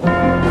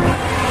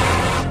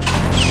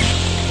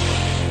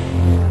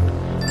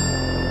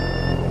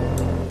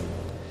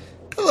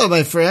Hello,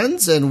 my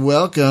friends, and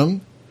welcome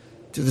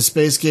to the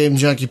Space Game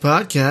Junkie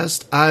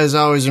Podcast. I, as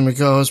always, am your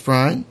co-host,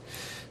 Brian.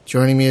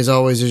 Joining me, as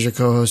always, is your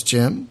co-host,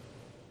 Jim.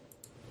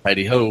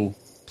 Heidi ho.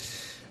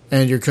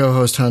 And your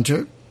co-host,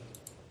 Hunter.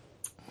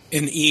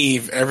 In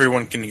Eve,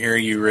 everyone can hear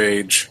you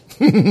rage.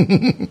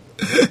 But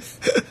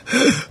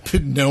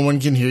no one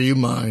can hear you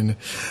mine.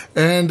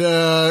 And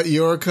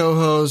your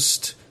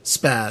co-host,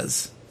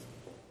 Spaz.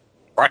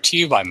 Brought to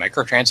you by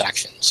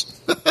microtransactions.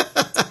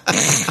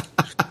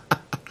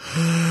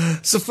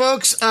 So,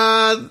 folks,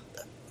 good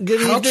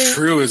evening. How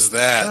true is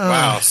that?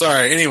 Wow.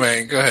 Sorry.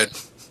 Anyway, go ahead.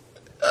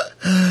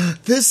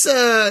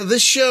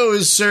 This show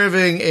is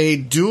serving a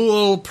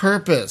dual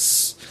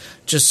purpose,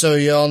 just so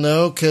you all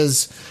know,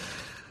 because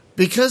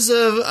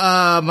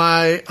of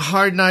my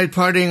hard night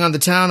partying on the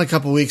town a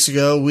couple weeks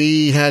ago,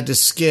 we had to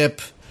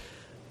skip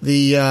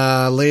the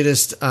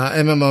latest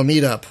MMO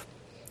meetup,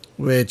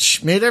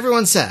 which made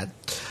everyone sad.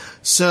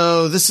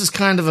 So this is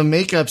kind of a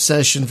makeup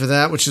session for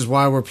that, which is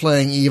why we're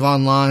playing EVE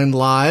Online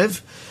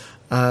live.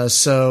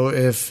 So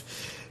if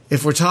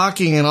we're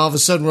talking and all of a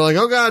sudden we're like,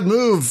 oh God,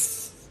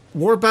 move,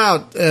 warp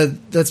out,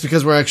 that's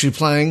because we're actually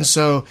playing.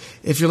 So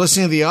if you're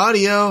listening to the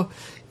audio,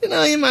 you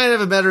know, you might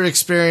have a better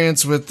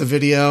experience with the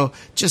video,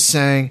 just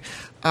saying.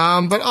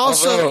 But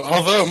also...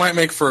 Although it might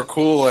make for a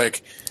cool,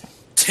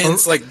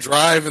 tense,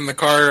 drive in the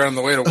car on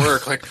the way to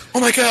work. Oh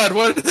my God,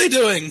 what are they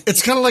doing?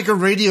 It's kind of like a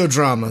radio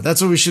drama. That's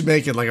what we should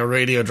make it, like a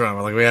radio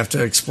drama. Like we have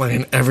to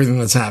explain everything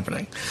that's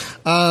happening.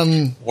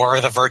 War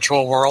of the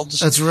virtual worlds?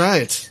 That's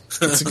right.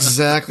 That's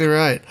exactly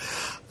right.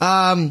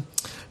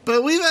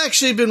 But we've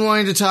actually been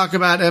wanting to talk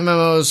about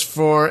MMOs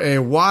for a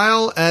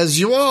while. As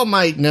you all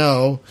might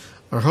know,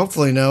 or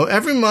hopefully know,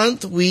 every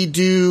month we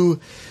do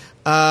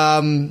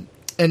an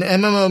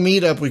MMO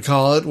meetup, we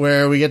call it,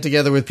 where we get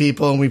together with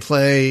people and we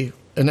play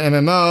an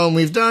MMO. And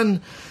we've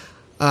done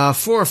 4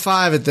 or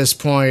 5 at this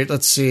point.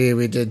 Let's see.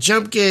 We did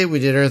Jumpgate, we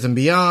did Earth and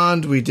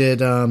Beyond, we did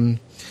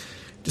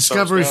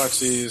Discovery,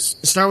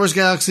 Star Wars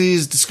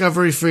Galaxies,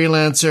 Discovery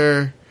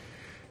Freelancer,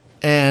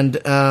 and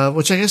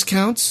which I guess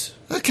counts.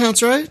 That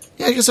counts, right?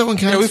 Yeah, I guess that one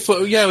counts.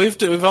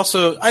 We've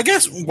also. I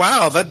guess.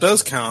 Wow, that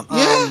does count.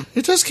 Yeah,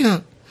 it does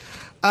count.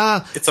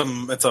 It's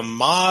a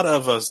mod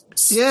of a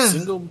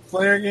single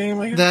player game.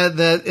 I guess?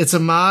 That it's a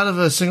mod of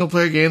a single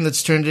player game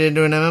that's turned it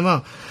into an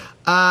MMO.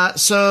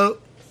 So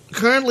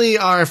currently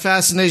our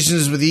fascination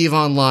is with EVE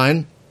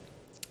Online,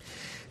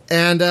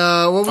 and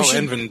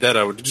and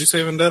Vendetta. Did you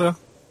say Vendetta?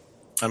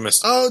 I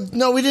missed. Oh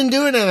no, we didn't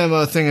do an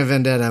MMO thing of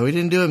Vendetta. We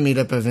didn't do a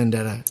meetup of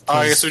Vendetta. Oh,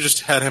 I guess we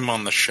just had him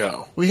on the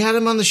show. We had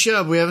him on the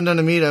show, but we haven't done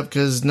a meetup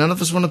because none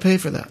of us want to pay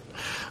for that.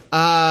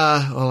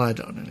 Well, I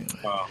don't anyway.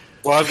 Wow.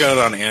 Well, I've got it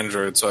on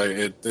Android, so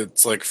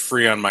it's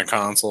free on my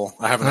console.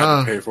 I haven't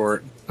had to pay for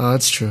it. Oh,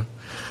 that's true.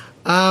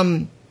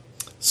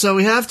 So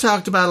we have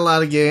talked about a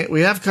lot of games.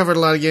 We have covered a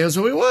lot of games,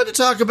 but we wanted to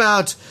talk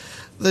about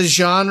the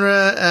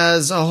genre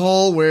as a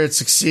whole, where it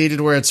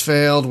succeeded, where it's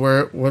failed,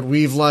 what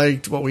we've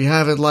liked, what we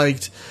haven't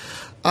liked.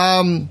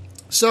 So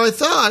I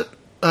thought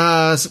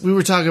we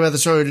were talking about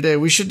this earlier today.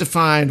 We should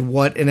define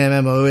what an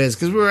MMO is,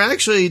 because we were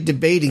actually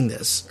debating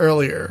this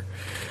earlier.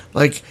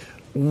 Like,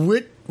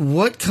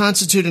 what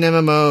constitutes an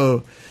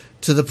MMO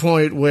to the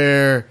point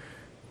where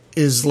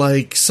is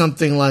like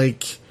something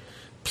like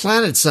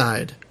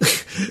PlanetSide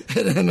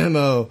an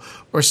MMO,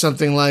 or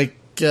something like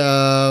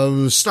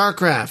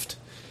StarCraft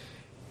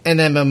an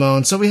MMO?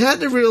 And so we had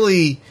to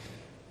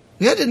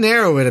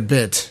narrow it a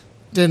bit,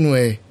 didn't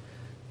we?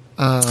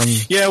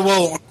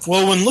 Well,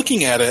 when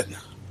looking at it,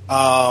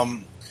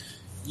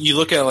 you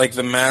look at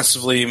the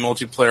massively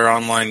multiplayer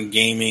online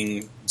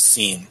gaming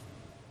scene,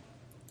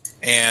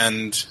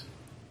 and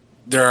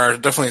there are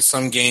definitely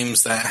some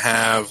games that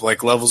have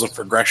levels of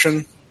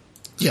progression.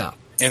 Yeah.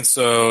 And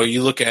so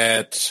you look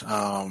at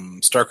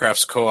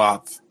StarCraft's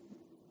co-op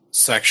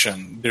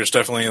section. There's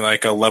definitely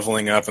a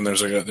leveling up, and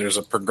there's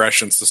a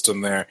progression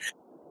system there.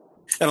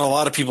 And a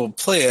lot of people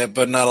play it,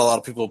 but not a lot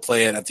of people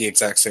play it at the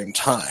exact same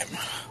time,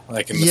 in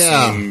the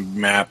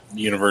same map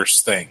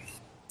universe thing.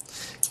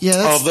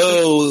 Yeah.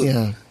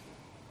 Although,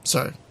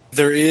 sorry,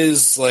 there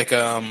is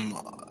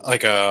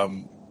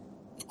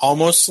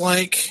almost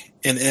like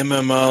an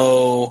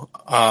MMO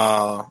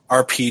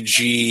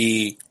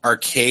RPG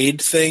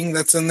arcade thing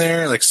that's in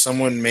there.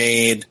 Someone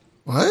made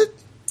what?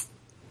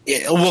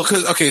 Yeah. Well,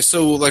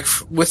 so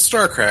with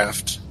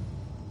StarCraft,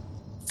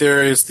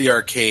 there is the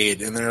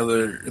arcade, and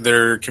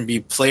there can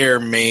be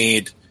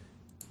player-made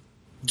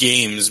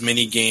games,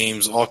 mini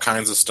games, all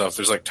kinds of stuff.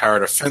 There's tower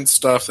defense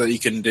stuff that you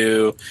can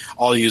do,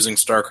 all using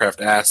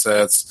StarCraft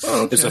assets.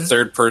 Oh, okay. There's a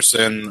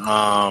third-person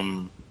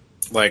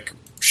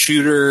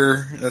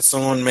shooter that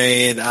someone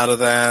made out of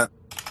that,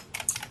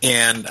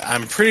 and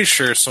I'm pretty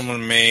sure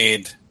someone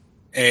made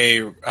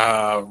a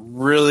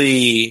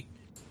really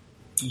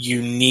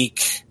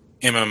unique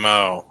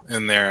MMO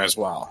in there as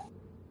well.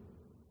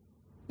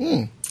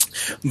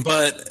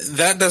 But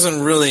that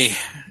doesn't really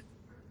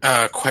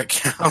quite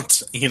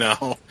count,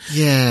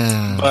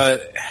 Yeah.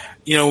 But,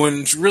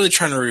 when really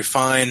trying to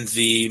refine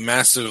the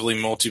massively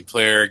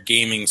multiplayer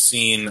gaming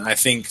scene, I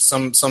think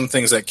some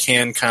things that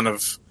can kind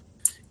of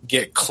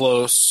get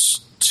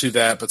close to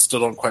that, but still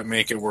don't quite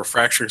make it, were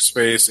Fractured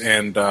Space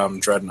and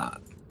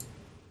Dreadnought.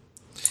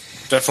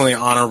 Definitely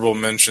honorable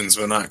mentions,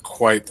 but not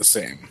quite the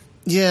same.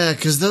 Yeah,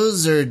 because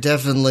those are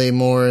definitely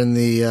more in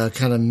the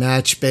kind of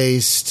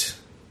match-based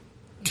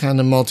kind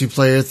of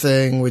multiplayer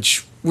thing,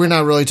 which we're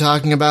not really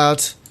talking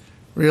about,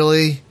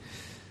 really.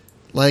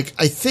 Like,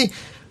 I think,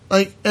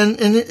 like, and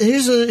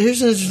here's an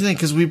interesting thing,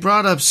 because we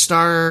brought up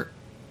Star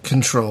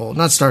Control,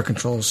 not Star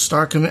Control,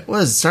 Star Command.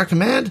 What is it? Star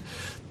Command?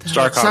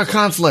 Star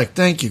Conflict.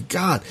 Thank you,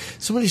 God.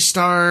 Somebody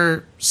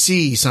Star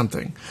C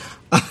something.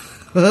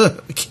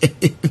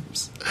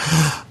 Games.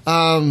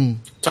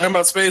 Talking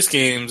about space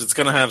games, it's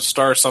going to have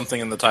Star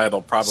something in the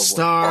title, probably.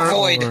 Star or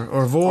Void.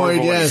 Or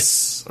Void,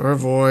 yes. Or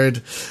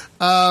Void.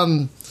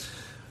 So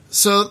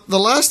the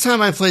last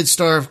time I played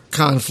Star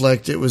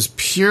Conflict, it was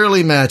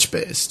purely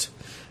match-based.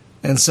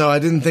 And so I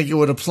didn't think it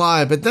would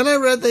apply. But then I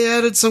read they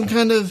added some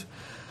kind of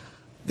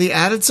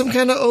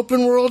open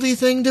worldy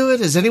thing to it.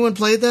 Has anyone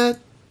played that?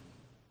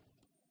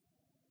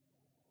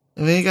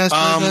 Have any of you guys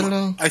played that at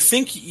all? I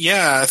think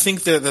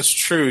that's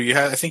true.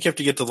 I think you have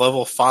to get to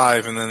level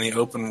 5, and then the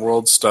open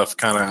world stuff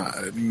kind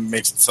of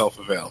makes itself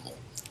available.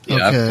 Yeah,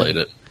 Okay. I've played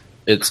it.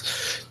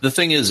 The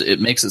thing is,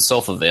 it makes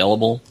itself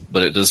available,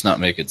 but it does not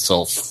make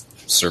itself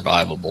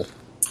survivable.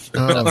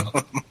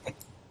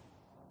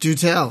 Do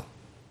tell.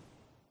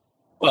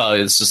 Well,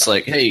 it's just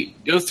like, hey,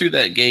 go through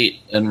that gate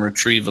and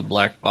retrieve a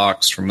black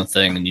box from a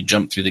thing, and you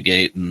jump through the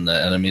gate, and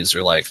the enemies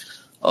are like,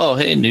 oh,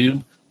 hey,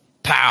 noob,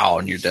 pow,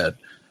 and you're dead.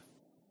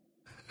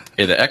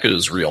 Hey, the echo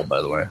is real,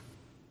 by the way.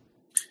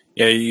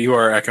 Yeah, you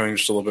are echoing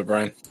just a little bit,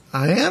 Brian.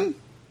 I am?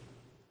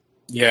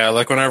 Yeah,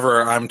 like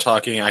whenever I'm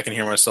talking, I can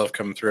hear myself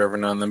coming through every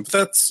now and then.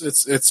 But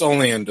it's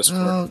only in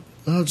Discord.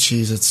 Oh,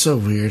 jeez, it's so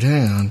weird.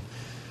 Hang on.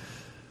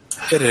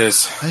 It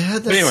is. I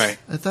had that. But anyway,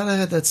 I thought I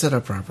had that set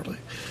up properly.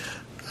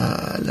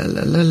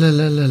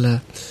 La.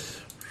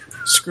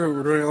 screw it,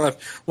 we're doing it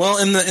live. Well,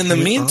 in the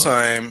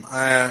meantime,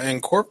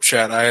 in Corp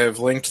Chat, I have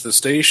linked the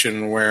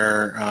station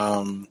where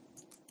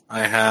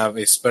I have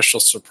a special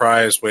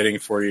surprise waiting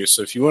for you.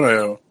 So if you want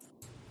to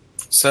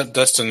set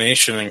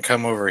destination and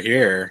come over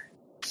here,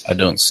 I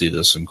don't see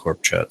this in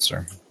Corp Chat,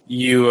 sir.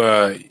 you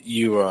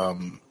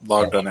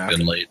logged on after.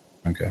 Been late.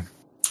 Okay.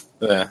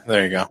 Yeah,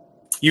 there you go.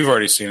 You've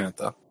already seen it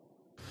though.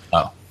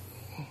 Oh.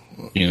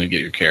 You gonna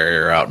get your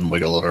carrier out and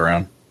wiggle it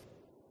around?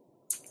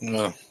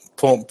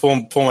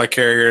 Pull my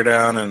carrier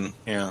down and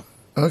yeah.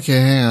 Okay,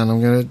 hang on.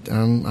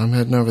 I'm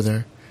heading over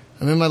there.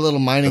 I'm in my little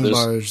mining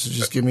bars. So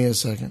just give me a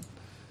second.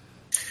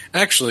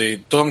 Actually,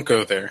 don't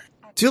go there.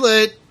 Too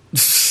late.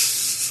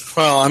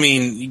 Well, I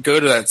mean, you go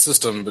to that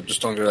system, but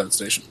just don't go to that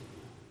station.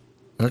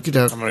 Okie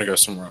doke. I'm going to go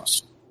somewhere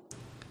else.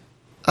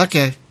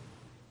 Okay.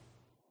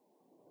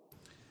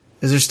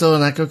 Is there still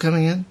an echo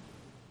coming in?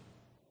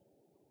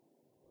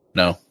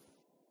 No.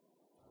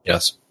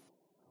 Yes.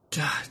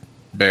 God.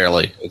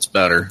 Barely. It's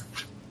better.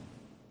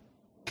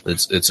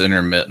 It's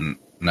intermittent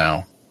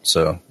now.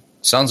 So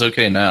sounds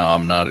okay now.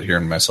 I'm not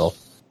hearing myself.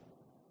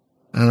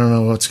 I don't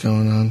know what's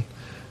going on.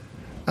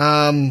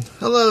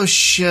 Hello,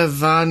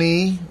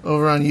 Shivani,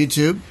 over on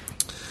YouTube.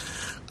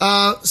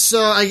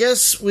 So I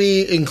guess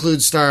we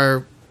include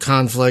Star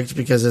Conflict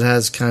because it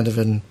has kind of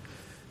an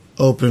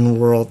open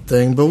world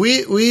thing. But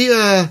we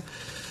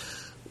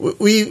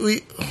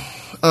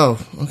oh,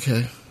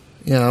 okay.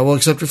 Yeah, we'll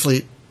accept your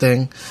fleet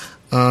thing.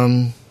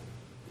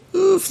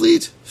 Ooh,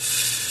 fleet.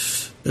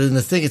 In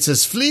the thing it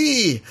says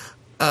flee.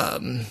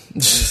 But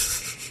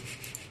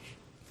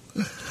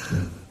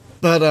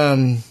what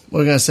am I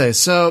gonna say?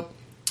 So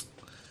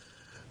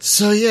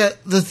yeah,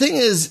 the thing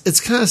is, it's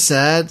kind of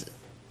sad.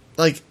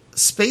 Like,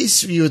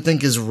 space you would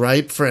think is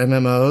ripe for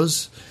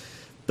MMOs,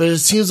 but it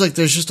seems like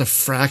there's just a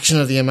fraction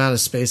of the amount of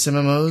space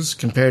MMOs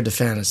compared to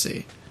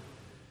fantasy,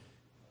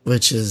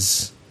 which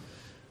is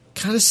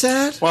kind of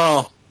sad.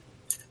 Well,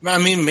 I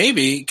mean,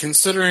 maybe,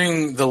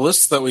 considering the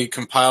list that we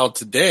compiled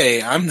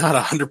today, I'm not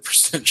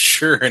 100%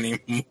 sure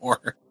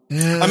anymore.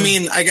 Yeah. I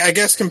mean, I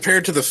guess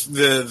compared to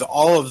the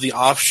all of the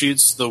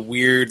offshoots, the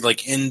weird, like,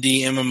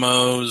 indie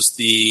MMOs,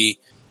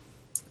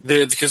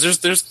 because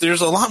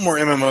there's a lot more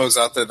MMOs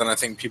out there than I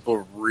think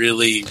people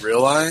really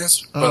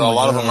realize, but a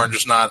lot of them are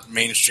just not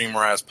mainstream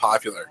or as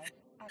popular.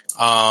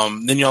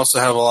 Then you also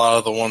have a lot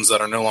of the ones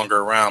that are no longer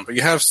around, but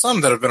you have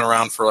some that have been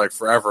around for like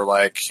forever,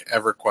 like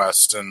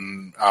EverQuest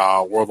and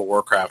World of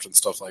Warcraft and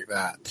stuff like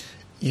that.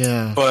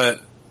 Yeah.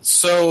 But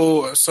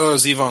so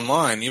is EVE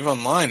Online. EVE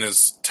Online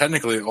is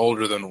technically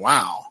older than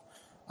WoW.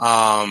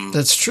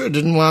 That's true.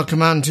 Didn't WoW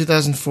come out in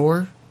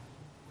 2004?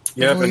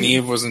 Yep, and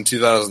EVE was in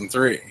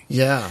 2003.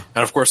 Yeah.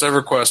 And of course,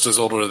 EverQuest is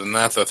older than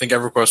that, though. I think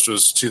EverQuest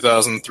was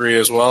 2003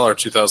 as well, or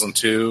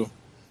 2002.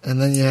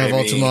 And then you have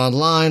Maybe. Ultima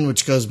Online,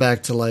 which goes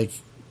back to, like,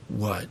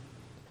 what?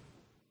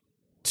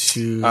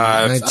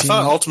 I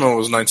thought Ultima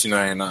was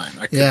 1999.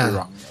 I could be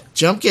wrong, though.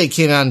 Jumpgate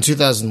came out in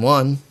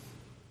 2001,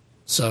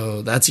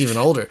 so that's even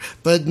older.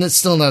 But it's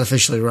still not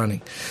officially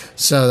running,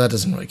 so that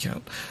doesn't really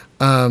count.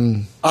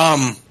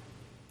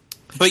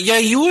 But yeah,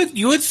 you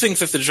would think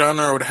that the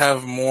genre would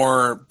have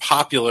more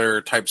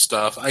popular type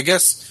stuff. I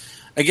guess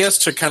I guess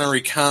to kind of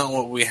recount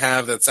what we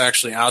have that's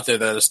actually out there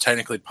that is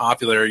technically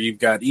popular, you've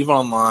got EVE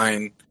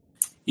Online,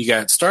 you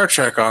got Star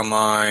Trek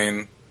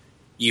Online,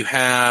 you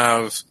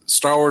have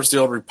Star Wars The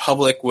Old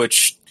Republic,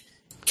 which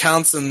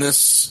counts in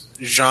this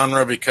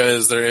genre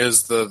because there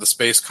is the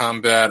space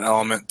combat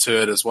element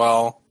to it as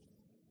well.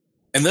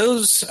 And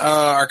those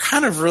are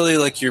kind of really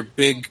like your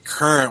big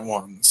current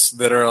ones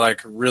that are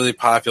like really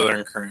popular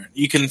and current.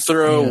 You can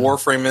throw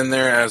Warframe in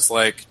there as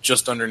like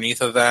just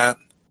underneath of that.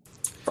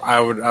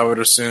 I would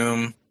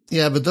assume.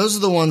 Yeah, but those are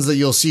the ones that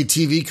you'll see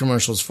TV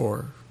commercials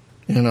for.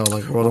 You know,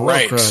 like World of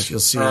Warcraft. You'll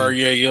see, or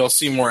you'll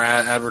see more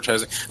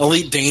advertising.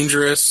 Elite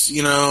Dangerous,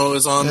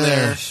 is on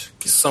there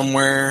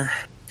somewhere.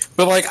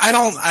 But like, I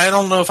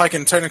don't know if I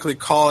can technically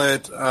call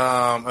it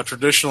a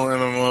traditional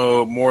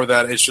MMO. More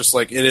that it's just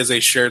like it is a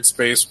shared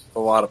space with a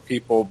lot of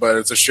people, but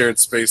it's a shared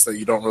space that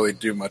you don't really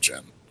do much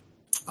in.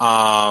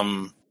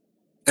 And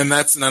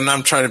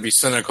I'm trying to be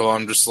cynical.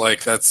 I'm just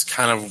like that's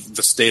kind of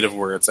the state of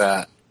where it's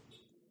at.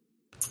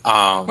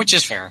 Which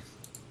is fair.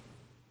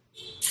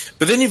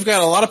 But then you've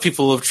got a lot of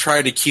people who have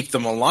tried to keep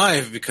them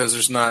alive because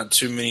there's not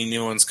too many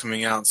new ones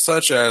coming out,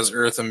 such as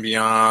Earth and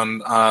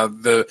Beyond,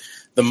 the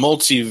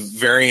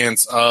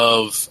multi-variants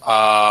of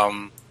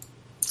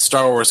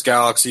Star Wars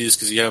Galaxies,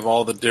 because you have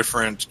all the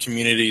different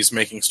communities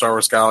making Star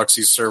Wars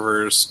Galaxies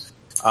servers.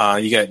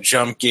 You got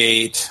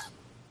Jumpgate.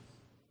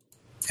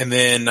 And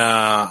then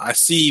I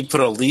see you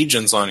put a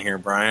Legions on here,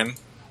 Brian.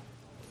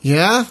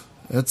 Yeah,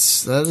 that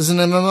is an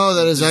MMO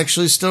that is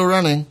actually still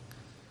running.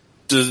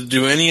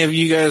 Do any of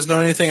you guys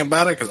know anything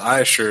about it? Because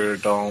I sure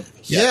don't.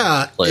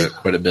 Yeah. Play it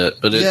quite a bit.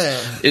 But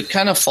it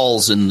kind of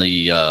falls in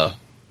the...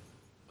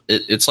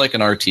 it's like an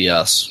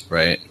RTS,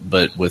 right?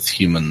 But with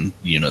human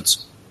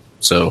units.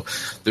 So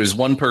there's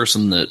one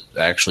person that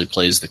actually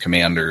plays the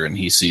commander, and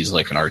he sees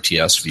like an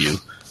RTS view,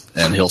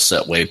 and he'll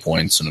set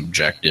waypoints and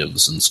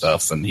objectives and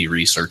stuff, and he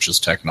researches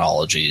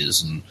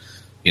technologies, and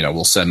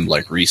we'll send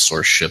like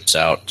resource ships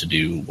out to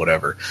do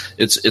whatever.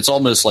 It's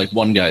almost like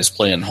one guy's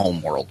playing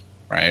Homeworld,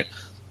 right?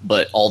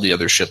 But all the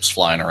other ships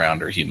flying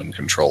around are human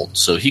controlled.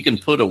 So he can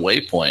put a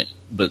waypoint,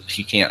 but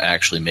he can't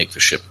actually make the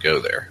ship go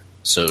there.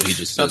 So he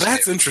just now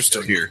that's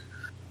interesting. Here.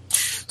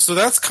 So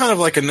that's kind of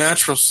like a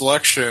natural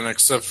selection,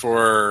 except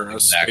for a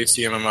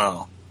Spacey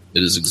MMO.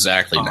 It is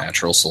exactly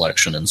natural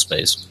selection in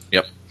space.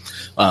 Yep,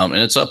 and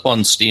it's up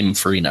on Steam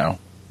free now,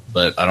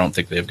 but I don't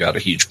think they've got a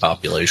huge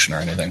population or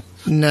anything.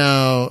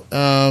 No,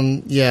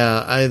 the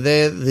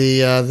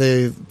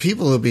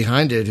people who are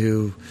behind it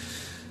who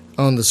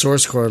own the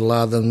source code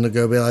allowed them to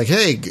go be like,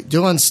 hey,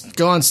 go on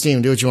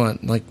Steam, do what you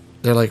want. Like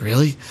they're like,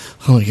 really?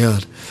 Oh my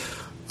god.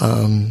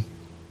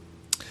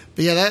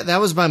 But yeah, that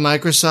was by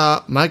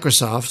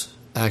Microsoft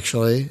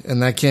actually,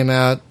 and that came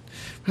out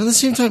around the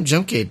same time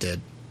Jumpgate did.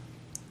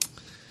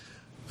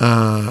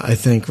 I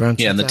think around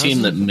 2000. And the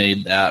team that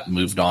made that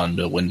moved on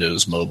to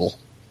Windows Mobile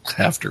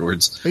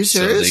afterwards. Are you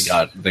serious?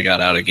 So they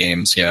got out of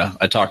games. Yeah,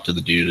 I talked to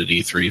the dude at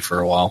E3 for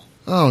a while.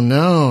 Oh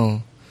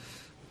no.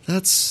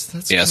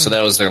 That's yeah. So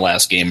that was their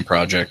last game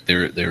project.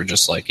 They were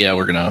just like, yeah,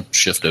 we're gonna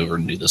shift over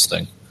and do this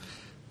thing.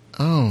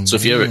 Oh. So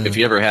if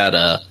you ever had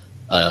a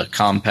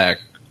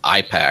compact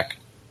iPack,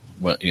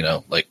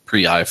 like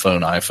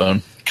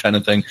pre-iPhone kind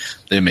of thing,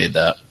 they made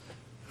that.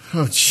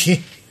 Oh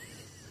gee.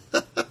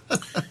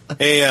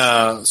 Hey,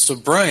 so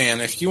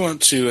Brian, if you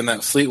want to in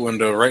that fleet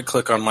window, right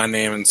click on my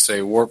name and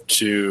say warp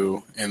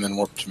to, and then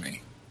warp to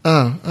me.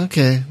 Oh,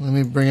 okay. Let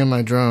me bring in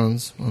my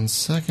drones. 1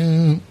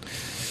 second.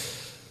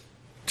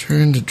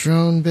 Turn to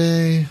drone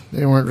bay.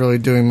 They weren't really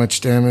doing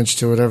much damage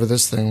to whatever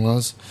this thing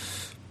was.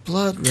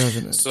 Blood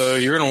Revenant. So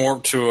you're going to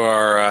warp to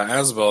our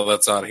Asbel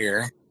that's out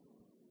here.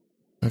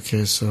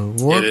 Okay, so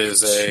warp. It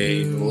is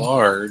a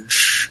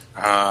large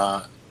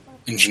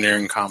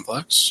engineering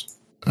complex.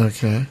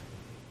 Okay.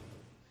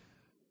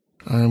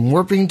 I'm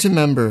warping to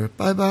member.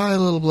 Bye-bye,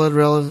 little blood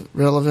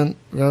revenant,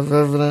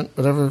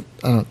 whatever.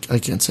 I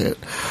can't say it.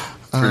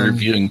 For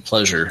viewing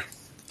pleasure,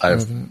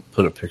 I've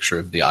put a picture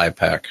of the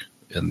iPack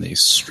in the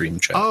stream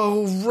chat.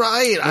 Oh,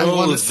 right. I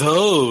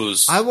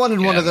wanted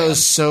one of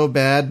those so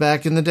bad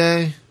back in the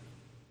day.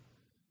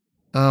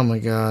 Oh, my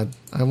God.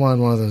 I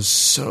wanted one of those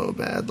so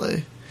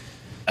badly.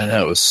 I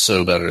know, it was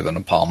so better than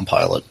a Palm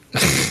Pilot.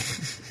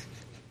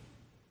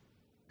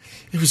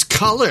 It was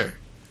color. It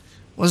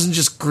wasn't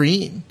just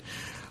green.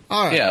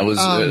 All right. Yeah, it was,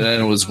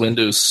 and it was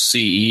Windows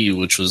CE,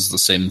 which was the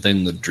same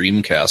thing the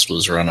Dreamcast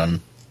was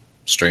running,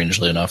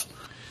 strangely enough.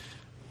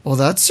 Well,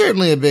 that's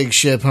certainly a big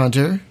ship,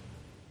 Hunter.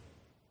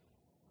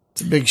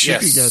 It's a big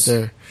ship you got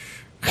there.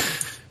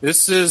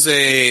 This is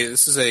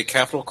a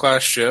capital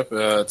class ship.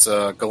 It's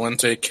a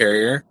Galente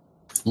carrier.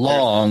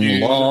 Long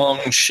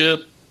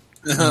ship.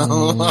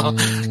 long,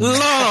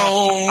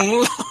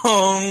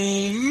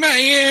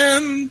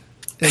 man.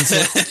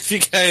 If you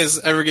guys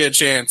ever get a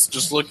chance,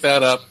 just look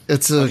that up on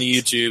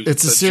YouTube.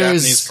 It's a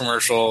series, Japanese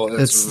commercial.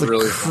 It's the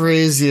really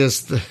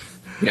craziest.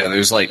 Yeah,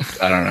 there's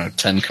like, I don't know,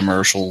 10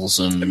 commercials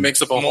and It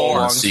makes up a whole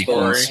long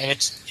story. sequence. And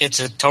it's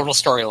a total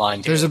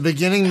storyline. There's a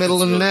beginning,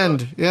 middle, and an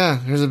end. Yeah,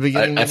 there's a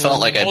beginning. I felt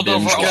like I Pulled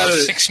binge over about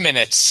watched. 6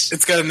 minutes.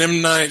 It's got an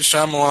M. Night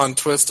Shyamalan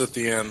twist at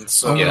the end.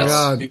 So Oh my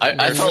God.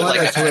 I felt What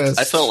like a twist.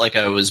 I felt like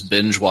I was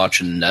binge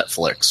watching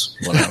Netflix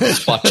when I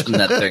was watching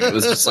that thing. It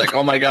was just like,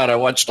 oh my God, I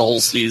watched a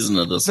whole season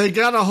of this. They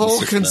got a whole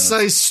 6 concise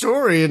minutes.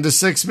 story into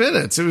 6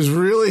 minutes. It was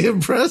really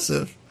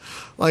impressive.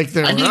 Like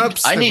there were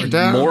ups, I there were need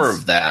downs. more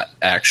of that,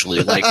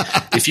 actually. Like,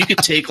 if you could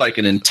take like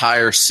an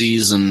entire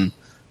season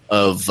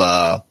of,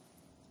 I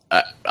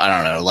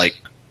don't know,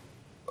 like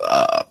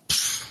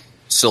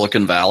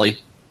Silicon Valley,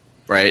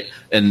 right,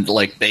 and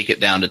like bake it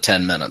down to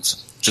 10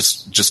 minutes.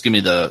 Just give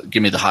me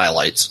the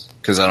highlights,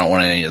 because I don't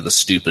want any of the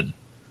stupid.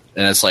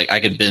 And it's like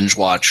I could binge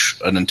watch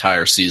an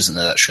entire season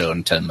of that show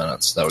in 10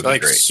 minutes. That would be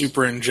great.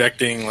 Super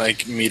injecting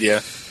like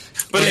media.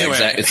 But anyway,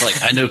 exactly. It's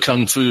like I know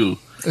kung fu.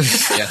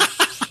 Yeah.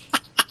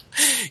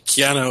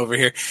 Keanu over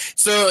here.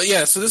 So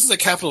this is a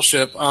capital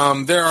ship.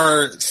 There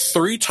are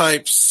 3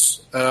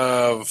 types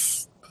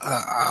of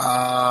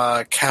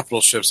capital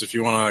ships, if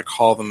you want to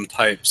call them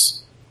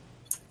types.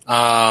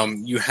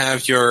 You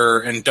have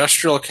your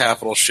industrial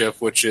capital ship,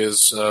 which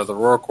is the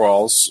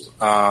Rorquals,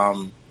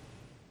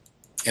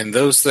 and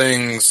those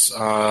things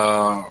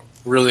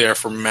really are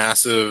for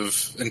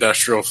massive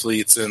industrial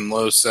fleets in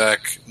low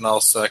sec, null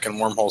sec, and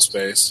wormhole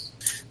space.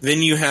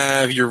 Then you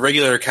have your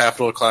regular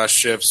capital class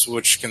ships,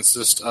 which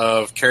consist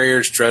of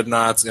carriers,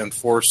 dreadnoughts, and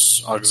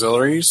force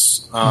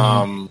auxiliaries.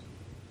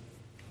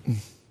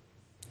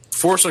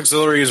 Force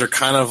auxiliaries are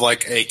kind of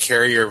like a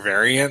carrier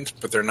variant,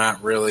 but they're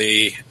not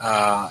really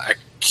a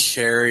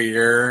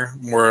carrier.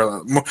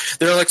 More,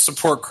 they're like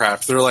support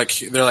craft. They're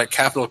like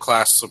capital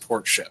class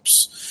support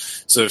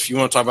ships. So if you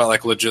want to talk about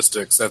like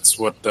logistics, that's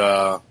what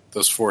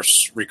those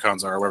force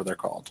recons are, whatever they're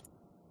called.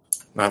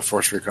 Not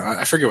force recon.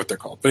 I forget what they're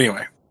called, but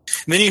anyway.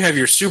 And then you have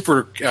your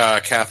super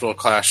capital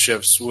class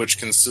ships, which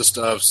consist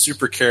of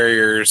super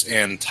carriers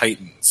and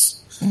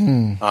titans.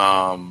 And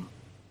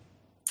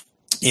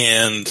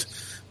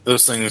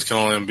those things can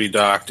only be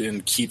docked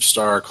in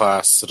Keepstar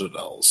class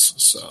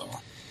citadels.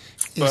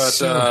 But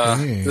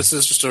this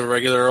is just a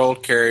regular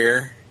old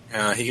carrier.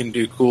 He can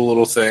do cool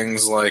little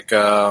things like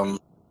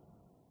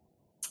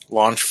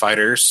launch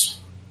fighters.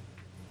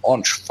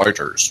 Launch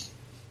fighters.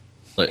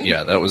 But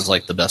yeah, that was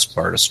like the best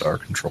part of Star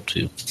Control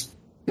 2.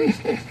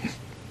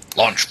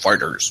 Launch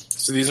fighters.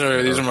 So these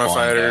are my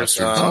fighters.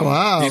 Oh,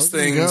 wow. These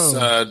There you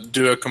things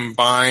do a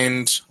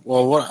combined.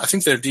 Well, I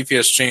think their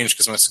DPS changed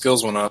because my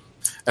skills went up.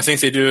 I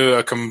think they do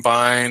a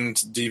combined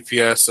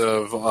DPS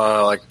of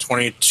like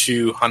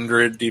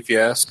 2,200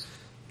 DPS.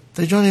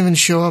 They don't even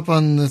show up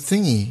on the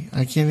thingy.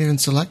 I can't even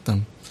select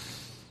them.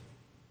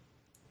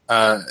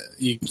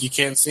 You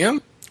can't see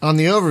them? On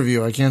the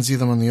overview. I can't see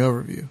them on the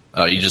overview.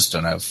 Oh, you just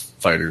don't have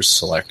fighters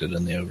selected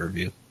in the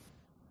overview.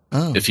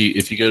 Oh. If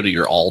you go to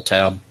your all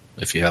tab,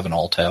 if you have an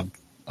all tab,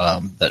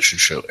 that should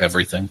show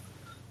everything,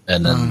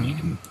 and then you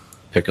can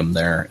pick them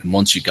there. And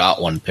once you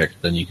got one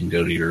picked, then you can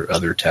go to your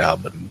other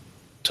tab and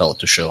tell it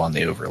to show on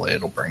the overlay.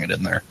 It'll bring it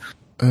in there.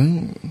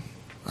 Oh.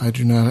 I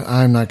do not.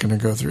 I'm not going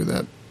to go through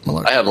that.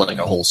 I have like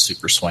a whole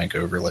super swank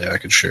overlay I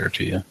could share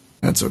to you.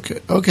 That's okay.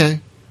 Okay.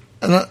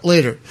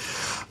 Later.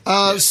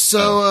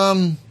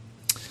 So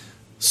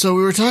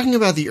we were talking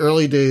about the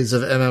early days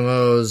of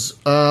MMOs.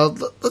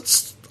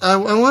 I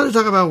want to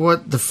talk about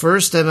what the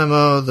first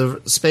MMO,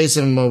 the space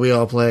MMO we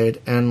all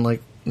played, and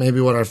like maybe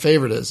what our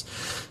favorite is.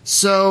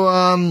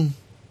 So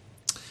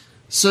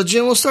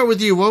Jim, we'll start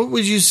with you. What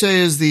would you say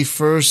is the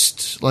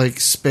first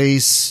like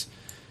space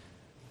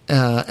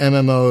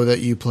MMO that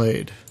you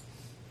played?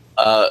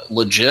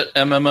 Legit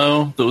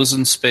MMO that was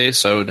in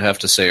space, I would have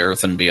to say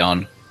Earth and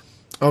Beyond.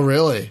 Oh,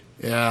 really?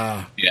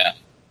 Yeah.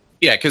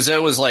 Yeah, because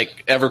that was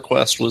like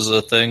EverQuest was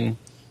a thing,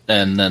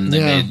 and then they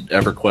made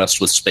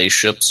EverQuest with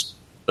spaceships.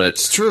 But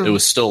it's true. It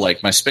was still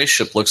like, my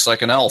spaceship looks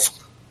like an elf.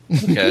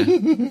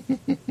 Okay.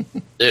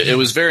 it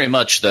was very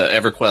much the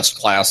EverQuest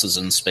classes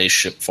in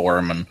spaceship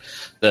form, and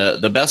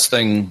the best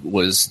thing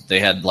was they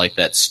had like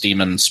that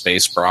steaming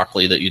space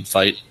broccoli that you'd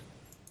fight.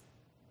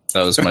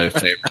 That was my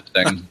favorite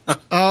thing.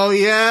 Oh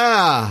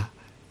yeah,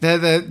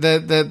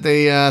 that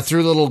they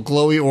threw little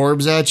glowy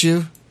orbs at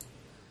you.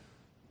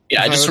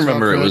 Yeah, I just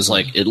remember it was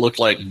like, it looked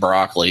like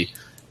broccoli,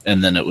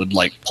 and then it would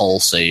like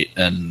pulsate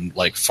and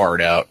like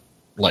fart out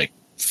like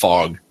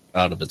fog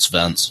out of its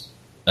vents.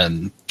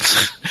 And,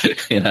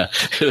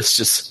 it was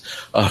just,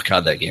 oh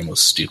god, that game was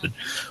stupid,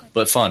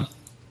 but fun.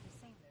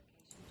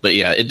 But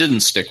yeah, it didn't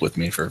stick with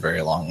me for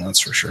very long, that's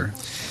for sure.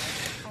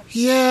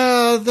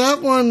 Yeah,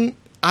 that one,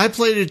 I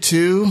played it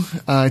too.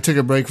 I took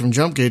a break from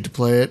Jumpgate to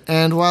play it,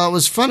 and while it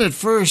was fun at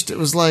first, it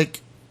was like,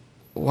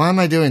 why am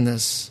I doing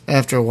this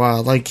after a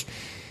while? Like,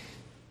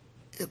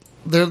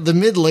 the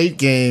mid-late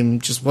game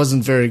just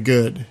wasn't very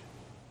good.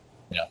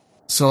 Yeah.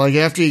 So like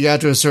after you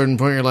got to a certain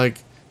point, you're like,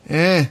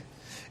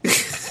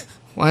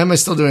 why am I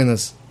still doing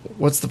this?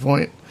 What's the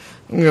point?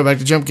 I'm going to go back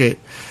to Jumpgate.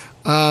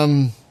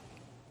 Now,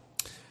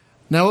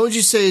 what would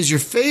you say is your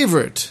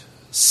favorite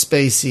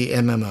Spacey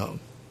MMO?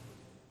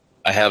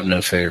 I have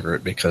no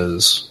favorite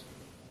because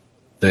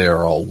they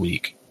are all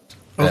weak.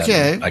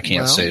 Okay. And I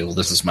can't say, well,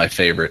 this is my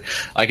favorite.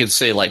 I could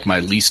say like my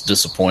least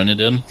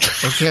disappointed in.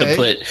 Okay,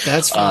 but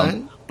that's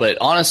fine. But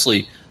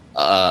honestly,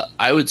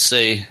 I would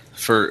say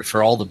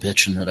for all the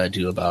bitching that I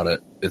do about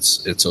it,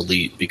 it's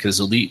Elite, because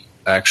Elite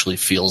actually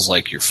feels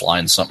like you're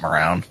flying something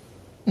around.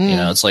 You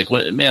know, it's like,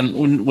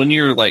 when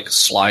you're like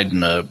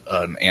sliding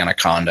an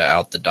anaconda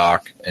out the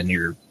dock and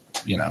you're,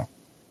 you know,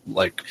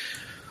 like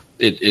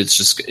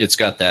it's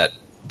got that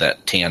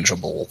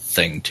tangible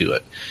thing to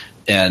it.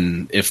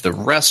 And if the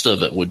rest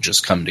of it would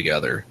just come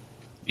together,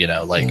 you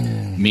know, like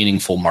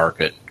meaningful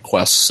market,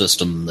 quest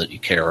system that you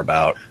care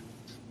about,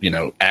 you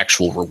know,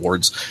 actual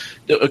rewards.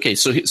 Okay,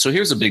 so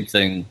here's a big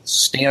thing.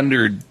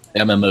 Standard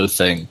MMO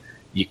thing.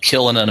 You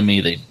kill an enemy,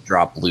 they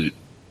drop loot.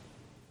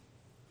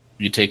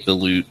 You take the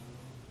loot,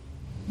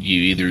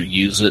 you either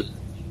use it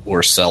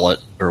or sell it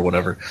or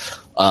whatever.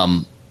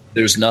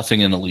 There's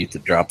nothing in Elite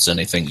that drops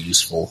anything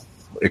useful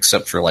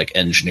except for like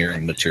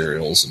engineering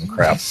materials and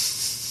crap.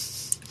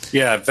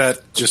 Yeah,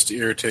 that just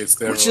irritates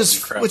them. Which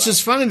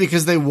is funny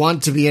because they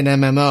want to be an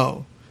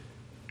MMO.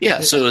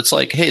 Yeah, so it's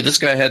like, hey, this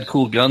guy had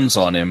cool guns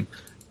on him,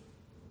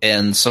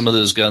 and some of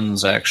those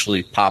guns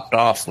actually popped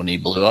off when he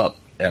blew up,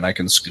 and I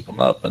can scoop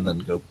them up and then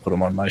go put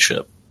them on my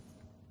ship.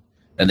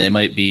 And they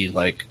might be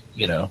like,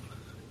 you know,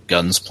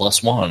 guns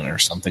 +1 or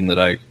something that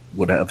I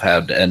would have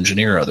had to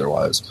engineer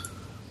otherwise.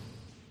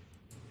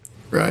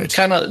 Right.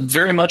 Kind of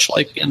very much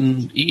like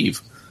in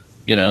EVE.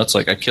 You know, it's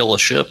like I kill a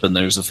ship and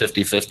there's a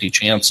 50-50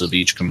 chance of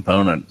each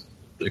component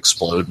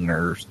exploding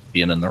or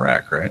being in the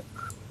wreck, right?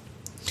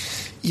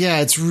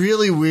 Yeah, it's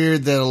really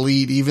weird that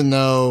Elite, even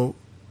though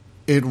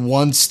it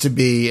wants to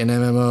be an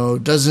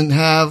MMO, doesn't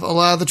have a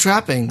lot of the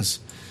trappings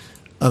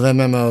of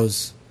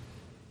MMOs.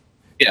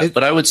 Yeah,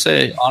 but I would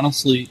say,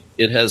 honestly,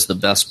 it has the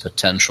best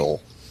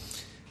potential.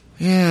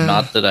 Yeah.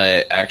 Not that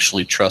I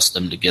actually trust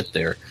them to get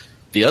there.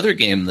 The other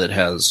game that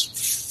has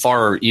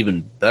far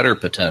even better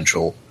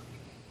potential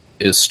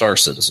is Star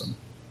Citizen,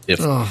 if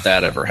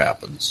that ever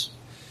happens.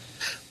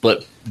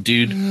 But,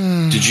 dude,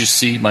 did you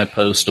see my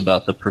post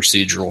about the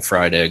procedural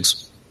fried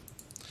eggs?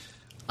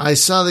 I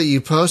saw that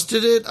you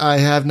posted it. I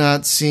have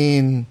not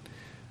seen...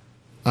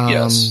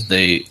 yes,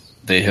 they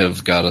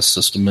have got a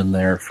system in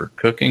there for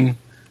cooking.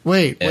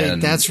 Wait,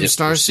 that's from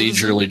Star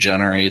Citizen? Procedurally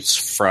generates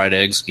fried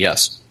eggs.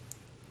 Yes.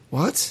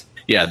 What?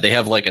 Yeah, they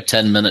have like a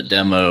 10-minute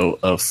demo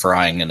of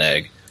frying an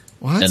egg.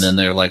 What? And then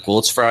they're like, well,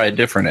 let's fry a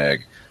different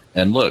egg.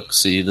 And look,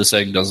 see, this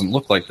egg doesn't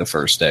look like the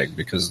first egg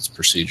because it's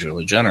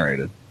procedurally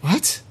generated.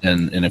 What?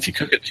 And if you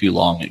cook it too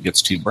long, it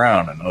gets too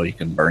brown, and you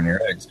can burn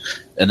your eggs.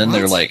 And then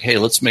they're like, hey,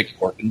 let's make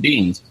pork and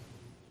beans.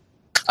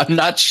 I'm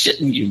not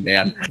shitting you,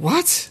 man.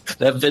 What?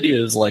 That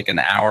video is like an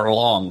hour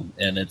long,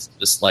 and it's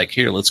just like,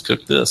 here, let's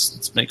cook this.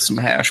 Let's make some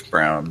hash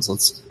browns.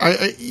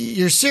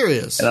 You're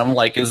serious? And I'm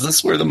like, is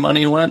this where the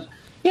money went?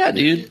 Yeah,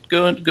 dude.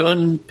 Go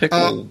and pick.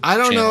 I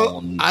don't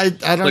know. I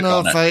don't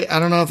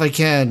know if I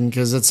can,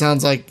 because it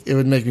sounds like it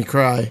would make me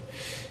cry.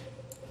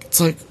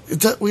 It's like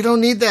we don't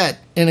need that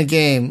in a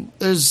game.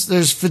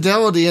 There's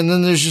fidelity, and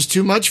then there's just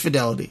too much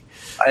fidelity.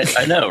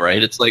 I know,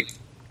 right? It's like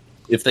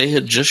if they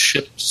had just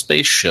shipped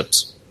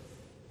spaceships,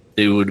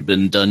 they would have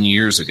been done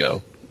years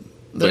ago.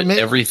 But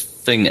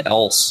everything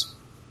else,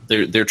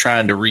 they're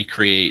trying to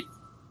recreate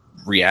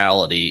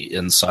reality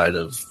inside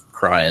of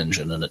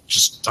CryEngine, and it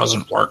just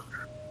doesn't work.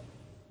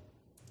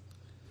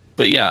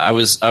 But yeah, I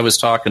was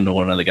talking to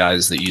one of the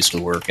guys that used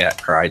to work at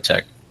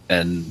Crytek,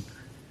 and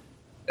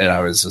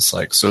I was just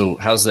like, so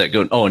how's that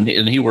going? Oh, and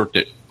he worked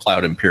at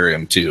Cloud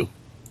Imperium too,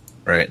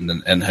 right?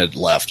 And had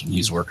left, and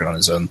he's working on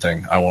his own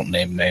thing. I won't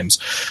name names,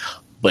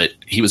 but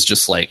he was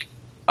just like,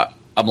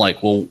 I'm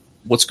like, well,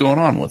 what's going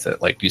on with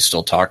it? Like, do you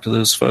still talk to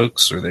those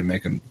folks? Or are they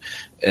making?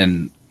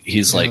 And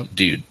he's like,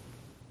 dude,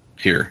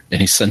 here,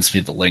 and he sends me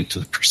the link to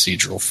the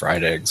procedural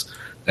fried eggs,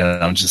 and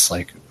I'm just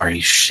like, are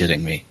you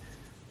shitting me?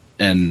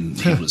 And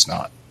he was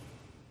not.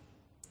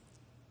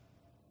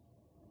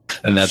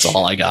 And that's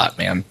all I got,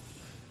 man.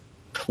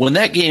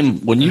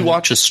 When you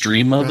watch a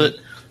stream of it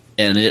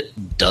and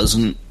it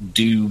doesn't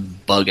do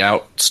bug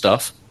out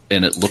stuff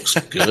and it looks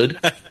good,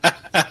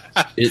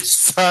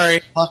 it's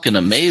fucking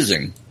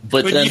amazing.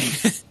 But when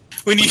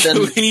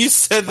you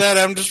said that,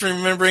 I'm just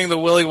remembering the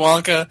Willy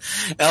Wonka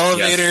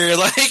elevator,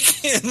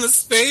 like in the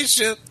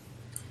spaceship.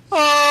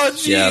 Oh,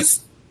 jeez.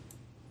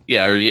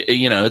 Yeah, or,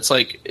 it's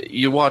like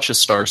you watch a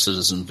Star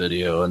Citizen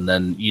video, and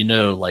then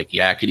like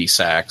Yakety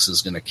Sax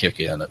is going to kick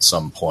in at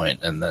some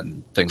point, and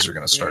then things are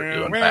going to start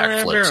doing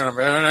backflips.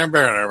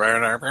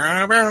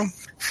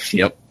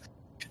 Yep,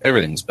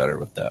 everything's better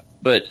with that.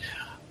 But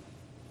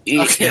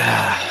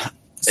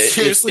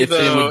seriously, if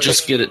they would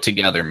just get it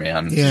together,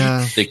 man,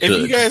 they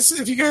could.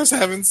 If you guys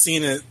haven't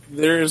seen it,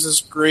 there is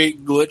this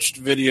great glitched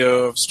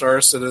video of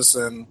Star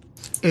Citizen.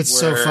 It's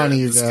so funny,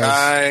 you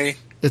guys.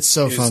 It's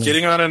so funny. He's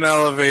getting on an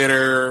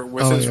elevator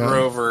with his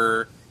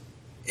rover,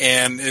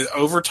 and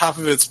over top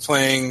of it's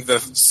playing the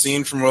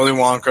scene from Willy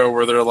Wonka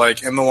where they're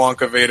like in the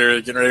Wonkavator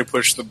getting ready to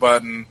push the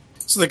button.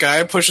 So the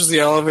guy pushes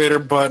the elevator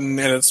button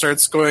and it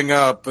starts going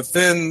up, but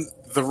then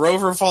the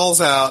rover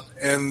falls out,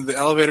 and the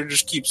elevator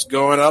just keeps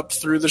going up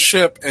through the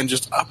ship and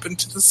just up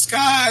into the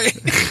sky.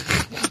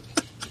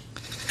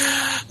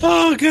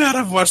 Oh god,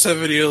 I've watched that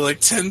video like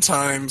 10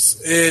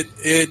 times.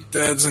 It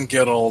doesn't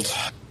get old.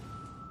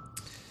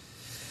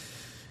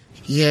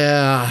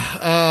 Yeah,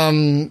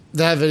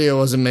 that video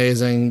was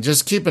amazing.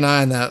 Just keep an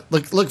eye on that.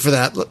 Look for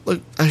that.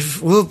 Look,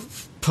 we'll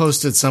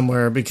post it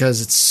somewhere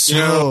because it's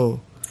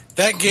so.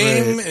 That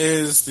game great.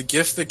 is the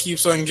gift that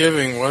keeps on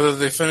giving. Whether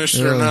they finish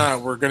it or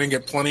not, we're going to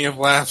get plenty of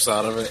laughs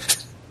out of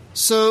it.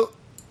 So,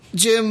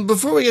 Jim,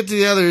 before we get to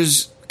the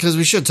others, because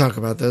we should talk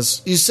about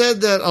this, you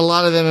said that a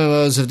lot of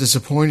MMOs have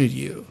disappointed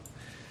you.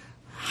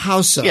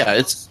 How so?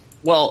 Yeah,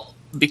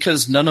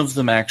 because none of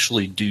them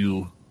actually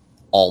do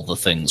all the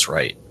things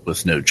right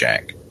with no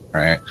jack,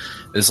 right?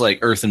 It's like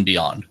Earth and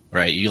Beyond,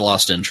 right? You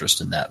lost interest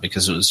in that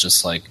because it was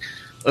just like,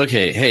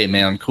 okay, hey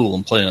man, cool,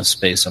 I'm playing a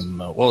space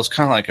MMO. Well, it's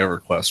kind of like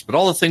EverQuest, but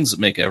all the things that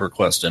make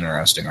EverQuest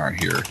interesting aren't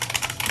here.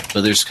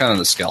 But there's kind of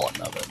the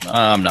skeleton of it.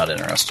 I'm not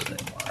interested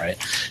anymore, right?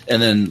 And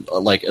then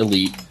like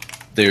Elite,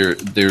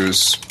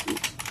 there's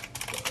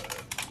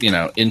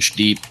inch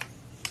deep,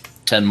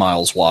 10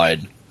 miles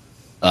wide.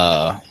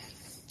 I've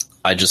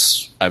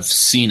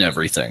seen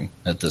everything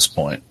at this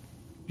point.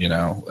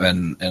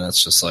 And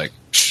it's just like,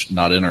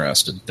 not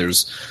interested.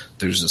 There's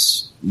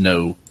just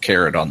no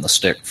carrot on the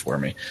stick for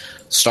me.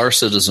 Star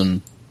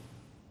Citizen,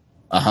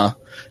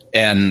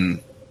 and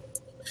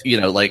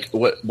like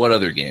what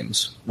other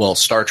games? Well,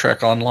 Star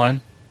Trek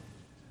Online.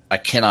 I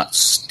cannot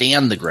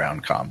stand the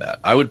ground combat.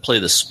 I would play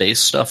the space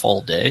stuff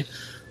all day.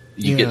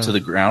 You get to the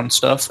ground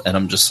stuff, and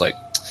I'm just like,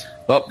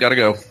 well, gotta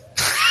go.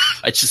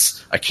 I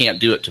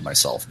can't do it to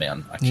myself,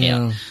 man. I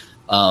can't.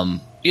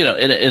 Yeah.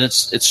 And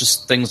it's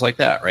just things like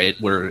that, right?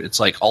 Where it's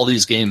like all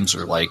these games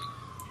are like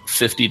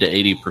 50 to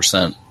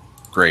 80%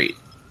 great,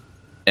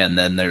 and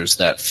then there's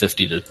that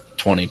 50 to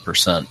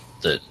 20%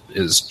 that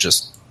is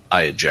just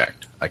I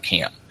eject. I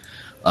can't.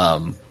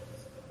 And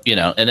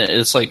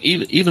it's like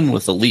even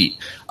with Elite,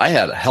 I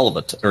had a hell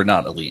of or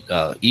not Elite,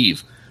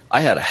 Eve.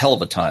 I had a hell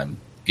of a time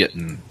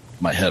getting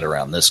my head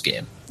around this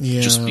game,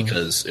 just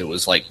because it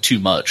was like too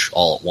much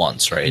all at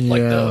once, right?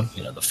 Like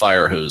the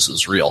fire hose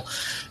is real,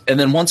 and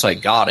then once I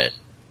got it.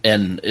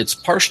 And it's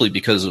partially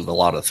because of a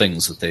lot of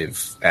things that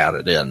they've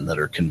added in that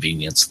are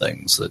convenience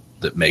things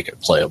that make it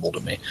playable to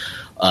me.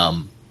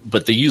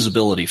 But the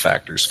usability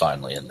factor is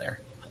finally in there.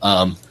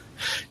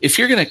 If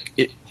you're going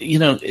to,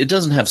 it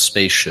doesn't have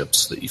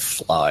spaceships that you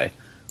fly,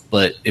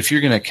 but if you're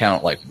going to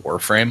count like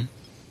Warframe,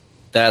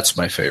 that's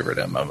my favorite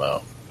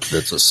MMO.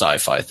 That's a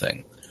sci-fi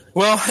thing.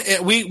 Well,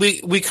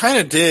 we kind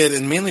of did,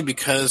 and mainly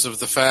because of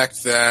the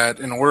fact that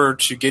in order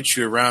to get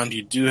you around,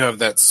 you do have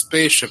that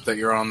spaceship that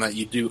you're on that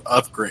you do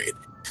upgrade.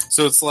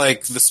 So it's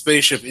like the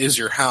spaceship is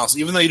your house.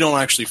 Even though you don't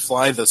actually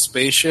fly the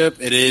spaceship,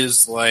 it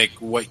is like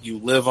what you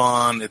live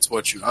on. It's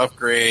what you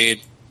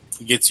upgrade.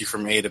 It gets you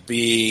from A to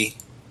B.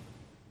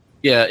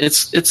 Yeah,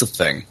 it's a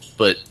thing,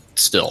 but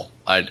still,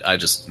 I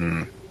just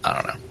I don't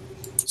know.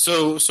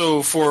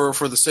 So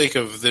for the sake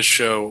of this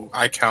show,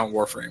 I count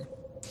Warframe.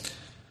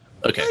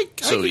 Okay, I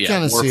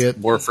can see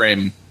it.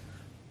 Warframe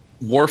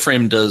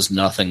does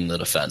nothing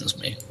that offends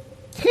me,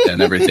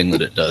 and everything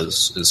that it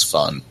does is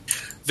fun.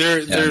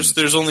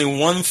 There's only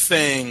one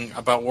thing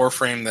about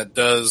Warframe that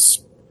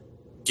does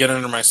get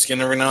under my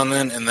skin every now and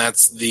then, and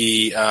that's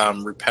the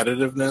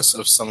repetitiveness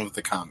of some of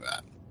the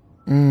combat.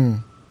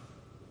 Mm.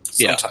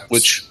 Yeah,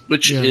 which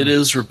it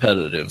is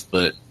repetitive,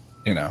 but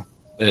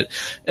it,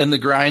 and the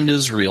grind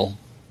is real,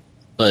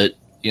 but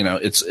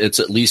it's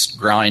at least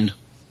grind.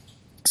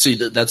 See,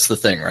 that's the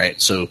thing, right?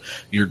 So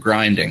you're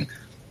grinding,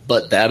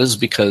 but that is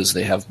because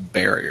they have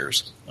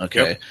barriers.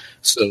 Okay, yep.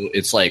 So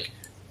it's like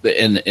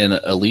in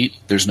Elite,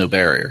 there's no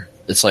barrier.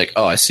 It's like,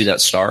 oh, I see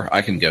that star,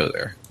 I can go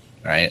there.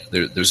 Right?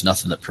 There's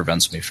nothing that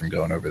prevents me from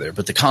going over there.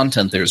 But the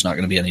content there is not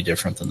going to be any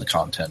different than the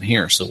content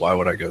here. So why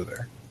would I go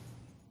there?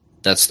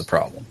 That's the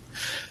problem.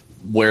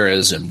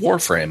 Whereas in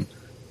Warframe,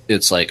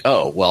 it's like,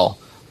 oh, well,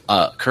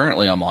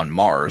 currently I'm on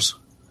Mars,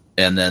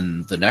 and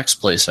then the next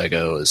place I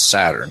go is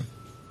Saturn.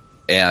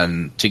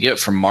 And to get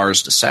from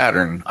Mars to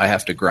Saturn, I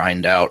have to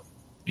grind out,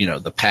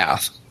 the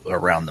path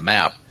around the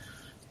map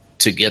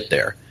to get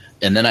there.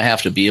 And then I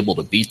have to be able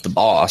to beat the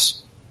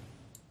boss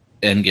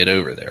and get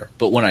over there.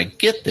 But when I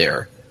get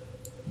there,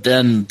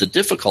 then the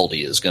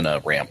difficulty is going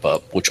to ramp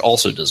up, which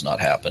also does not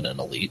happen in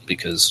Elite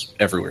because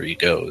everywhere you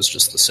go is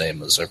just the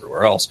same as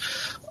everywhere else.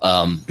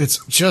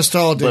 It's just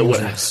all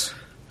dangerous.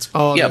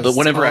 But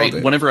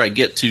whenever I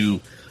get to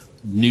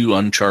new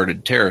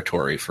uncharted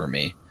territory for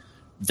me,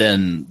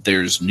 then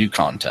there's new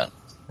content,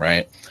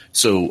 right?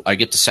 So I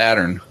get to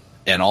Saturn,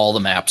 and all the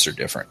maps are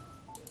different.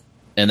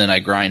 And then I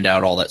grind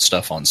out all that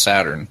stuff on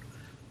Saturn,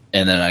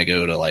 and then I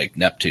go to, like,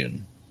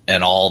 Neptune,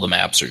 and all the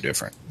maps are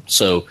different.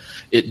 So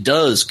it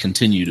does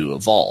continue to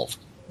evolve.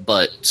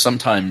 But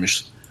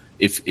sometimes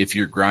if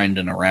you're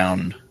grinding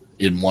around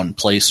in one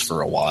place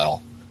for a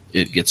while,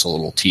 it gets a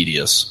little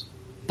tedious.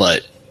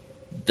 But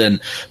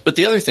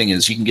the other thing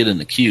is you can get in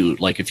the queue.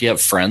 Like, if you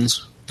have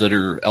friends that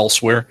are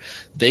elsewhere,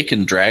 they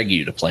can drag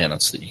you to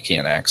planets that you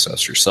can't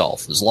access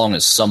yourself. As long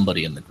as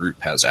somebody in the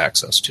group has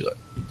access to it,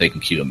 they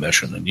can queue a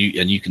mission, and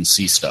you can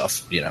see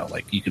stuff.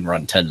 Like you can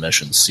run 10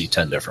 missions, see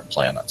 10 different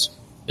planets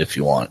if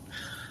you want.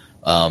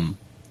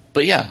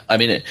 But yeah, I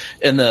mean,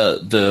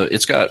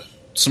 it's got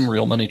some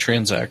real money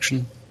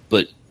transaction,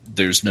 but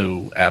there's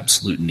no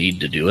absolute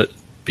need to do it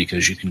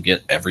because you can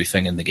get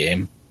everything in the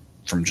game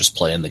from just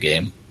playing the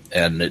game,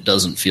 and it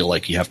doesn't feel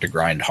like you have to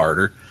grind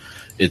harder.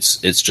 It's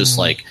just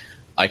like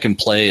I can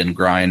play and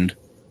grind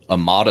a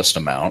modest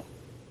amount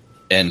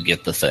and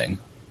get the thing,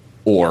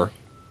 or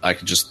I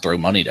can just throw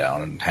money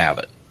down and have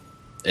it.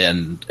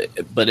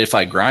 But if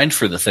I grind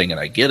for the thing and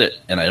I get it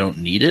and I don't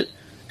need it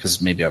because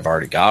maybe I've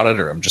already got it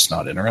or I'm just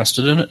not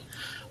interested in it,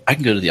 I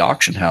can go to the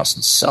auction house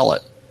and sell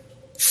it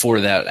for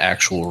that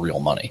actual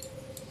real money.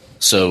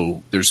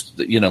 So there's,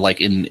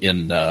 like in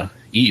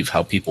Eve,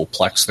 how people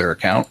plex their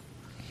account,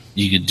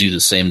 you could do the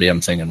same damn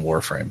thing in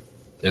Warframe.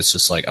 It's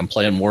just like I'm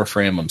playing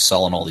Warframe, I'm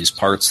selling all these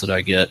parts that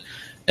I get,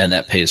 and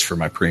that pays for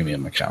my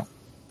premium account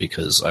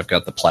because I've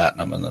got the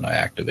platinum and then I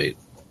activate,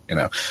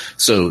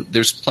 So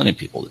there's plenty of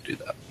people that do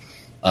that.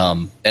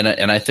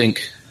 And I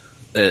think,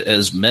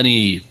 as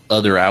many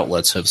other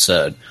outlets have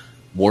said,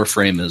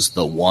 Warframe is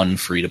the one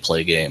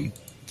free-to-play game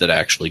that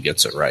actually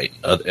gets it right.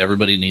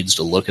 Everybody needs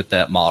to look at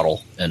that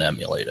model and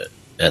emulate it,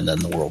 and then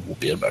the world will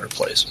be a better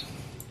place.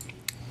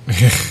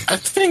 I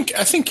think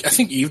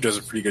Eve does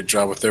a pretty good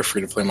job with their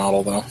free to play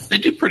model, though. They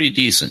do pretty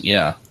decent,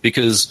 yeah,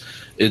 because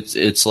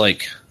it's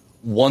like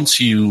once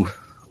you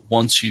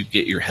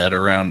get your head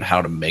around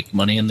how to make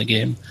money in the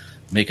game,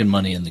 making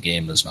money in the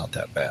game is not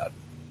that bad.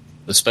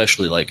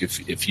 Especially like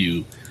if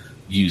you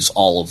use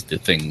all of the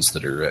things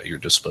that are at your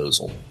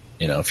disposal.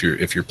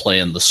 If you're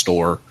playing the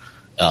store,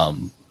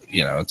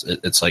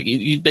 it's like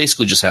you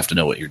basically just have to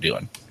know what you're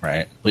doing,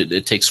 right?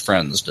 It takes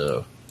friends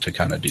to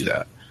kind of do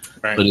that.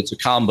 Right. But it's a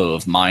combo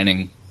of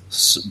mining,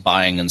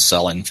 buying and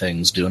selling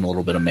things, doing a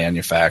little bit of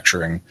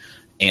manufacturing,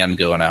 and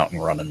going out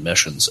and running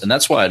missions. And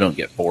that's why I don't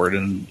get bored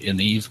in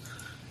Eve,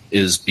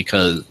 is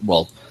because,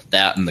 well,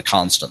 that and the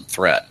constant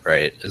threat,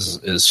 right,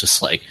 is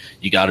just like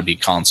you got to be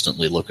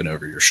constantly looking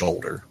over your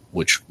shoulder,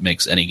 which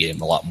makes any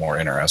game a lot more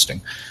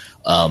interesting.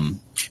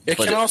 It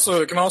can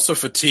also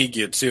fatigue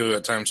you too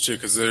at times too,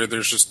 because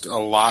there's just a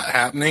lot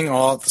happening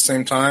all at the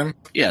same time.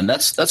 Yeah, and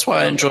that's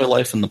why I enjoy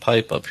life in the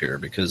pipe up here,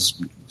 because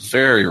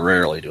very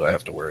rarely do I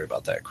have to worry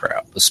about that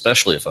crap,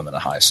 especially if I'm in a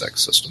high sec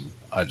system.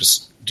 I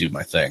just do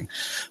my thing.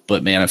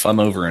 But man, if I'm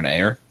over in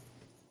air,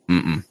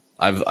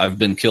 I've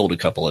been killed a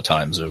couple of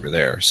times over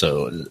there,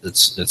 so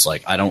it's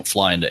like I don't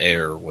fly into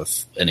air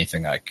with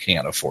anything I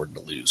can't afford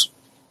to lose.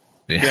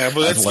 Yeah,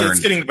 but it's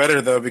getting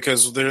better though,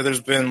 because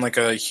there's been like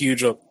a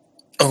huge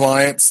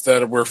alliance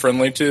that we're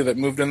friendly to that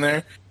moved in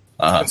there.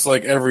 It's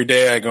like every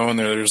day I go in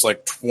there, there's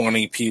like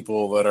 20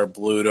 people that are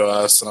blue to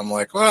us, and I'm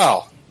like,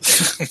 wow,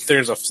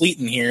 there's a fleet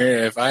in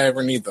here if I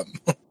ever need them.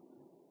 But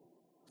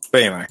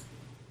anyway,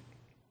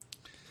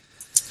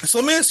 so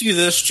let me ask you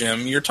this,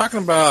 Jim. You're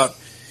talking about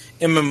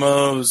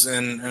MMOs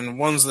and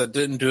ones that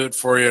didn't do it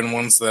for you and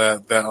ones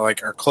that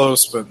like are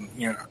close, but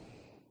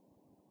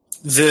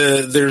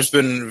there's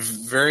been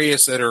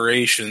various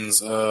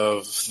iterations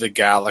of the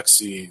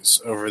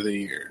galaxies over the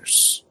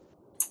years.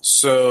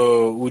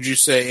 So would you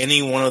say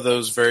any one of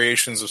those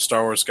variations of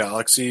Star Wars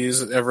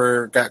Galaxies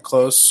ever got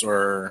close,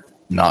 or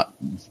not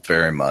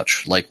very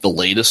much? Like the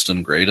latest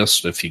and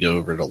greatest, if you go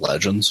over to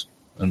Legends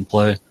and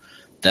play,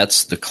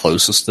 that's the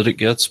closest that it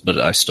gets, but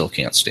I still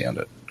can't stand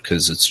it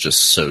because it's just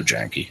so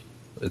janky.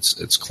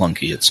 It's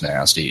clunky, it's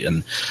nasty,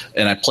 and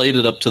I played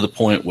it up to the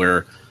point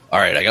where, all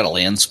right, I got a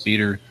land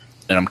speeder,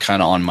 and I'm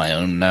kind of on my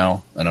own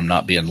now, and I'm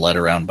not being led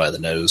around by the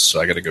nose, so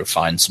I got to go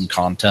find some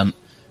content.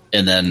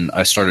 And then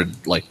I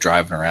started like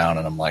driving around,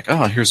 and I'm like,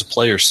 oh, here's a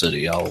player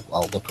city. I'll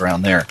look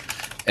around there,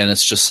 and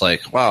it's just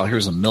like, wow,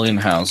 here's a million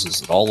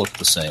houses that all look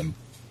the same,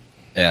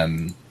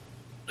 and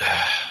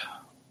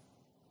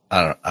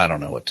I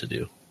don't know what to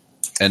do.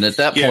 And at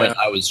that point,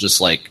 I was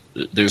just like,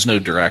 there's no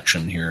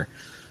direction here.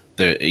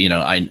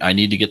 I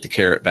need to get the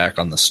carrot back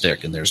on the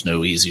stick, and there's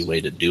no easy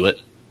way to do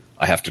it.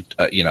 I have to,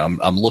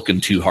 I'm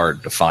looking too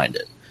hard to find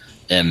it,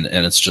 and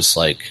it's just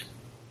like,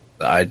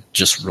 I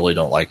just really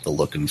don't like the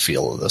look and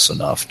feel of this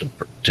enough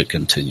to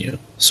continue.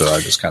 So I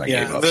just kind of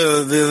gave up.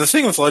 The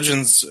thing with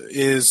Legends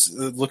is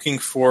looking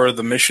for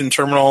the mission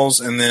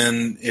terminals, and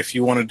then if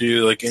you want to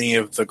do like any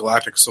of the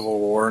Galactic Civil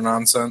War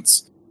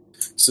nonsense.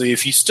 So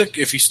if you stick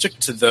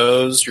to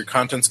those, your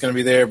content's going to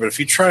be there. But if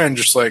you try and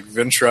just like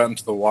venture out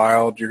into the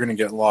wild, you're going to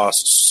get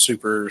lost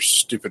super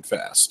stupid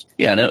fast.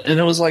 Yeah, and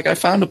it was like I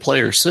found a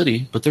player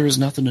city, but there was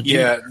nothing to do.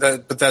 Yeah,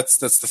 but that's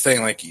the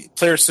thing. Like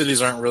player cities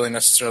aren't really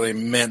necessarily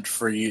meant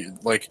for you,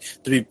 like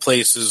to be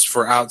places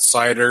for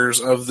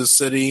outsiders of the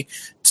city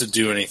to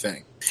do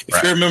anything.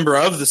 If you're a member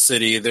of the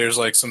city, there's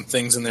like some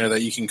things in there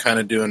that you can kind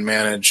of do and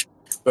manage.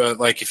 But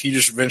like if you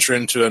just venture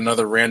into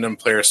another random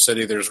player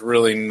city, there's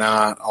really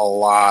not a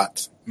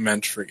lot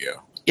meant for you.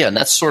 Yeah, and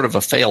that's sort of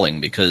a failing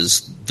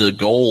because the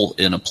goal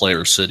in a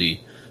player city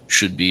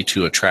should be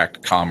to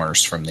attract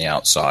commerce from the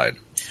outside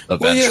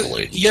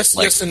eventually. Well, yes,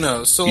 yes and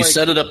no. So you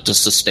set it up to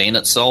sustain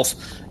itself,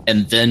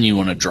 and then you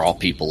want to draw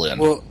people in.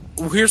 Well,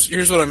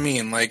 here's what I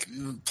mean. Like,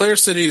 player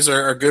cities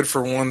are good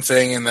for one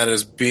thing, and that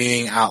is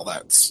being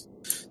outlets.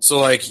 So,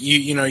 like,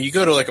 you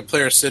go to, like, a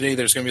player city,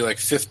 there's going to be, like,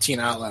 15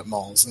 outlet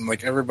malls, and,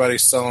 like,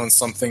 everybody's selling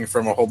something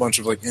from a whole bunch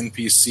of, like,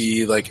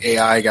 NPC, like,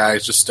 AI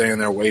guys just standing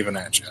there waving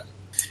at you.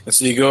 And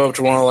so you go up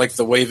to one of, like,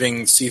 the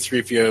waving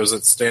C-3POs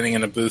that's standing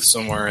in a booth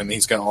somewhere, and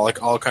he's got,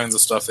 all kinds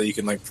of stuff that you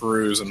can, like,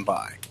 peruse and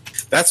buy.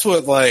 That's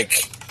what,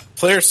 like,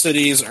 player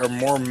cities are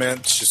more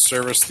meant to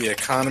service the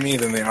economy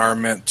than they are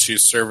meant to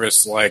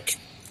service, like,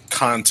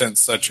 content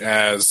such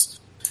as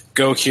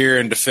go here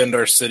and defend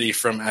our city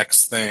from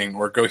X thing,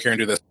 or go here and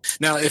do this.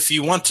 Now, if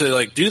you want to,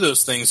 like, do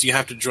those things, you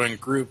have to join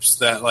groups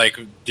that, like,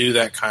 do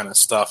that kind of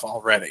stuff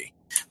already.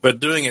 But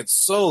doing it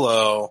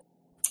solo,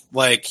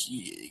 like,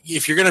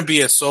 if you're going to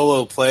be a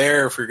solo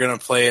player, if you're going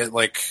to play it,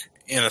 like,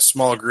 in a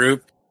small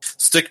group,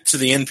 stick to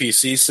the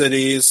NPC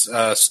cities,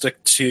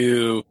 stick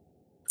to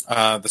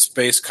the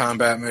space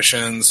combat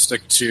missions,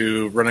 stick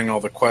to running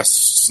all the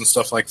quests and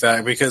stuff like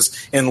that. Because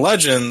in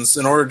Legends,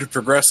 in order to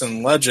progress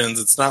in Legends,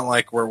 it's not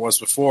like where it was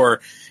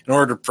before. In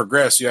order to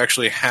progress, you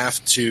actually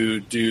have to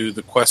do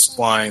the quest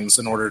lines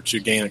in order to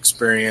gain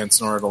experience,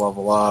 in order to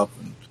level up.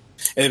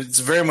 And it's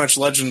very much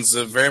Legends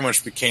that very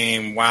much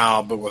became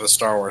WoW, but with a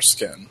Star Wars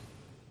skin.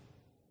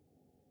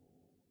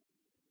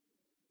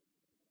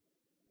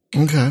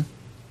 Okay.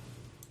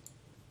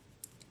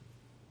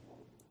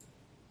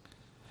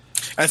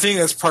 I think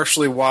that's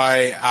partially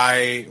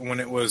why when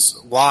it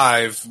was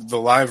live, the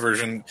live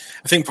version,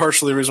 I think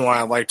partially the reason why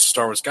I liked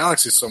Star Wars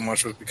Galaxies so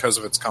much was because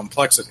of its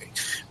complexity.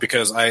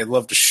 Because I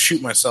love to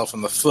shoot myself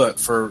in the foot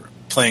for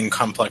playing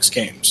complex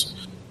games.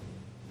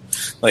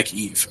 Like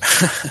Eve.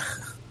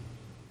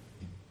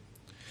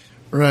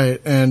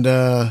 Right, and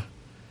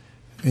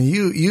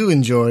you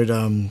enjoyed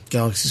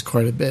Galaxies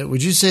quite a bit.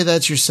 Would you say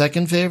that's your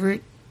second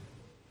favorite,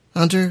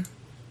 Hunter?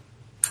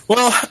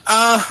 Well,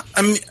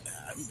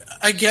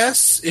 I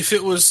guess if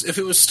it was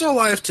still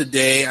alive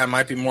today, I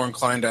might be more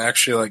inclined to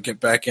actually, like, get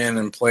back in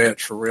and play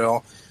it for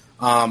real.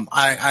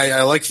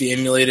 I like the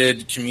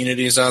emulated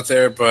communities out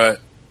there, but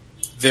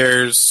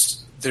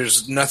there's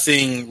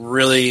nothing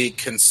really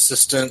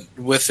consistent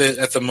with it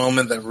at the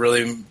moment that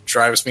really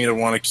drives me to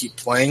want to keep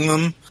playing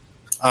them.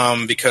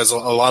 Because a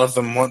lot of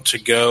them want to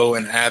go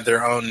and add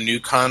their own new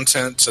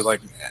content to,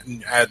 like,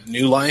 add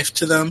new life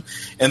to them,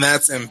 and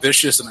that's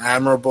ambitious and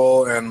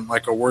admirable and,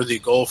 like, a worthy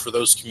goal for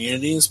those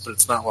communities. But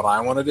it's not what I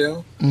want to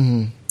do.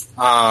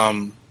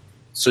 Mm-hmm.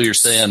 So you're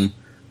saying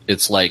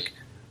it's like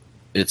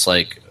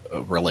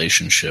a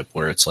relationship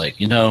where it's like,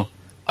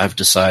 I've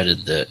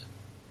decided that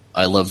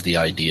I love the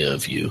idea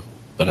of you,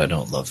 but I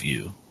don't love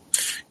you.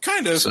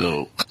 Kind of.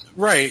 So.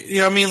 Right.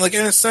 I mean, like,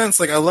 in a sense,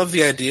 like, I love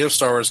the idea of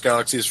Star Wars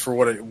Galaxies for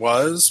what it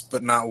was,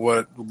 but not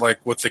what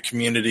the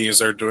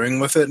communities are doing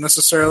with it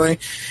necessarily.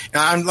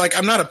 And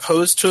I'm not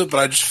opposed to it, but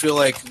I just feel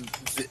like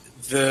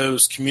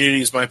those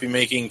communities might be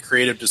making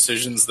creative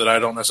decisions that I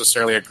don't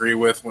necessarily agree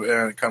with when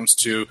it comes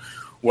to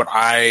what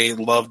I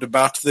loved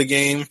about the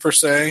game, per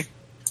se,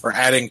 or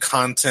adding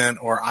content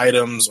or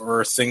items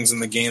or things in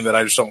the game that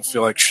I just don't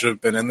feel like should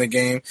have been in the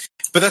game.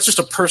 But that's just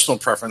a personal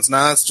preference.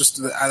 Now, that's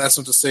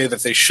not to say that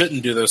they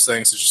shouldn't do those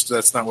things. It's just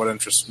that's not what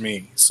interests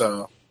me.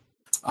 So,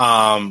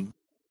 but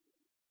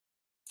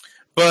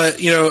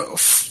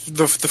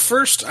the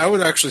first, I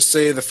would actually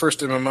say the first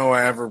MMO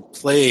I ever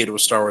played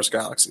was Star Wars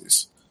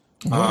Galaxies.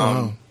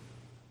 Wow.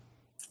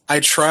 I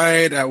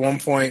tried at one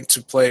point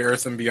to play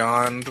Earth and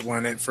Beyond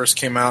when it first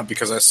came out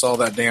because I saw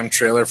that damn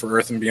trailer for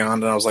Earth and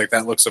Beyond and I was like,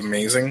 that looks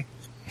amazing.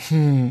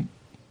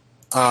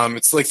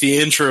 It's like the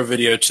intro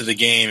video to the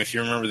game. If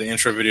you remember the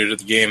intro video to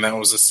the game, that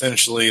was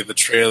essentially the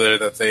trailer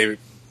that they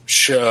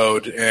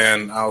showed,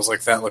 and I was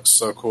like, that looks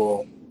so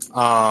cool.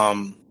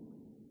 But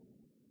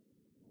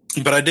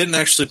I didn't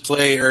actually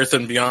play Earth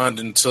and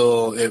Beyond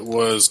until it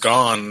was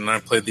gone, and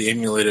I played the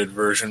emulated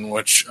version,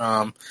 which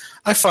I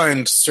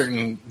find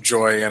certain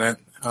joy in it.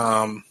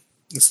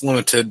 It's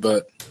limited,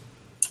 but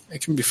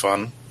it can be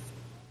fun.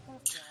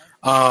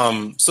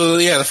 So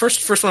yeah, the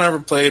first one I ever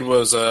played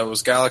was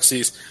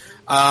Galaxies.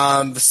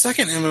 The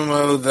second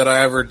MMO that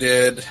I ever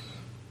did,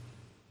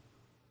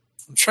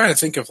 I'm trying to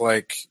think of,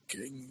 like,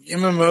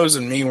 MMOs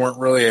and me weren't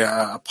really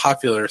a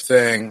popular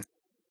thing.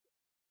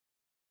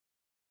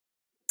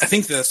 I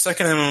think the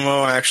second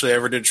MMO I actually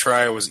ever did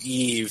try was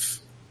Eve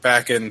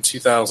back in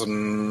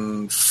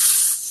 2000.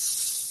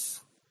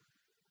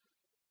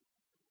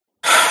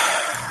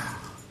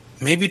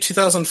 Maybe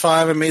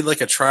 2005, I made,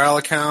 like, a trial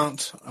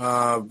account,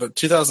 but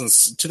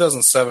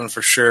 2007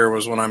 for sure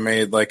was when I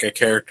made, like, a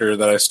character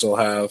that I still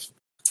have.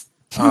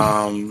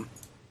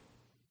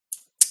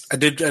 I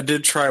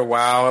did try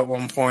WoW at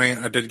one point.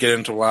 I did get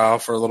into WoW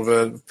for a little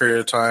bit period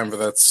of time, but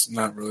that's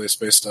not really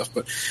space stuff.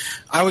 But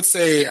I would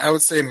say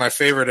my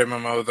favorite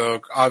MMO,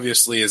 though,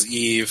 obviously, is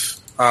Eve.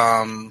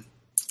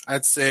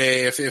 I'd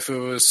say if it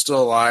was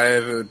still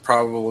alive, it would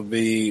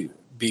probably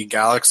be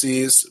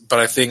Galaxies. But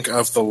I think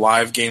of the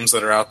live games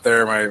that are out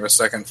there, my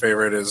second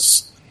favorite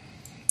is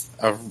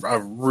a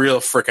real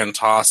freaking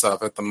toss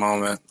up at the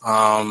moment.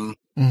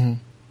 Mm-hmm.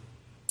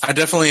 I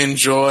definitely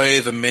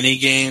enjoy the mini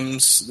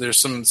games. There's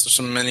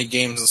some mini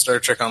games in Star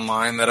Trek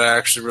Online that I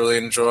actually really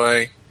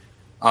enjoy.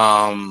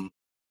 So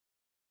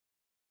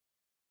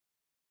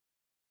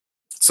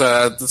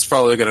that's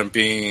probably going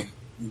to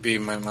be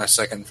my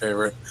second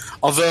favorite.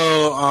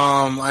 Although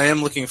I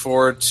am looking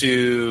forward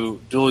to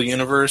Dual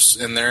Universe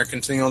and their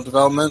continual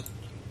development.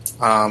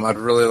 I'd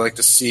really like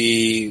to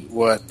see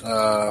what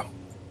kind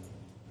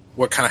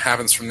of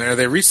happens from there.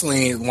 They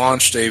recently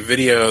launched a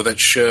video that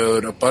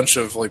showed a bunch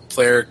of like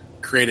player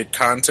created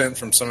content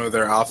from some of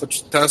their alpha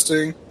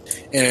testing,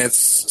 and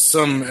it's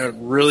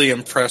some really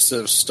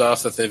impressive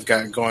stuff that they've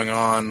got going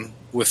on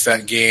with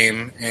that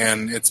game,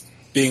 and it's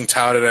being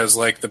touted as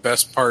like the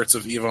best parts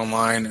of EVE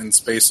Online and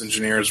Space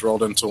Engineers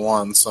rolled into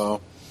one.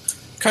 So,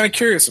 kind of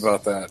curious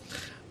about that.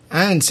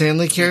 I'm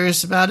insanely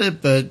curious about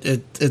it, but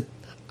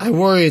I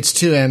worry it's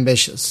too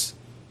ambitious.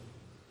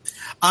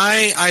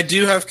 I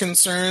do have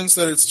concerns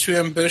that it's too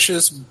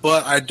ambitious,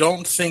 but I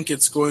don't think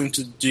it's going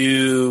to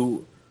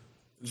do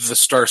the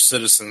Star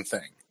Citizen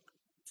thing,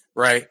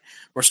 right?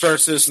 Where Star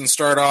Citizen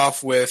start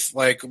off with,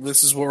 like,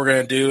 this is what we're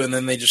going to do, and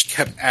then they just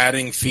kept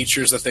adding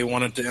features that they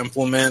wanted to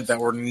implement that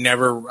were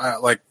never,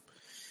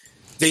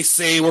 they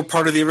say were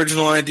part of the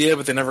original idea,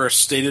 but they never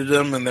stated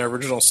them in their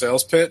original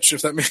sales pitch,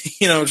 if that makes,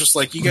 just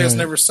like, you guys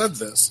never said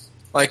this.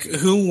 Like,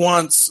 who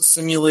wants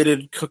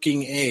simulated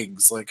cooking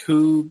eggs? Like,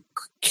 who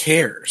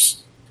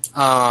cares?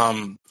 I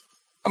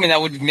mean,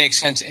 that would make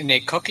sense in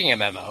a cooking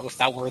MMO if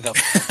that were the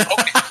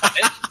focus of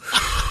it.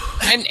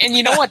 And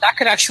you know what? That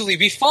could actually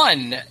be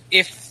fun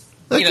if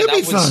that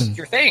was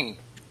your thing.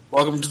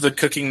 Welcome to the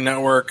Cooking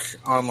Network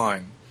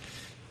Online.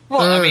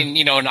 Well, I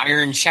mean, an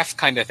Iron Chef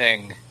kind of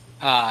thing,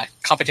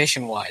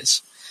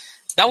 competition-wise.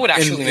 That would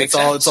actually make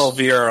sense. It's all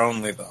VR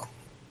only, though.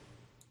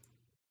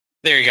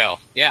 There you go.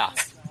 Yeah.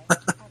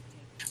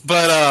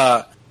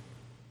 But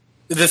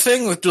the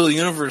thing with Dual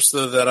Universe,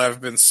 though, that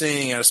I've been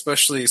seeing,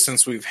 especially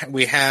since we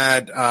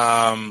had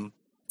the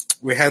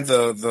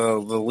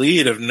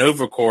lead of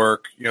Novacork,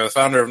 the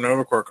founder of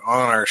Novacork,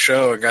 on our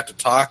show and got to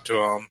talk to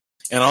him,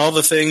 and all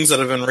the things that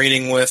I've been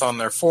reading with on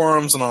their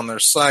forums and on their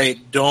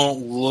site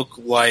don't look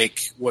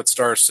like what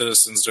Star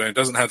Citizen's doing. It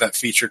doesn't have that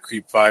feature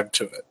creep vibe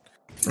to it.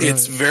 Right.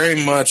 It's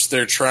very much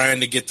they're trying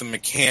to get the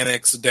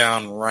mechanics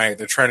down right.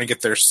 They're trying to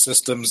get their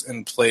systems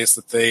in place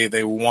that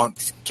they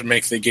want to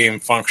make the game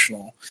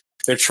functional.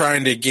 They're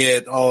trying to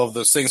get all of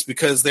those things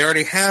because they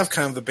already have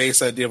kind of the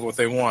base idea of what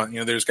they want.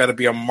 There's got to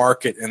be a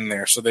market in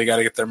there, so they got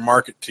to get their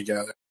market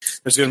together.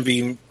 There's going to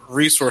be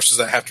resources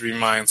that have to be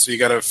mined, so you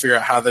got to figure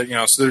out how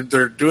that, so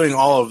they're doing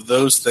all of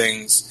those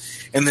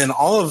things. And then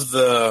all of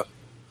the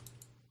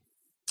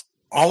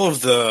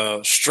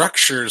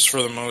structures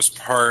for the most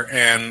part,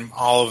 and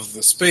all of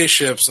the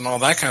spaceships and all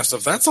that kind of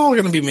stuff, that's all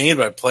going to be made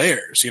by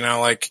players.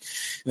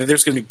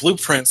 There's going to be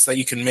blueprints that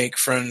you can make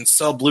from,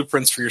 sell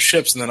blueprints for your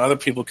ships, and then other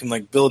people can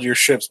like build your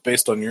ships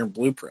based on your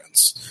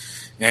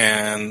blueprints.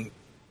 And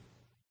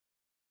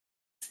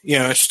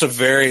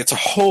it's a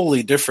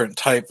wholly different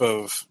type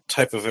of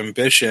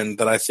ambition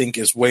that I think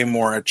is way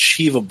more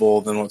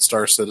achievable than what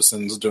Star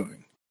Citizen's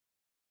doing.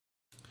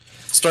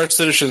 Star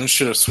Citizen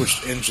should have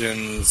switched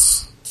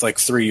engines like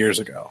 3 years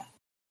ago.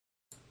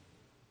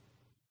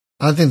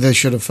 I think they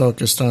should have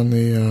focused on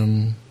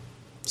the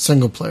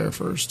single player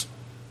first.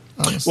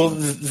 Honestly. Well,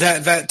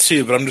 that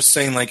too, but I'm just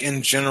saying, like,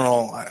 in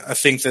general, I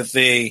think that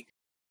they,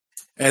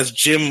 as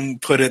Jim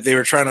put it, they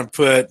were trying to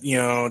put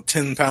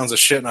 10 pounds of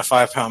shit in a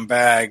 5-pound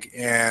bag,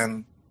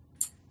 and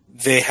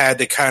they had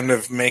to kind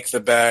of make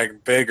the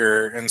bag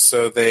bigger, and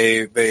so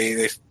they've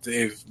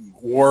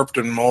warped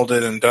and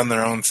molded and done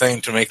their own thing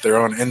to make their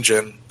own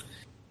engine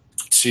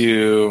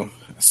to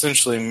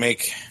essentially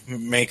make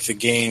the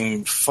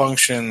game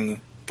function,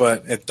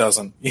 but it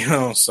doesn't,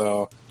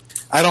 so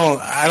I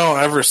don't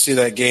ever see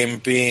that game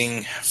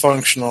being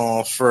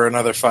functional for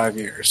another 5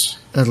 years.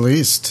 At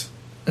least.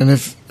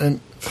 And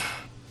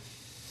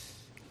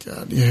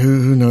God,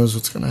 who knows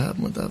what's going to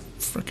happen with that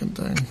freaking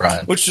thing?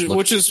 Right. Which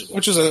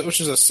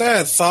is a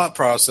sad thought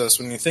process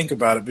when you think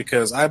about it,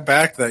 because I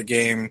backed that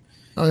game.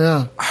 Oh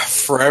yeah.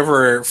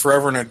 Forever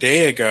and a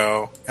day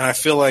ago, and I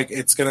feel like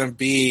it's going to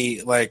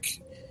be like,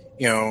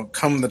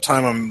 come the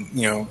time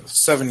I'm,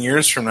 7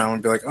 years from now,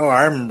 and be like, oh,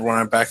 I remember when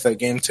I backed that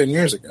game 10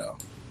 years ago.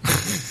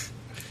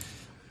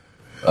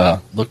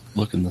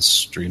 Look in the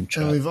stream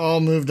chat. And we've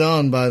all moved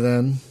on by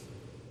then.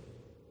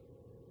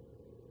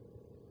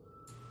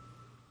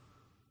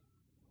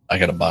 I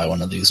gotta buy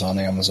one of these on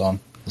Amazon.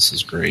 This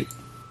is great.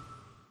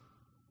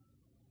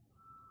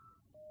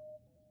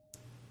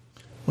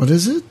 What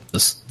is it?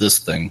 This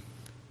thing.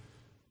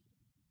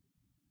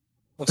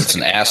 It's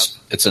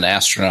an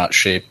astronaut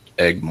shaped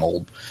egg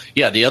mold.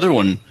 Yeah, the other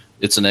one,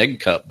 it's an egg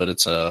cup, but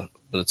it's a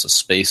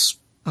space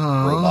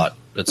robot.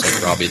 It's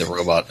like Robbie the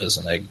robot is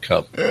an egg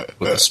cup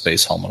with a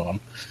space helmet on.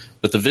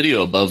 But the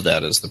video above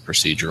that is the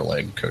procedural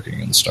egg cooking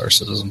in Star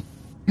Citizen.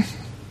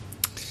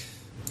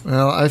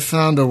 Well, I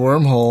found a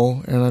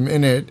wormhole, and I'm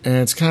in it, and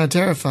it's kind of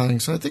terrifying,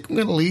 so I think I'm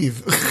going to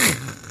leave.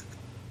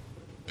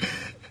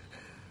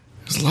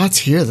 lots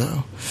here,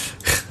 though.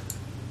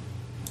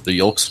 The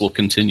yolks will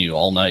continue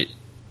all night.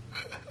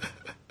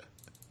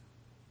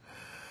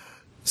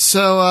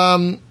 So,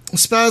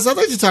 Spaz, I'd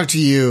like to talk to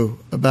you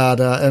about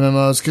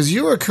MMOs, because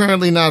you are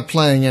currently not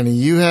playing any.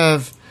 You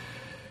have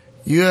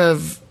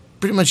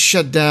pretty much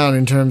shut yourself down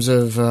in terms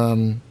of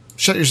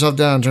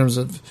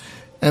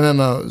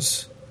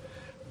MMOs.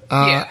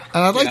 And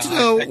I'd like to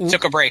know... I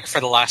took a break for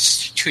the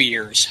last 2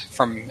 years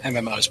from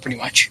MMOs, pretty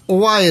much.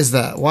 Why is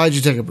that? Why did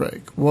you take a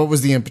break? What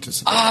was the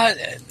impetus of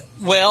that?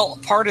 Well,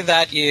 part of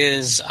that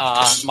is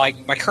my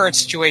current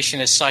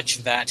situation is such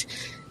that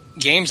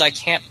games I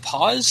can't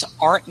pause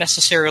aren't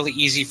necessarily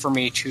easy for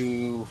me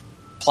to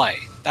play.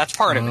 That's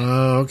part of it.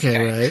 Oh,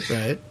 okay,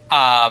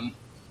 right.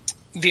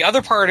 The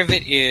other part of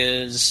it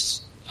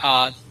is,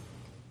 now,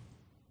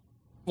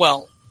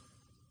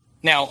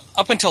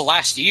 up until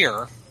last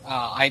year,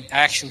 I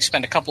actually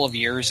spent a couple of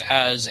years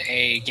as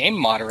a game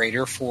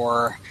moderator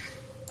for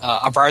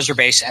a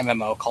browser-based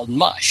MMO called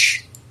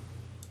Mush.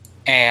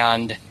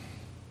 And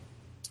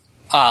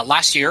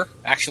last year,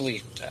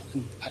 actually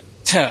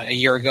a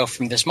year ago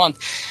from this month,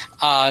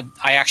 I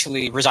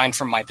actually resigned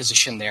from my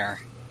position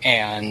there,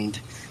 and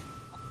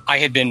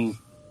I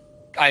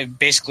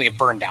basically have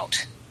burned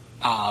out.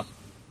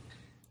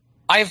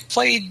 I've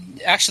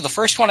played, actually the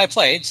first one I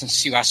played,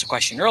 since you asked the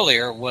question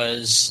earlier,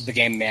 was the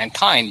game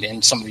Mankind,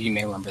 and some of you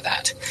may remember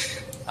that.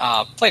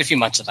 Played a few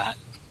months of that,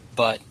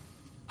 but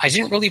I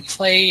didn't really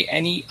play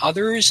any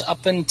others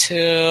up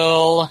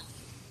until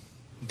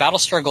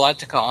Battlestar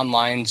Galactica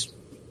Online's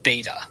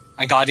beta.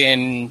 I got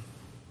into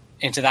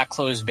that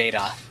closed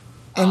beta.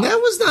 And that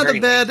was not a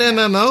bad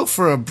MMO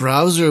for a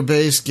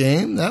browser-based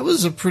game. That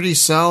was a pretty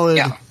solid...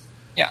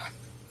 Yeah.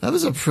 That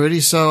was a pretty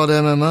solid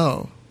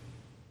MMO.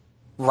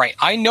 Right.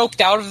 I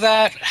noped out of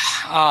that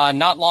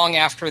not long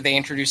after they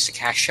introduced the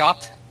cash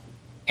shop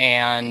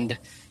and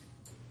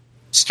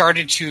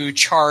started to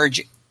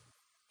charge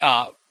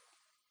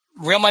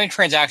real money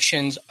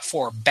transactions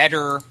for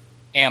better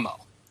ammo.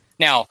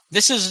 Now,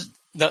 this is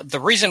the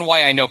reason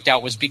why I noped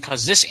out was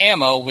because this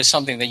ammo was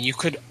something that you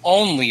could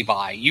only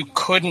buy. You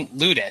couldn't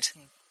loot it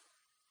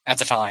at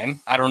the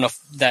time. I don't know if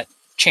that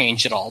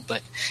changed at all,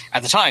 but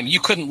at the time, you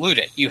couldn't loot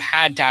it. You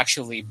had to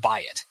actually buy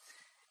it.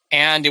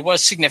 And it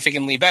was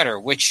significantly better,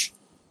 which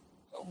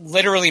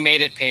literally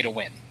made it pay to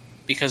win.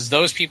 Because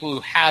those people who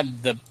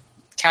had the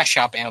cash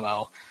shop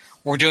ammo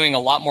were doing a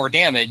lot more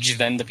damage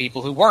than the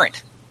people who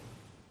weren't.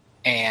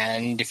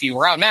 And if you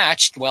were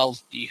outmatched, well,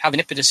 you have an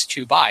impetus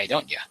to buy,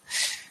 don't you?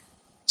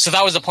 So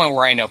that was the point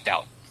where I noped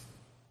out.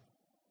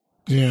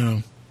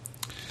 Yeah.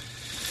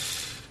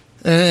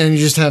 And you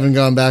just haven't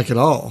gone back at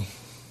all.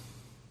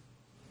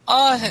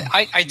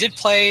 I did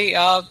play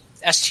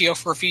STO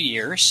for a few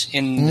years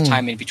in the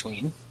time in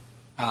between.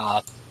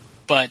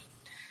 But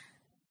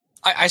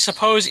I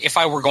suppose if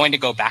I were going to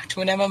go back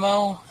to an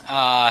MMO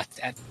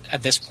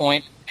at this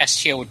point,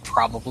 STO would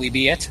probably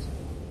be it.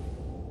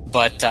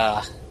 But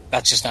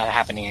that's just not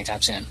happening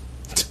anytime soon.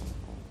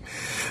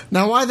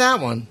 Now, why that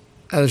one?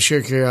 Out of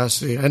sheer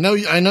curiosity, I know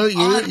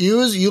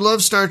you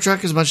love Star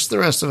Trek as much as the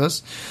rest of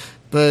us,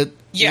 but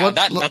yeah,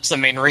 that's the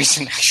main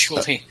reason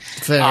actually.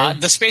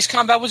 The space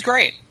combat was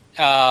great.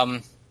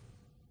 Ground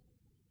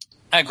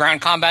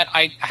combat,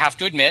 I have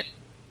to admit,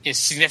 is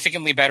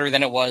significantly better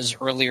than it was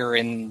earlier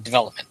in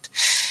development.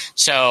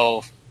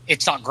 So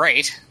it's not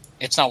great.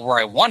 It's not where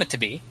I want it to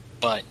be,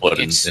 but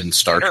it's in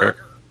Star better.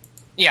 Trek?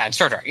 Yeah, in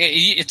Star Trek,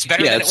 it's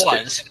better than it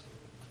was.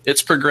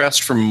 It's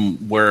progressed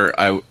from where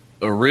I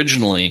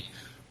originally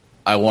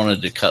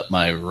wanted to cut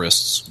my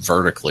wrists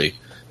vertically,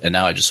 and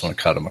now I just want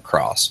to cut them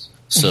across.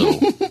 So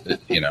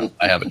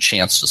I have a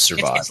chance to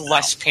survive. It's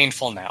less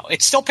painful now.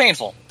 It's still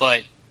painful,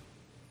 but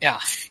yeah.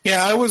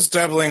 Yeah, I was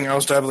dabbling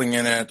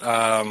in it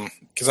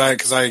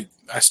because I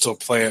still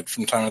play it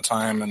from time to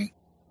time, and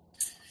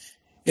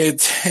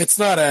it's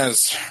not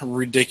as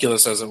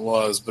ridiculous as it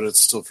was, but it's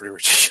still pretty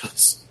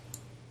ridiculous.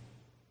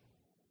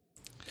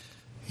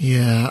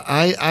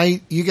 Yeah,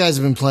 you guys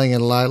have been playing it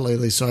a lot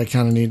lately, so I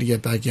kind of need to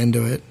get back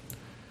into it.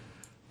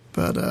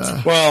 But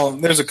well,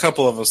 there's a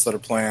couple of us that are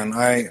playing.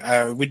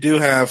 We do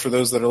have, for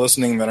those that are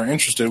listening that are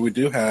interested, we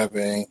do have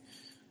a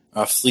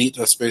fleet,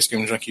 a Space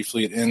Game Junkie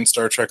fleet in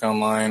Star Trek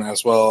Online,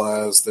 as well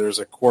as there's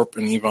a Corp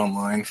and EVE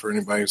Online for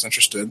anybody who's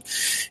interested.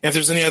 If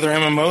there's any other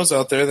MMOs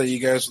out there that you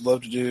guys would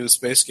love to do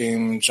Space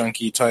Game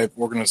Junkie type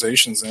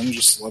organizations in,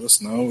 just let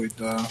us know. We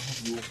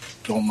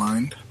don't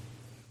mind.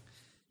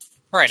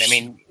 Right. I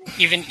mean,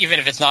 even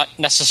if it's not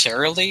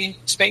necessarily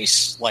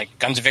space, like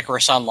Guns of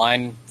Icarus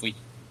Online,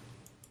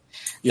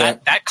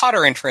 that caught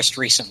our interest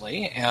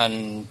recently,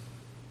 and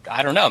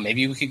I don't know,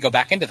 maybe we could go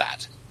back into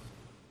that.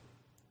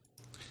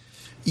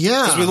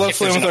 Yeah, because we love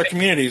playing with our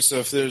community. So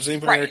if there's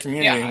anybody in our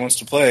community who wants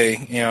to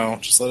play,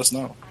 just let us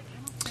know.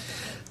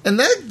 And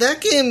that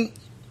game,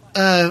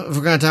 if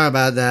we're going to talk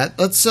about that,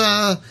 let's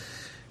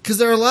because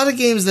there are a lot of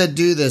games that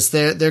do this.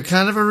 They're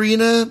kind of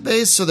arena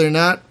based, so they're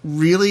not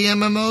really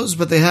MMOs,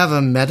 but they have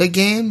a meta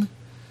game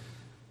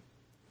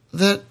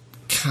that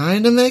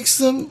kind of makes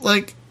them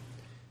like.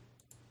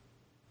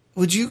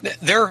 Would you?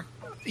 They're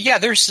Yeah,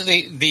 there's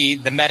the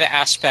meta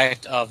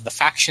aspect of the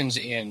factions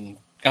in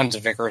Guns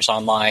of Icarus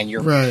Online.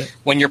 Right.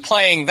 When you're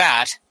playing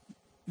that,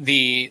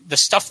 the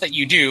stuff that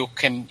you do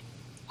can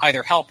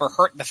either help or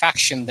hurt the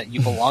faction that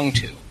you belong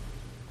to.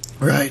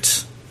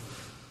 Right.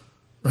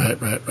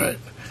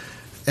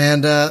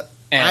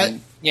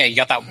 And you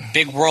got that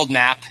big world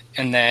map,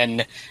 and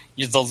then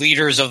the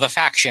leaders of the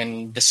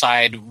faction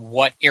decide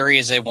what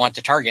areas they want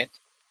to target,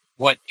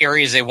 what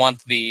areas they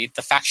want the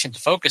faction to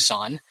focus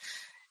on,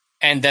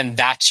 and then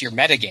that's your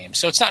metagame.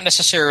 So it's not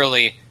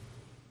necessarily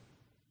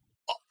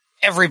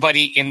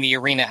everybody in the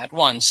arena at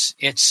once.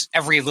 It's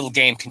every little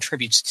game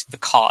contributes to the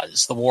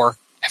cause, the war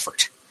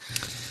effort.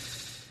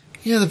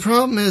 Yeah, the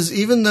problem is,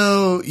 even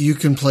though you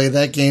can play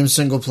that game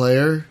single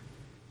player,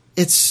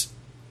 it's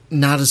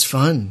not as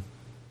fun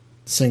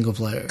single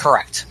player.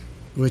 Correct.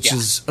 Which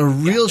is a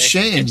real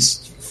shame.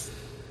 It's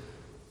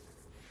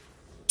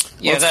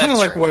kind of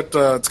like what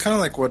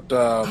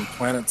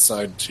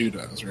PlanetSide 2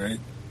 does, right?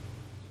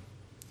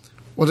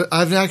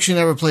 I've actually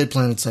never played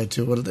PlanetSide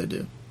 2. What did they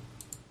do?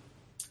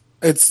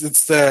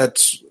 It's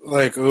that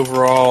like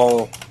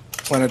overall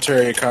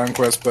planetary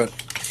conquest, but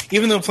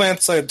even though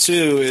PlanetSide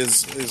 2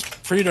 is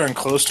pretty darn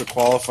close to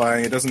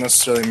qualifying, it doesn't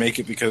necessarily make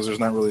it because there's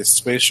not really a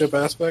spaceship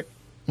aspect.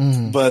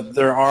 Mm-hmm. But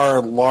there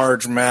are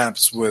large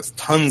maps with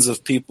tons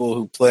of people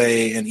who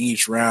play in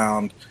each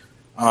round,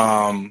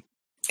 and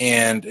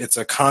it's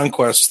a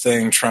conquest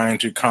thing, trying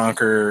to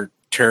conquer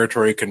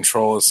territory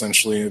control,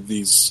 essentially, of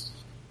these,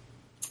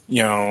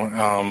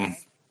 large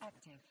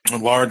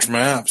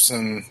maps,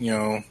 and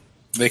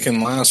they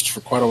can last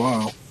for quite a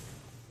while.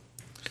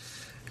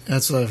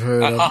 That's what I've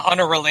heard. On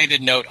a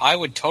related note, I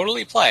would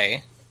totally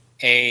play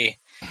a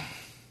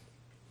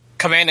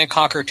Command and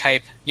Conquer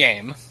type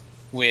game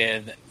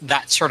with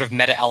that sort of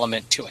meta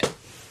element to it.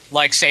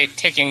 Like, say,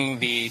 taking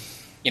the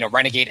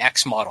Renegade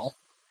X model,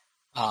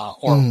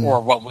 or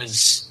what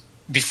was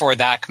before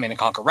that Command and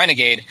Conquer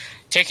Renegade,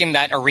 taking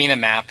that arena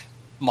map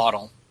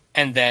model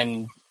and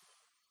then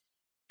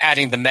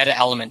adding the meta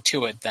element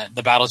to it, that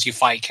the battles you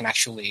fight can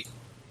actually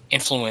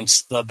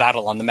influence the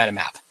battle on the meta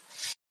map.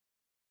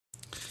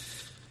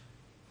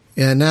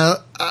 Yeah, now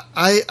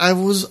I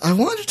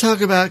wanted to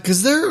talk about,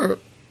 because there are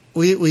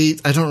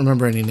I don't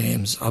remember any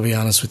names, I'll be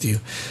honest with you,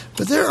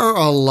 but there are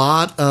a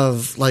lot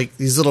of like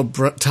these little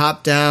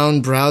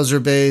top-down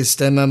browser-based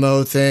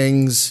MMO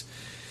things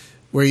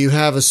where you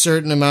have a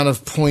certain amount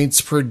of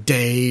points per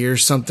day or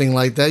something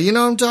like that. You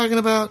know what I'm talking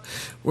about?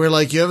 Where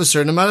like you have a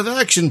certain amount of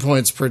action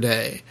points per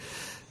day,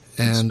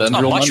 and spend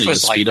real money to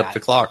speed up the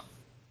clock.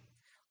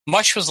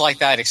 Much was like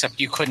that, except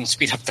you couldn't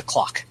speed up the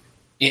clock.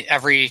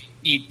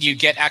 You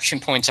get action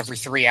points every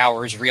 3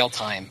 hours real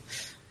time.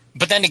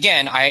 But then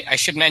again, I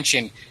should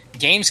mention,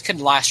 games could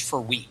last for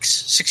weeks.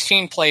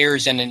 16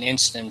 players in an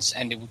instance,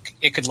 and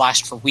it could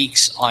last for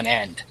weeks on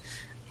end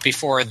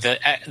before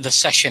the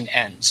session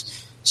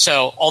ends.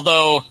 So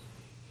although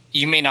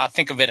you may not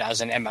think of it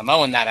as an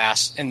MMO in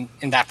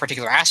that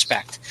particular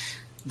aspect,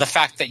 the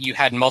fact that you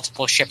had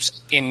multiple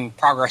ships in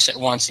progress at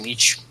once, and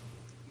each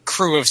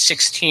crew of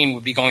 16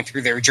 would be going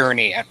through their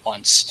journey at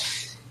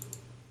once,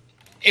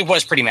 it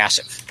was pretty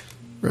massive.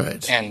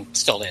 Right. And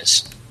still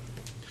is.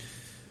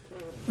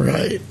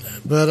 Right.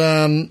 But,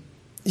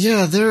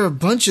 yeah, there are a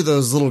bunch of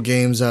those little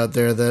games out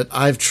there that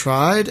I've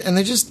tried, and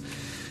they just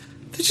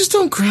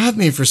don't grab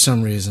me for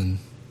some reason.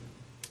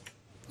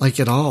 Like,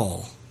 at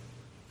all.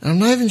 And I'm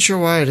not even sure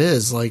why it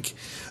is. Like,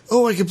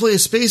 oh, I can play a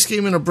space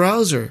game in a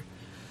browser.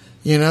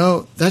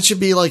 That should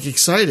be, like,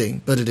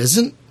 exciting, but it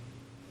isn't.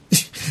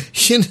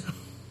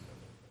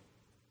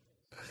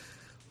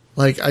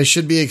 Like, I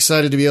should be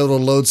excited to be able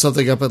to load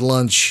something up at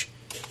lunch.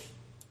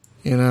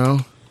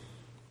 But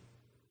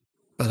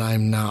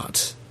I'm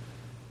not.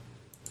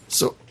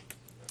 So,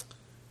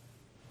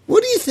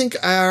 what do you think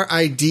our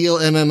ideal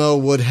MMO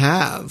would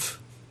have?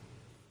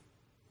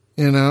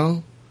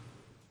 Like,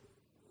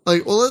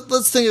 well,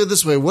 let's think of it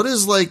this way. What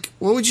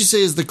would you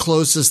say is the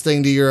closest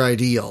thing to your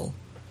ideal?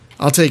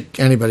 I'll take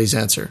anybody's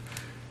answer.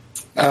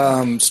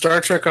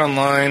 Star Trek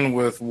Online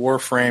with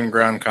Warframe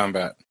ground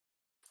combat.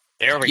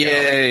 There we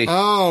Yay. go.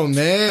 Oh,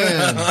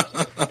 man.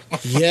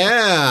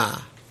 Yeah.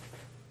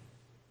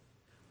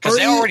 Because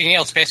they already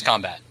nailed space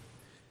combat.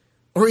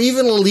 Or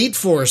even Elite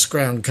Force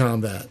ground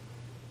combat.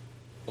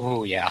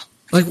 Oh, yeah.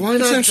 Like, why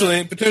not?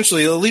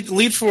 Potentially.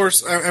 Elite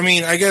Force,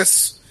 I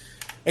guess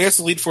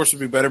Elite Force would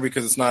be better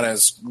because it's not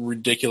as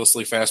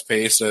ridiculously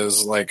fast-paced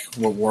as, like,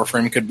 what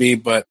Warframe could be,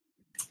 but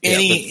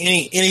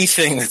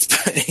anything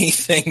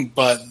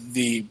but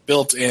the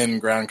built-in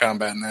ground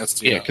combat in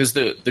STO. Yeah, because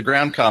the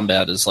ground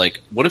combat is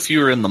like, what if you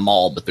were in the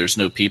mall but there's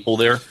no people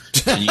there,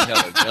 and you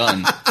have a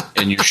gun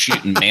and you're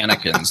shooting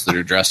mannequins that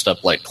are dressed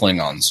up like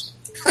Klingons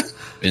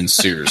in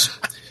Sears?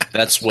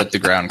 That's what the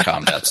ground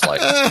combat's like.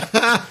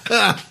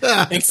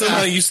 And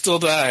somehow you still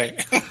die.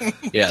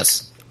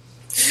 Yes.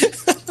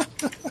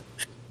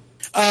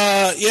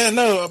 But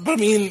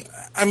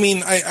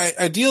I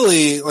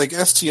ideally, like,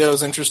 STO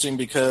is interesting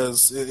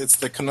because it's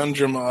the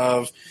conundrum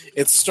of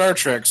it's Star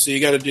Trek, so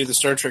you got to do the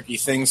Star Trek-y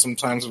thing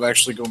sometimes of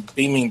actually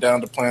beaming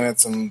down to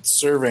planets and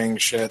surveying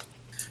shit.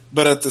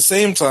 But at the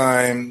same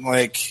time,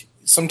 like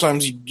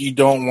sometimes you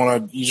don't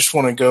want to. You just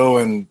want to go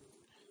and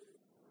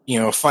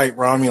fight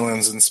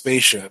Romulans in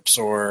spaceships,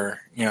 or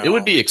It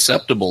would be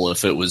acceptable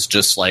if it was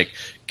just like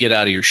get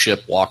out of your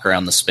ship, walk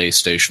around the space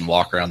station,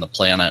 walk around the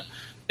planet,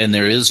 and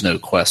there is no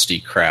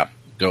questy crap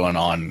going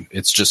on.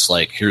 It's just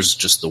like here's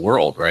just the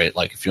world, right?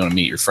 Like if you want to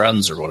meet your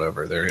friends or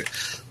whatever,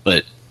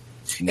 but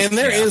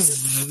there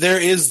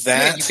is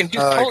that you can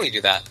totally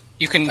do that.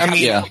 You can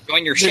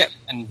join your ship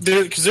and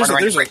because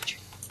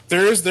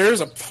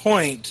there's a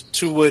point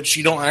to which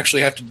you don't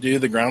actually have to do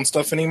the ground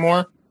stuff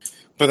anymore.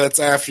 But that's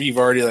after you've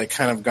already like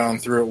kind of gone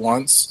through it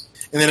once,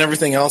 and then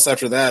everything else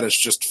after that is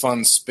just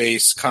fun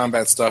space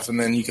combat stuff. And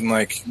then you can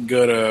like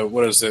go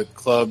to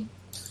Club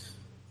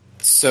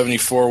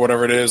 74,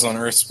 whatever it is on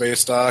Earth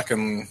Space Dock,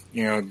 and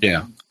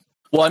yeah.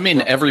 Well, I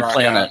mean every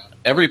planet.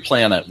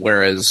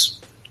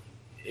 Whereas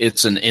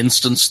it's an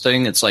instance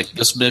thing. It's like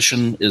this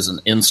mission is an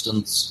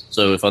instance.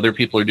 So if other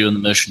people are doing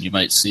the mission, you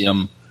might see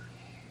them.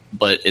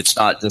 But it's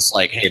not just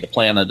like, hey, the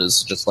planet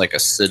is just like a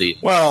city.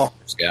 Well,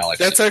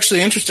 galaxy. That's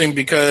actually interesting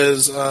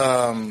because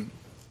the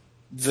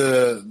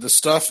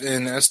stuff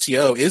in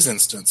STO is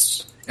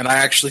instanced, and I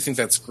actually think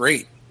that's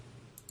great.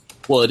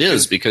 Well, it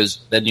is because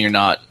then you're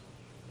not.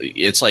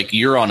 It's like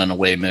you're on an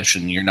away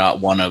mission. You're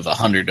not one of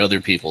 100 other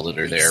people that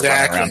are there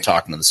running around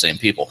talking to the same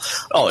people.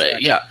 Oh,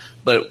 yeah.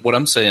 But what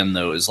I'm saying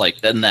though is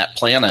like then that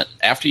planet,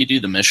 after you do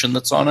the mission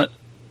that's on it,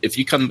 if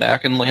you come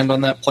back and land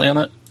on that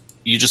planet.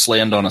 You just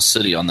land on a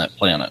city on that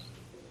planet,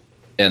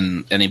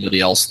 and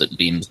anybody else that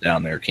beams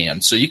down there can.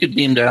 So you could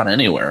beam down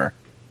anywhere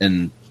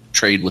and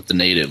trade with the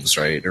natives,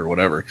 right, or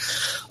whatever.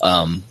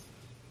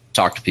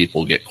 Talk to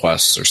people, get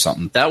quests or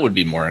something. That would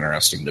be more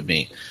interesting to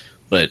me.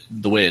 But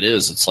the way it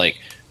is, it's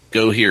like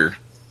go here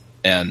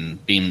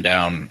and beam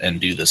down and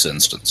do this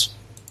instance,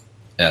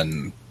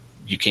 and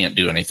you can't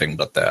do anything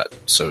but that.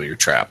 So you're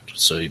trapped.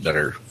 So you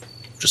better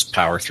just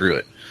power through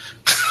it.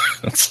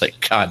 It's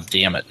like, God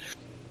damn it.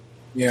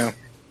 Yeah.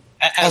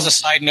 As a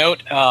side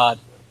note,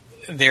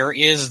 there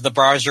is the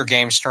browser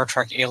game Star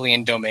Trek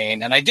Alien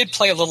Domain, and I did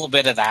play a little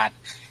bit of that,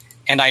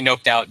 and I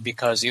noped out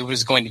because it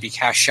was going to be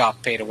cash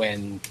shop pay to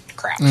win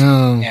crap.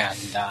 Oh. And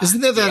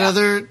isn't there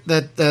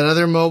that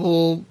other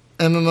mobile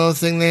MMO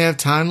thing they have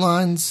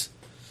timelines?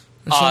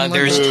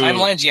 There's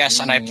timelines, yes,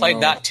 and I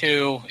played that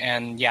too,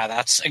 and yeah,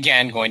 that's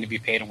again going to be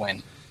pay to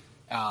win.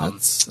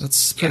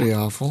 That's pretty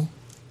awful.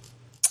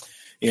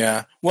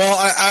 Yeah. Well,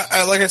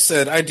 I like I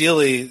said,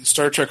 ideally,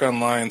 Star Trek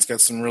Online's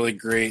got some really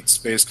great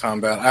space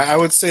combat. I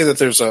would say that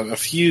there's a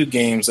few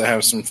games that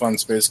have some fun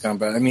space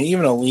combat. I mean,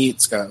 even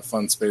Elite's got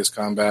fun space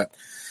combat.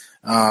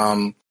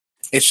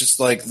 It's just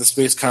like the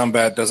space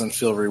combat doesn't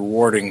feel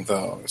rewarding,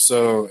 though.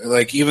 So,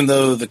 like, even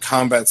though the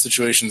combat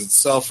situations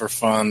itself are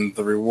fun,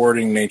 the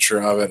rewarding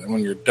nature of it,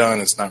 when you're done,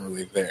 is not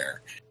really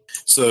there.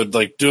 So,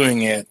 like,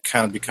 doing it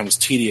kind of becomes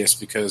tedious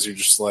because you're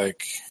just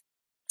like,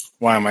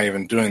 why am I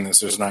even doing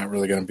this? There's not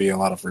really going to be a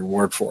lot of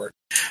reward for it.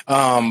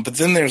 But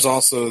then there's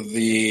also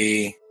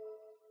the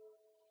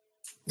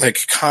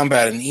like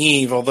combat in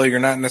Eve, although you're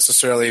not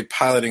necessarily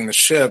piloting the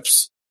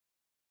ships,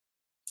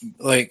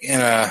 like in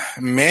a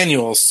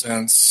manual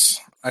sense,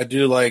 I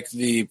do like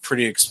the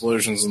pretty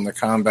explosions in the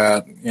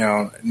combat,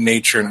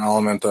 nature and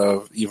element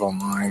of Eve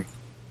Online.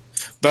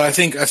 But I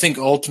think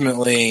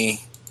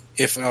ultimately,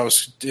 if I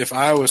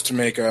was to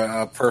make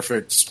a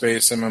perfect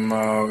space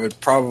MMO, it'd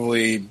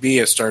probably be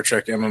a Star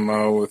Trek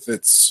MMO with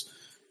its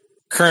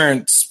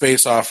current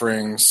space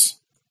offerings,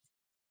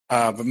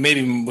 but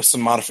maybe with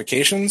some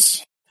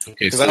modifications.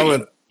 Okay, so I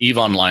would Eve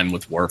Online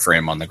with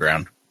Warframe on the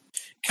ground.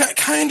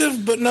 Kind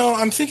of, but no,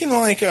 I'm thinking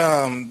like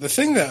the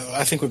thing that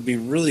I think would be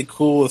really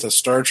cool with a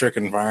Star Trek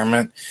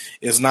environment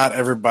is not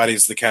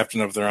everybody's the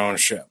captain of their own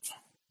ship.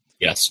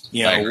 Yes.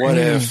 What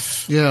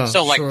if... Yeah.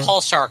 So like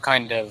Pulsar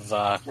kind of...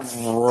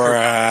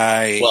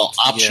 right. Well,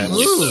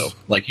 optionally, though.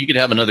 Like you could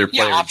have another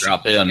player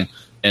drop in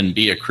and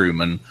be a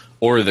crewman,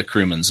 or the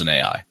crewman's an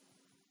AI.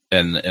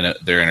 And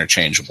they're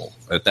interchangeable.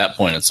 At that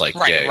point, it's like,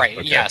 right.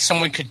 Okay. Yeah,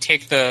 someone could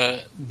take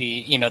the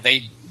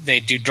they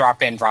do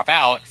drop in, drop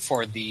out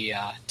for the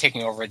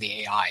taking over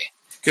the AI.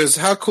 Because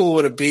how cool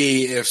would it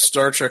be if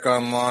Star Trek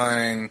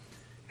Online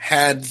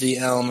had the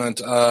element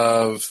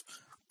of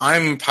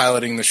I'm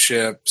piloting the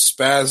ship,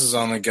 Spaz is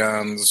on the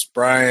guns,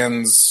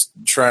 Brian's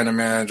trying to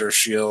manage our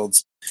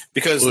shields,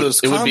 because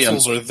those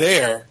consoles are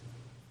there.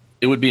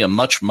 It would be a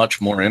much, much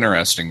more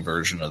interesting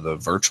version of the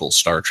virtual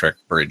Star Trek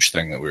bridge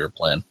thing that we were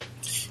playing.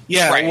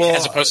 Yeah, right, well,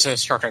 as opposed to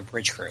Star Trek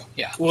Bridge Crew.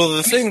 Yeah. Well,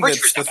 the thing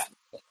that's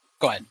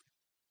go ahead.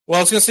 Well,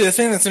 I was going to say the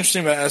thing that's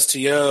interesting about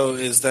STO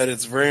is that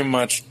it's very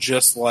much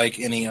just like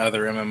any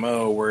other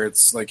MMO, where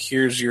it's like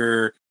here's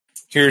your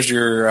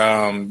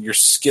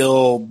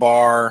skill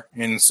bar,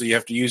 and so you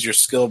have to use your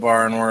skill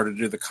bar in order to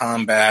do the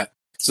combat.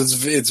 So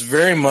it's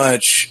very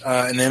much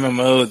an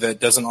MMO that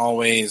doesn't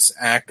always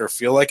act or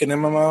feel like an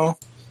MMO.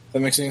 If that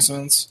makes any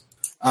sense?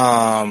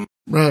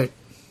 Right.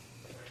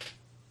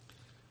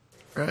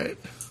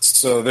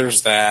 So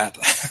there's that.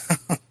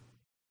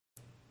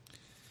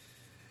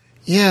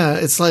 Yeah,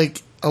 it's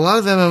like a lot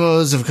of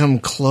MMOs have come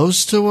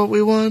close to what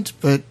we want,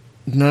 but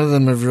none of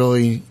them have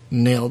really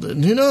nailed it.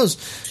 And who knows?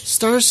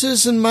 Star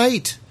Citizen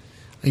might.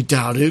 I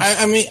doubt it.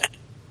 I mean,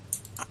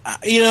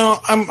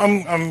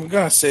 I'm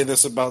gonna say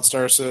this about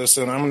Star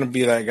Citizen. I'm gonna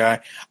be that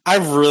guy. I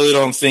really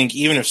don't think,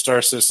 even if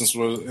Star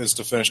Citizen is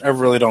to finish, I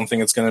really don't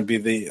think it's gonna be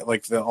the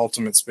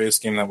ultimate space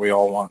game that we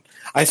all want.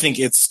 I think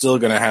it's still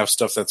gonna have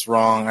stuff that's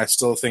wrong. I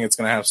still think it's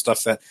gonna have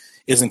stuff that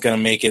isn't gonna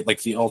make it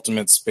like the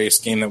ultimate space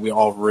game that we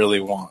all really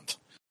want.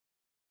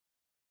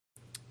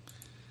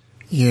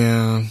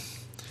 Yeah.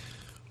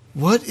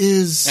 What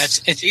is...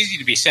 It's easy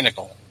to be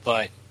cynical,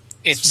 but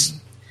it's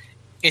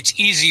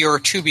easier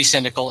to be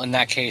cynical in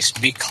that case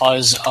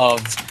because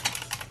of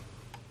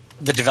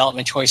the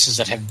development choices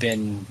that have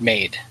been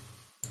made.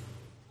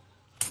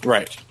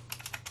 Right.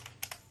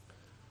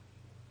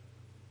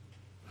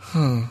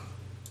 Huh.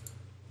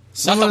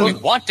 Not that we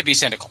want to be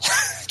cynical.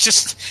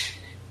 Just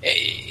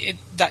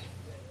that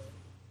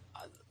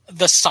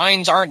the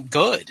signs aren't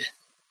good.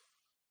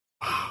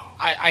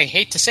 I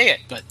hate to say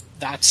it, but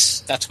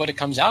that's what it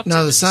comes out to.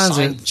 No, the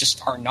signs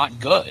just are not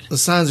good. The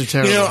signs are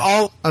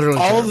terrible.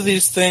 All of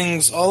these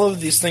things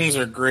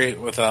are great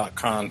without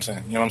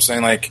content. You know what I'm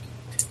saying? Like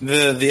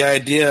the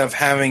idea of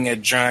having a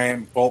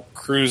giant bulk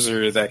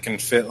cruiser that can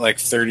fit like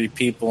 30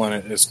 people in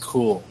it is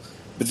cool.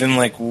 But then,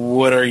 like,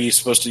 what are you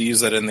supposed to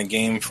use that in the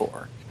game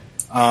for?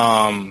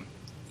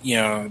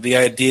 The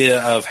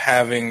idea of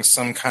having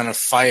some kind of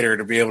fighter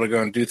to be able to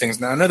go and do things.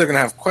 Now, I know they're going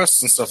to have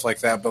quests and stuff like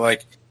that, but,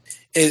 like,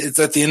 it's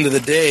at the end of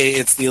the day,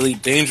 it's the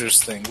Elite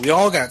Dangerous thing. We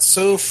all got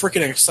so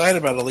freaking excited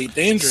about Elite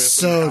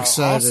Dangerous and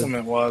how awesome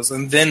it was.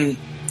 And then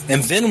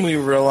we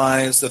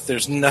realized that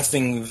there's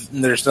nothing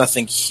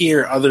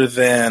here other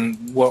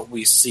than what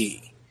we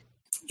see.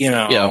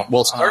 Yeah,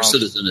 well, Star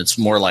Citizen, it's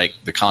more like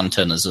the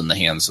content is in the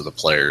hands of the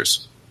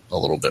players a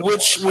little bit,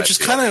 which is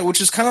kind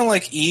of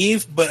like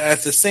Eve, but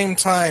at the same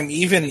time,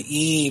 even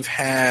Eve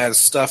has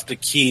stuff to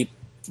keep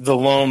the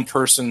lone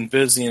person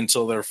busy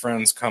until their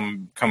friends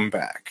come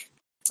back.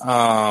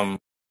 And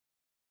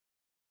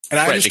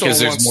I just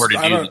because don't there's more to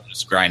do than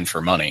just grind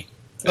for money.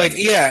 Like,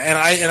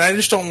 yeah, and I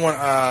just don't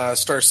want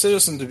Star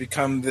Citizen to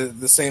become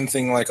the same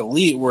thing like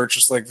Elite, where it's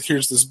just like,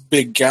 here's this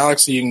big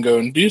galaxy you can go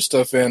and do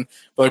stuff in,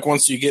 but like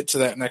once you get to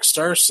that next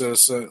star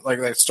system, like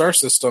that star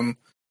system,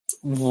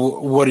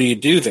 what do you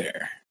do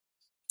there?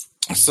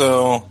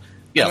 So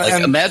yeah,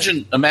 like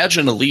imagine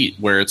Elite,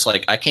 where it's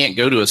like I can't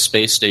go to a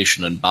space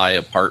station and buy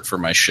a part for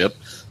my ship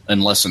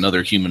unless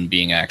another human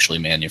being actually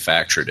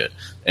manufactured it.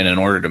 And in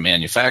order to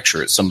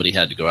manufacture it, somebody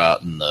had to go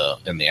out in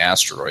the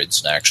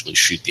asteroids and actually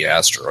shoot the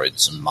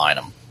asteroids and mine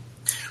them.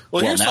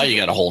 Well now you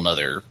got a whole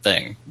nother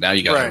thing. Now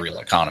you got a real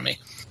economy.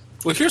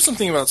 Well, here's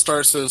something about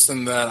Star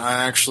Citizen that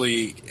I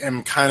actually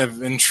am kind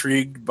of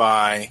intrigued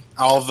by,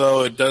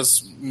 although it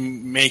does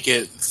make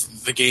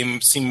the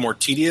game seem more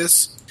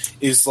tedious,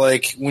 is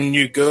like when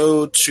you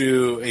go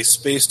to a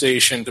space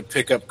station to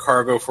pick up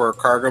cargo for a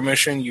cargo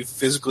mission, you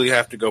physically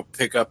have to go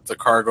pick up the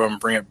cargo and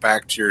bring it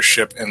back to your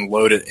ship and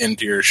load it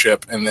into your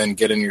ship and then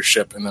get in your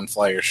ship and then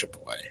fly your ship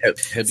away.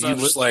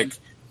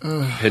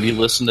 Have you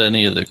listened to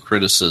any of the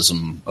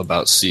criticism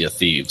about Sea of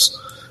Thieves,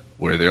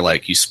 where they're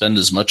like, you spend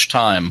as much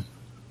time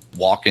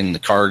walking the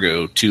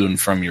cargo to and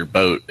from your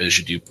boat as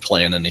you do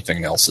playing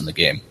anything else in the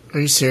game? Are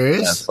you serious?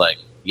 And it's like,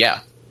 yeah,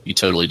 you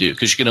totally do,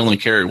 because you can only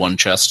carry one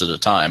chest at a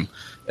time.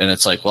 And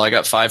it's like, well, I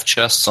got 5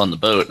 chests on the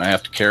boat, and I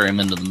have to carry them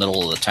into the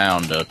middle of the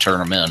town to turn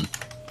them in.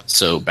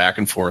 So back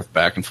and forth,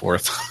 back and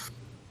forth.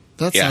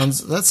 That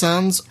sounds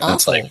awful.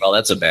 It's like, well,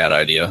 that's a bad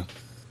idea.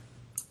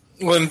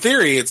 Well, in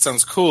theory, it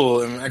sounds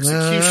cool. In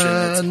execution,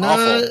 it's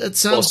awful. It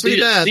sounds pretty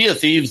bad. Sea of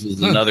Thieves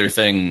is another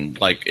thing.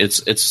 Like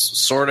it's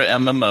sort of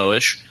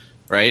MMO-ish,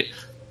 right?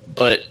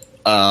 But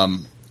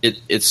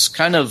it's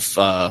kind of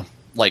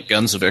like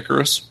Guns of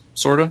Icarus,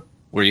 sort of,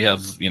 where you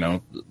have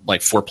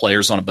like 4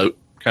 players on a boat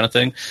kind of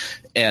thing.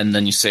 And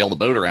then you sail the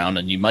boat around,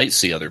 and you might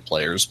see other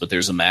players, but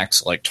there's a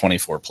max like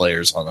 24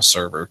 players on a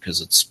server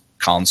because it's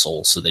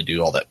console, so they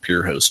do all that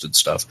peer hosted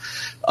stuff.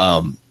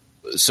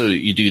 So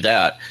you do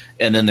that,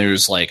 and then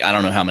there's like I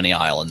don't know how many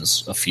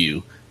islands, a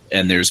few,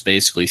 and there's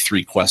basically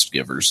 3 quest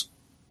givers.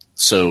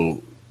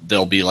 So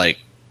they'll be like,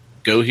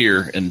 go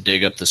here and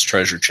dig up this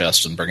treasure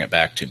chest and bring it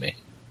back to me,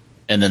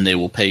 and then they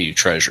will pay you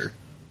treasure.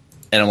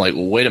 And I'm like,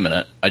 well, wait a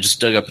minute. I just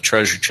dug up a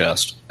treasure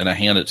chest, and I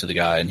hand it to the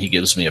guy, and he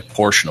gives me a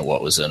portion of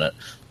what was in it.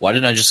 Why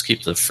didn't I just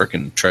keep the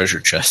frickin' treasure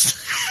chest?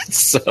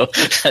 So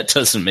that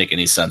doesn't make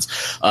any sense.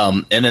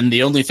 And then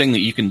the only thing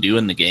that you can do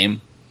in the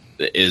game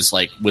is,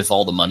 like, with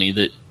all the money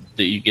that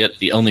you get,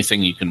 the only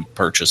thing you can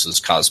purchase is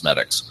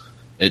cosmetics.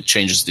 It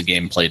changes the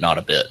gameplay not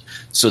a bit.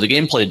 So the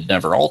gameplay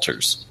never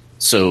alters.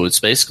 So it's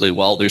basically,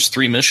 well, there's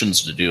 3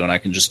 missions to do, and I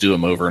can just do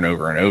them over and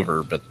over and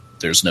over, but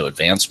there's no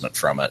advancement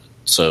from it.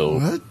 So...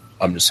 What?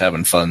 I'm just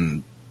having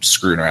fun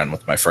screwing around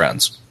with my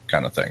friends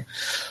kind of thing.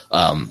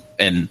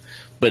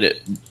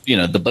 But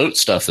the boat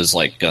stuff is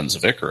like Guns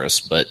of Icarus,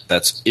 but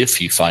that's if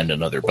you find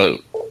another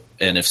boat.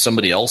 And if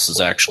somebody else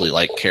is actually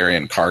like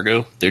carrying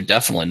cargo, they're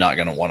definitely not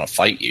going to want to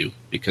fight you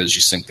because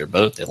you sink their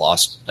boat. They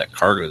lost that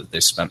cargo that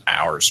they spent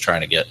hours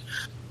trying to get.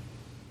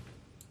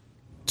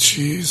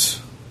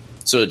 Jeez.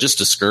 So it just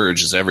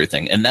discourages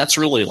everything. And that's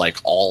really like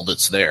all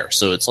that's there.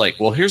 So it's like,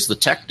 well, here's the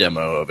tech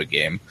demo of a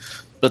game,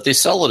 but they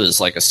sell it as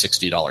like a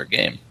 $60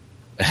 game.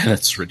 And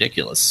it's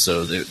ridiculous.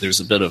 So there's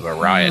a bit of a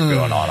riot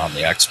going on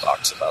the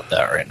Xbox about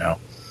that right now.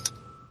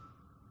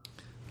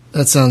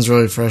 That sounds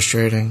really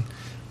frustrating.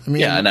 I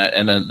mean, yeah,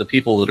 and the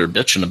people that are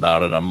bitching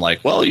about it, I'm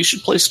like, well, you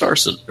should play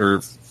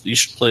or you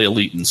should play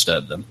Elite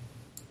instead then.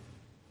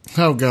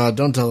 Oh, God,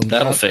 don't tell them that.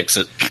 That'll fix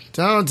it.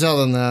 Don't tell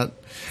them that.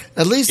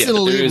 At least in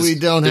Elite, we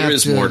don't have to... There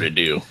is more to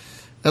do.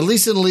 At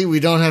least in Elite, we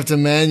don't have to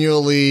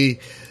manually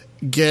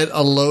get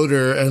a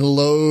loader and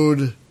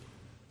load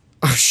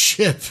our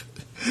ship.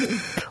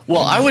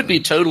 Well, I would be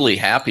totally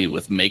happy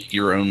with make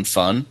your own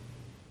fun,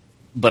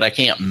 but I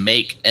can't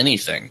make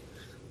anything.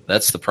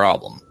 That's the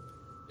problem.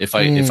 If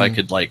I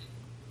could, like,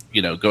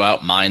 you know, go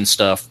out, mine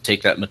stuff,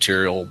 take that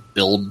material,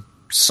 build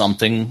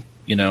something,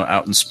 you know,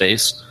 out in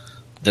space,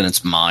 then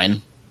it's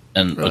mine.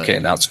 And okay,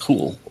 now it's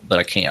cool, but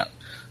I can't.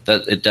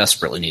 That it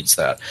desperately needs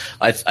that.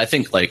 I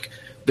think like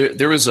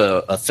there is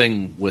a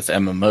thing with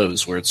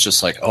MMOs where it's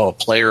just like, oh,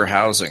 player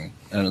housing,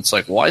 and it's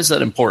like, why is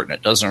that important?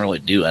 It doesn't really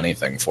do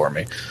anything for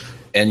me,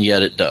 and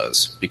yet it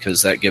does,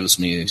 because that gives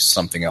me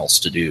something else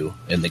to do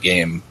in the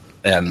game,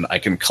 and I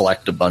can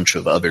collect a bunch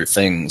of other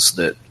things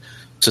that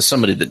to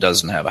somebody that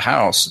doesn't have a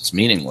house, it's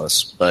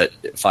meaningless. But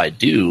if I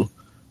do,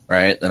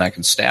 right, then I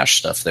can stash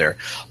stuff there.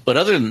 But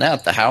other than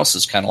that, the house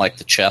is kind of like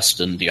the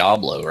chest in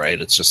Diablo, right?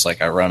 It's just like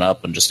I run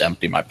up and just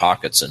empty my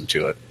pockets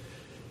into it.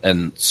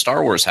 And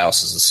Star Wars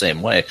House is the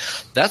same way.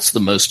 That's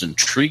the most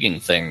intriguing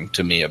thing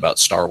to me about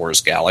Star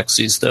Wars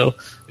Galaxies, though,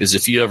 is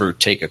if you ever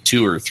take a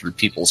tour through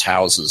people's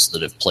houses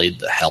that have played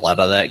the hell out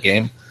of that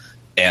game,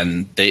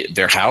 and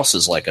their house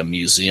is like a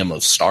museum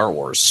of Star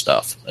Wars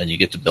stuff, and you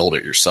get to build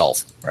it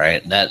yourself,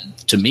 right? And that,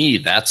 to me,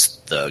 that's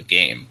the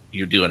game.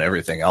 You're doing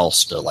everything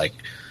else to, like,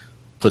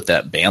 put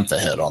that bantha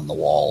head on the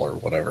wall or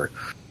whatever.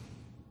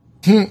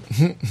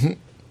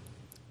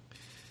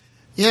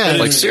 Yeah,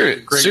 like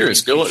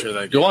serious. Go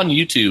on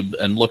YouTube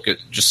and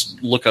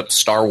look up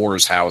Star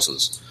Wars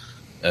houses,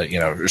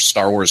 or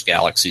Star Wars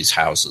Galaxies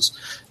houses,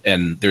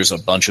 and there's a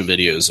bunch of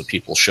videos of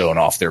people showing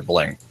off their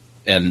bling.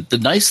 And the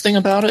nice thing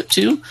about it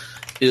too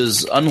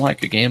is,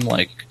 unlike a game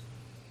like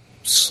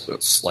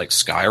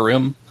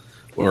Skyrim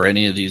or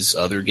any of these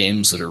other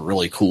games that are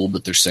really cool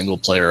but they're single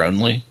player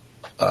only,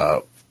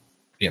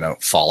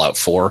 Fallout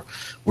 4,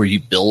 where you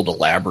build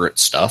elaborate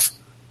stuff,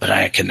 but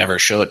I can never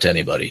show it to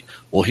anybody.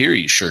 Well, here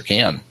you sure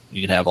can.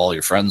 You can have all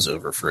your friends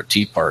over for a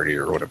tea party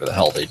or whatever the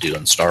hell they do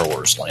in Star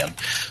Wars land.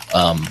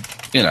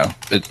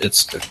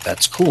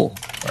 That's cool,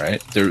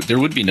 right? There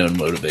would be no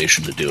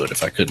motivation to do it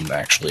if I couldn't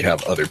actually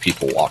have other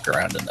people walk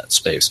around in that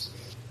space.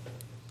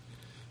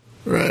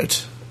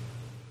 Right.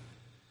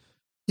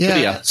 Yeah.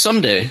 But yeah.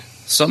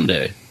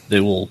 Someday they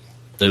will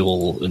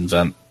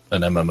invent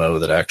an MMO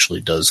that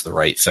actually does the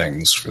right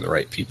things for the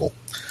right people.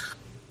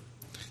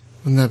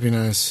 Wouldn't that be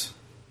nice?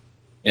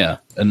 Yeah,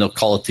 and they'll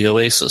call it the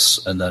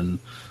Oasis, and then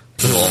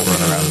they'll all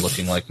run around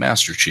looking like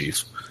Master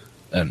Chief.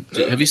 And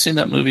have you seen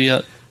that movie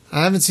yet?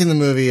 I haven't seen the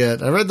movie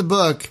yet. I read the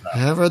book. I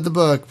have read the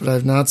book, but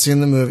I've not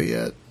seen the movie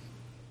yet.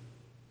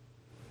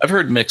 I've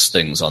heard mixed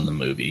things on the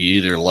movie.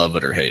 You either love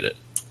it or hate it.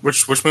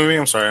 Which movie?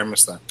 I'm sorry, I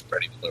missed that.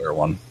 Ready Player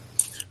One.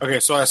 Okay,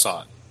 so I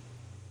saw it.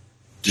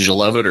 Did you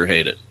love it or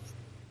hate it?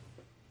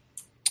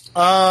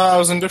 I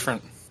was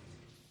indifferent.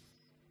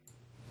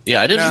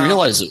 Yeah, I didn't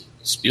realize it was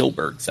a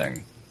Spielberg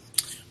thing.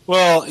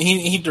 Well,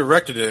 he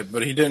directed it,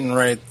 but he didn't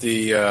write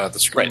the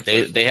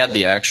screenplay. Right, they had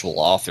the actual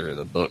author of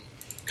the book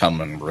come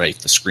and write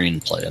the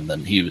screenplay, and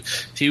then he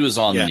was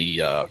on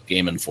the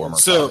Game Informer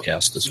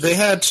podcast this week. They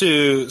had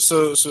to.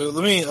 So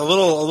let me a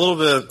little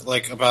bit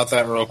like about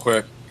that real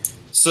quick.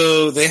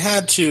 So they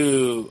had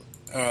to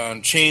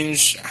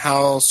change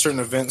how certain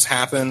events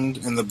happened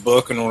in the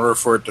book in order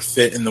for it to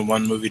fit in the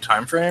one movie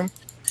time frame.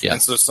 Yeah.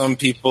 And so some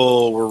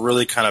people were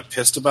really kind of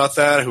pissed about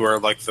that, who are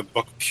like the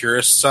book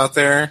purists out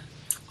there.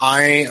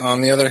 I,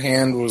 on the other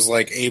hand, was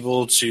like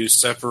able to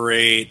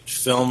separate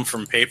film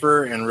from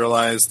paper and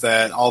realize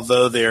that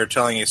although they are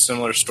telling a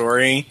similar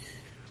story,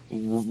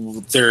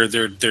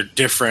 they're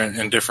different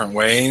in different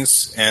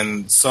ways,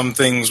 and some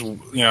things,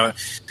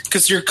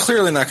 because you're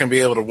clearly not going to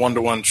be able to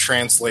one-to-one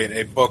translate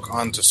a book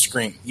onto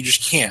screen. You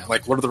just can't.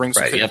 Like Lord of the Rings,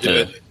 right?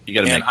 You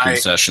got to make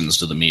concessions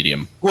to the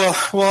medium. Well,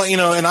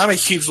 and I'm a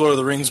huge Lord of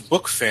the Rings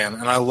book fan,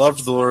 and I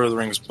loved the Lord of the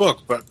Rings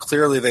book, but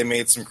clearly they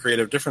made some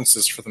creative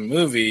differences for the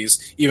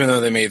movies, even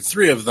though they made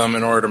 3 of them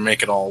in order to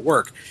make it all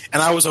work.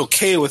 And I was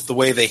okay with the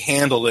way they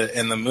handled it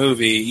in the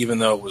movie, even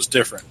though it was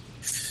different.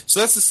 So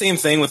that's the same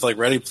thing with like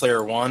Ready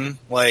Player One.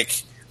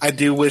 Like, I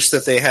do wish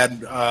that they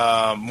had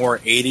more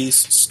 80s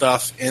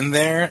stuff in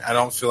there. I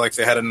don't feel like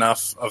they had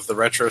enough of the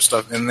retro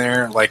stuff in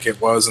there like it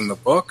was in the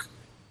book.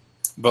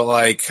 But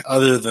like,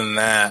 other than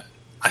that,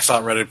 I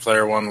thought Ready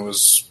Player One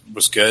was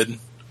good.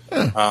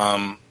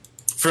 Yeah.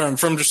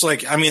 From just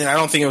like, I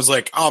don't think it was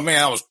like, oh man,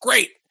 that was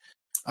great.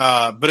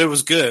 But it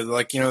was good.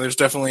 Like, there's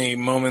definitely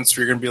moments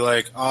where you're gonna be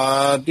like,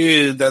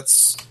 dude,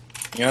 that's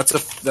that's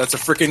a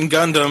freaking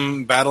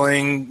Gundam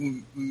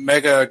battling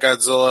Mega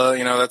Godzilla.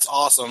 That's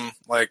awesome.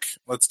 Like,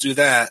 let's do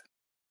that.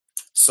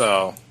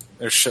 So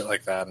there's shit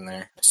like that in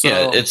there. So,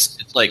 yeah,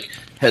 it's like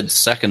had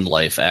Second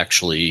Life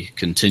actually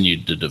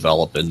continued to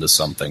develop into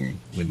something,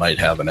 we might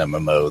have an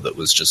MMO that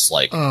was just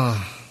like,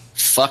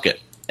 fuck it,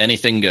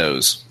 anything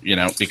goes,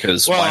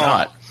 because why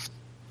not?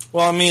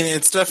 Well, I mean,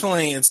 it's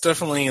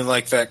definitely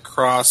like that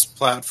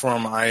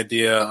cross-platform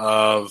idea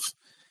of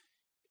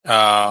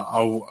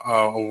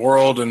a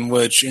world in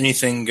which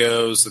anything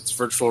goes. It's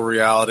virtual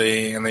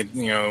reality, and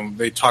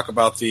they talk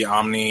about the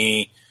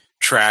Omni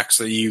tracks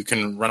that you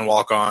can run,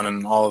 walk on,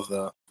 and all of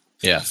the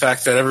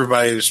fact that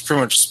everybody just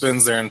pretty much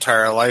spends their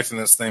entire life in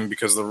this thing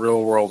because the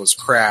real world is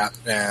crap.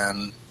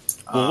 And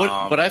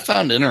what I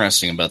found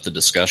interesting about the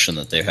discussion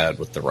that they had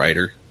with the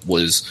writer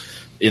was,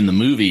 in the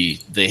movie,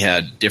 they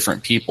had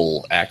different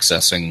people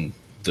accessing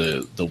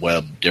the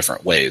web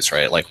different ways,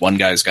 right? Like one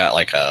guy's got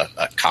like a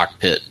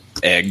cockpit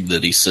egg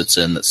that he sits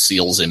in that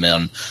seals him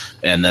in,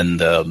 and then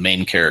the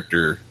main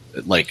character,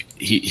 like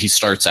he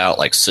starts out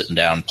like sitting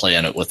down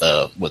playing it with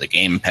a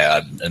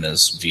gamepad in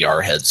his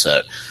VR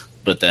headset,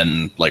 but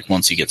then like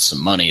once he gets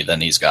some money,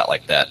 then he's got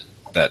like that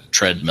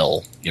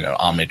treadmill,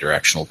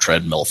 omnidirectional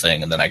treadmill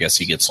thing, and then I guess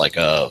he gets like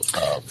a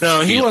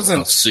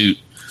suit.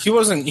 He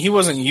wasn't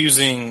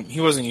using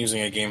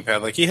a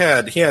gamepad. Like he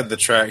had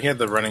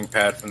the running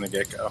pad from the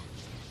get-go.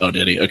 Oh,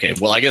 did he? Okay.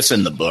 Well, I guess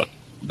in the book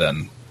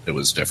then it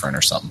was different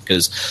or something,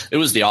 because it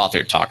was the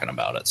author talking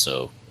about it.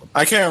 So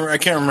I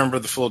can't remember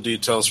the full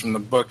details from the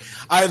book.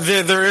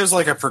 There is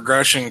like a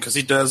progression, because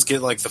he does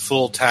get like the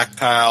full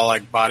tactile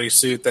like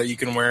bodysuit that you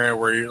can wear,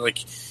 where you're like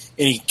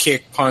any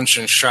kick, punch,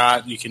 and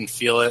shot you can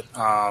feel it.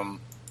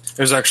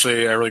 There's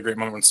actually a really great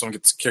moment when someone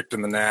gets kicked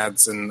in the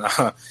nads, and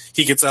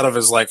he gets out of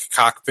his like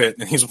cockpit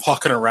and he's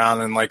walking around,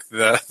 and like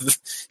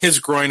his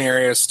groin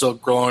area is still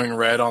glowing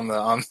red on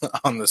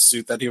the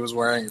suit that he was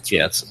wearing.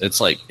 It's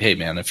like, hey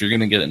man, if you're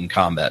gonna get it in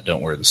combat,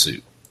 don't wear the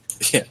suit.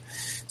 Yeah.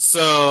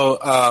 So,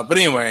 but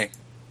anyway,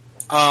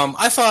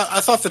 I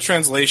thought the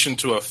translation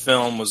to a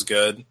film was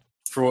good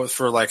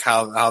for like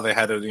how they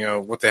had to,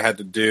 what they had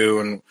to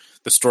do, and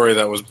the story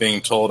that was being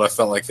told. I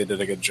felt like they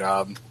did a good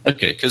job.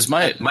 Okay, because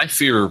my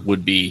fear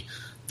would be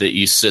that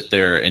you sit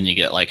there and you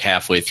get like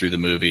halfway through the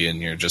movie and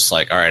you're just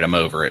like, all right, I'm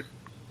over it,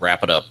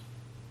 wrap it up,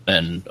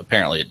 and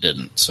apparently it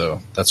didn't. So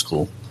that's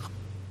cool.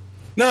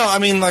 No, I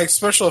mean, like,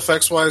 special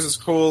effects wise, it's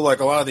cool. Like,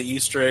 a lot of the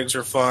Easter eggs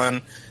are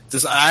fun.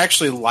 I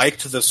actually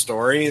liked the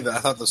story. I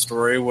thought the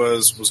story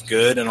was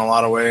good in a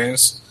lot of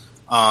ways.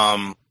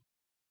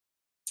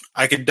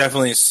 I could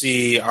definitely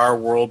see our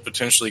world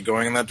potentially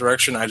going in that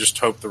direction. I just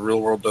hope the real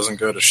world doesn't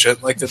go to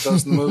shit like it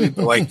does in the movie.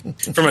 But like,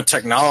 from a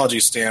technology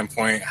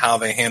standpoint, how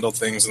they handle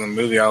things in the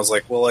movie, I was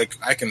like, well, like,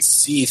 I can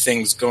see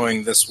things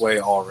going this way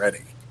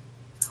already.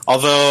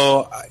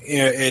 Although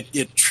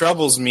it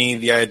troubles me,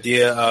 the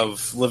idea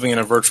of living in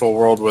a virtual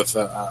world with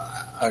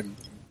a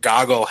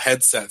goggle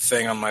headset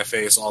thing on my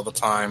face all the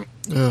time.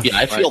 Yeah,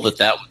 I feel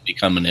that would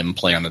become an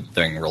implanted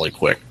thing really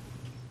quick.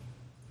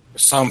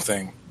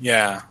 Something,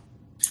 yeah.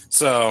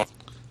 So,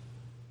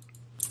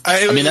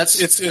 that's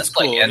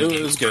cool. Like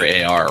it was good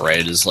for AR,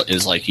 right?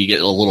 Is like you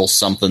get a little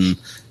something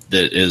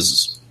that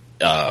is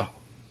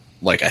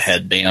like a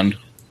headband,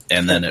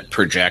 and then it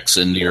projects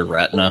into your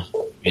retina.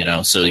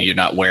 So you're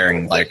not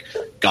wearing like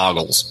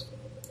goggles.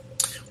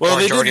 Well,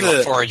 they Jordy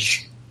did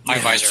LaForge eye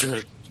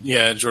visor.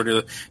 Yeah,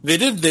 Jordy. They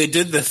did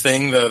the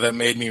thing though that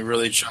made me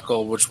really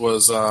chuckle, which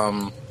was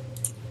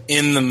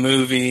in the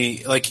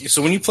movie. Like,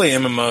 so when you play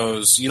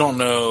MMOs, you don't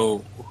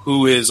know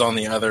who is on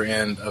the other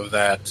end of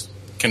that,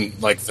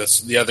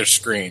 the other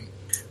screen.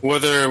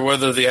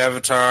 Whether the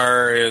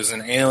avatar is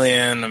an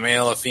alien, a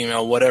male, a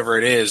female, whatever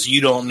it is,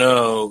 you don't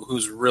know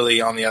who's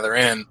really on the other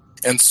end.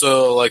 And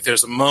so, like,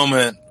 there's a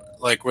moment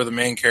like where the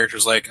main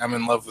character's like, I'm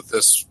in love with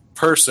this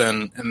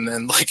person, and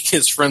then like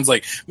his friend's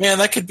like, man,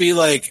 that could be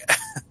like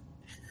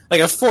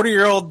like a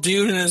 40-year-old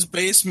dude in his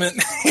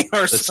basement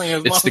or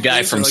something. It's the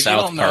guy from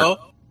South Park.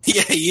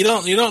 Yeah, you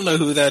don't know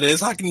who that is.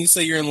 How can you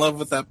say you're in love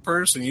with that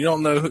person? You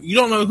don't know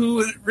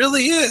who it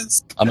really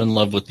is. I'm in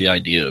love with the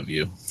idea of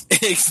you.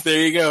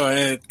 There you go, and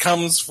it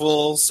comes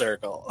full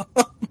circle.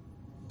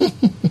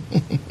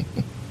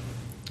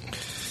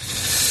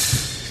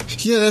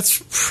 Yeah,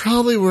 that's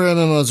probably where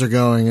MMOs are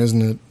going,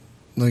 isn't it?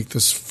 Like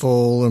this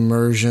full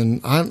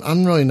immersion.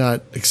 I'm really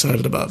not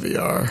excited about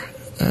VR,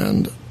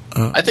 and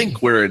I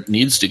think where it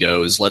needs to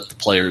go is let the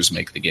players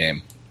make the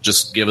game.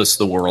 Just give us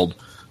the world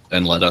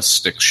and let us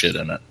stick shit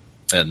in it,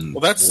 and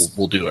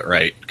we'll do it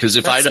right. Because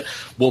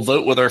we'll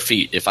vote with our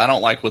feet. If I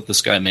don't like what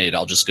this guy made,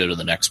 I'll just go to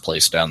the next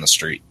place down the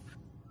street.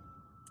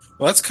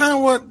 Well, that's kind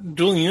of what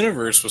Dual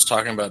Universe was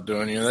talking about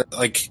doing.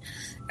 Like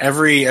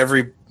every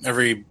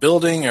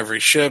building, every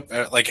ship,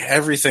 like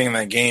everything in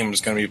that game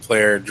is going to be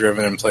player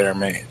driven and player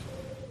made.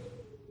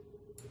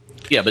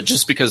 Yeah, but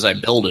just because I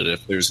build it,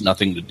 if there's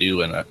nothing to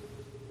do in it,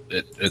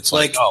 it's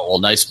like, oh, well,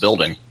 nice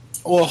building.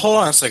 Well, hold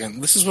on a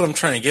second. This is what I'm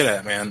trying to get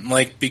at, man.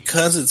 Like,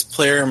 because it's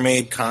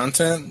player-made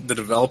content, the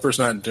developer's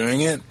not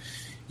doing it,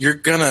 you're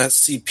gonna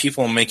see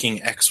people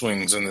making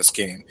X-Wings in this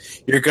game.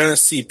 You're gonna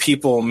see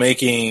people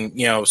making,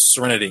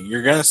 Serenity.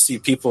 You're gonna see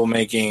people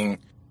making,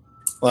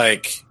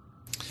 like,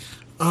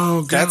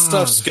 oh, God. That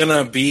stuff's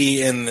gonna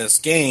be in this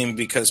game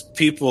because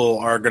people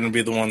are gonna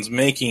be the ones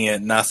making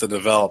it, not the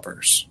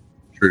developers.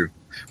 True.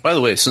 By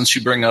the way, since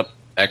you bring up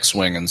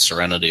X-Wing and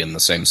Serenity in the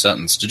same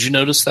sentence, did you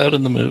notice that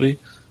in the movie?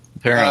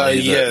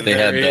 Apparently, they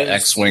had the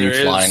X-Wing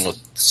flying with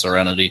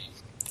Serenity.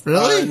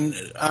 Really?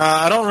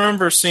 I don't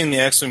remember seeing the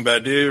X-Wing, but I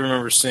do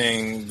remember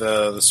seeing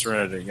the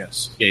Serenity.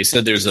 Yes. Yeah, he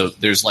said there's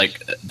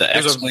like the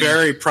X-Wing.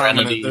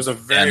 There's a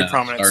very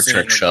prominent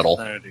Star Trek shuttle.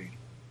 Serenity.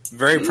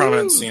 Very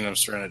prominent scene of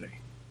Serenity.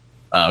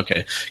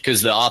 Okay,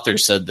 because the author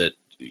said that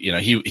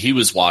he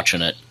was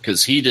watching it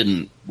because he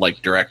didn't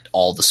like direct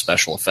all the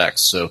special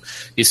effects. So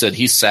he said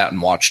he sat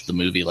and watched the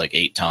movie like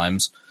 8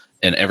 times,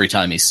 and every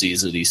time he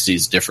sees it, he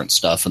sees different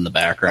stuff in the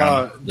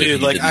background.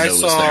 Dude, like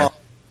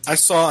I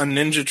saw a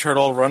Ninja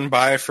Turtle run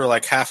by for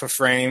like half a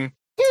frame.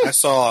 I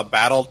saw a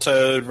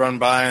Battletoad run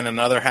by in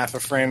another half a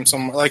frame.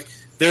 Like,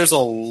 there's a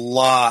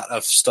lot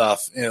of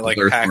stuff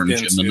packed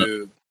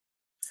into.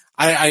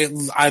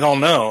 I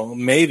don't know,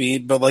 maybe,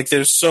 but like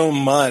there's so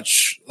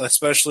much,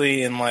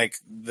 especially in like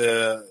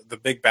the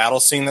big battle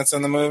scene that's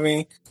in the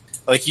movie.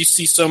 Like, you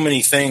see so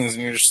many things,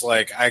 and you're just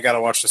like, I gotta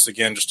watch this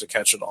again just to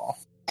catch it all.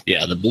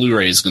 Yeah, the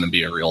Blu-ray is going to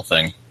be a real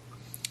thing.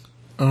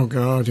 Oh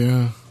God,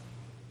 yeah.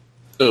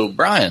 So,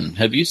 Brian,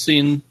 have you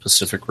seen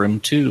Pacific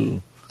Rim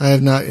 2? I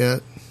have not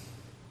yet.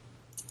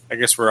 I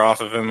guess we're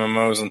off of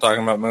MMOs and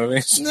talking about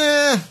movies.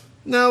 Nah,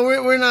 no,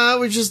 we're not.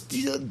 We're just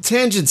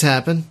tangents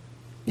happen.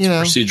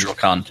 Procedural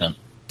content.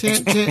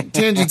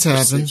 Tangents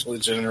happen.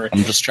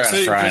 I'm just trying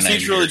to fry an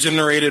egg. Procedurally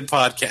generated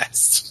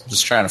podcast.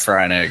 Just trying to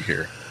fry an egg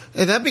here.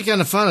 Hey, that'd be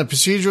kind of fun. A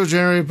procedural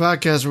generated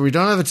podcast where we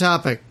don't have a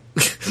topic.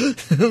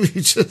 We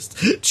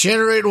just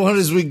generate one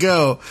as we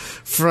go.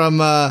 From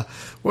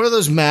what are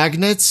those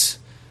magnets?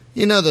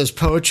 Those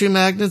poetry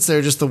magnets.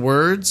 They're just the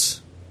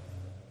words.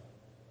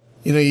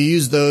 You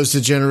use those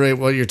to generate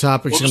what your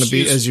topic's going to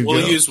be as you go.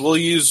 We'll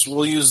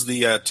use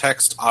the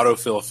text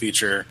autofill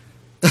feature.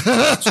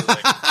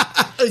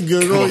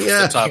 Google,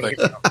 yeah. Topic.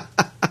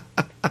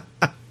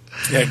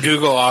 Yeah,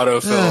 Google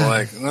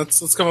autofill.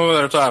 Let's come up with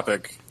our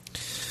topic.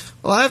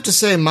 Well, I have to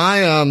say,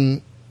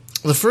 my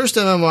the first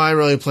MMO I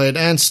really played,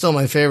 and still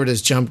my favorite,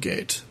 is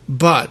Jumpgate.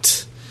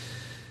 But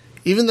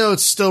even though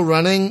it's still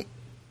running,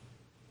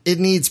 it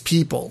needs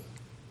people.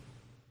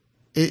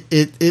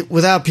 It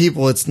without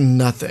people, it's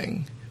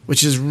nothing,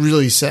 which is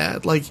really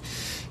sad. Like,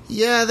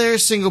 yeah, there are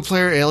single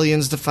player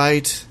aliens to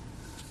fight.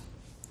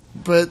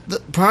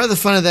 But part of the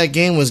fun of that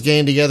game was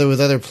getting together with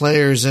other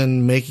players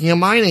and making a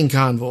mining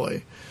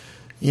convoy.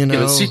 Yeah,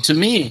 but see, to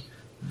me,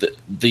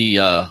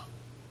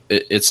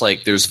 it's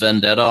like there's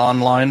Vendetta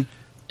online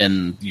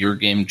and your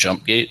game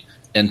Jumpgate,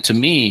 and to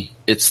me,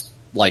 it's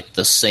like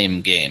the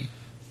same game.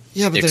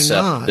 Yeah, but they're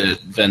not.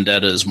 Except that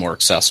Vendetta is more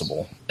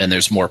accessible and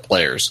there's more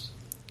players.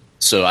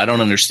 So I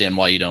don't understand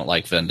why you don't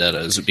like Vendetta.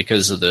 Is it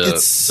because of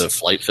the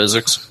flight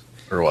physics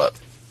or what?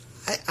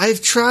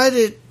 I've tried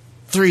it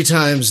 3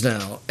 times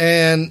now,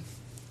 and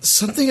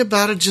something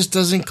about it just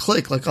doesn't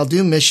click. Like, I'll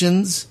do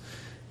missions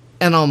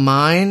and I'll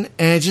mine,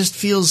 and I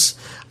feel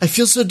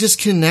so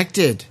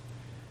disconnected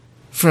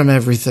from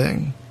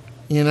everything.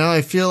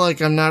 I feel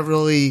like I'm not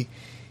really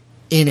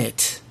in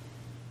it.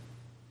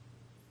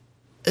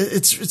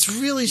 It's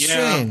really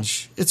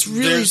strange. It's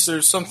really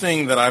there's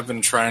something that I've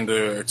been trying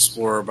to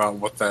explore about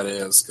what that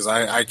is, because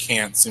I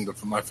can't seem to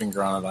put my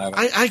finger on it either.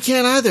 I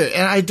can't either,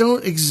 and I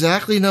don't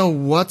exactly know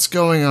what's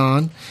going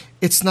on.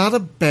 It's not a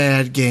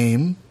bad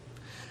game.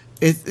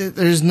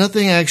 There's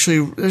nothing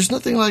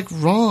like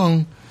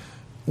wrong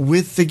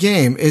with the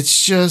game.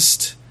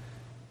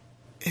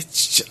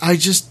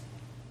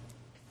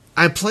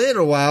 I play it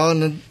a while,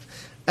 and then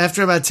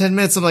after about 10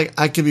 minutes, I'm like,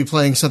 I could be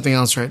playing something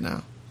else right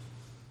now.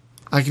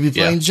 I could be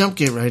playing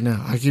Jumpgate right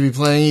now. I could be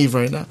playing Eve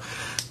right now.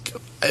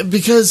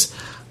 Because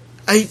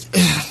I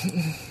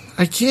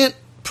can't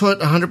put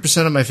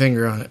 100% of my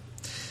finger on it.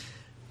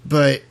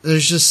 But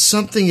there's just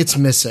something it's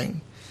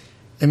missing.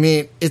 I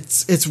mean,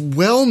 it's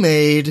well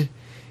made.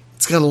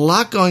 It's got a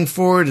lot going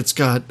for it. It's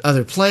got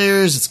other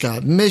players. It's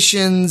got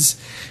missions.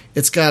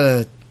 It's got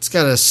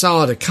a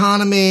solid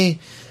economy.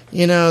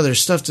 There's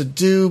stuff to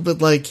do,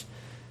 but like,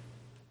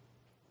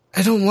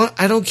 I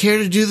don't care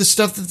to do the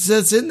stuff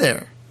that's in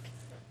there.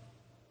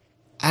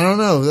 I don't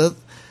know.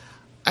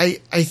 I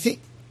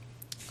think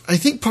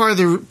part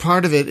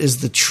of it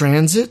is the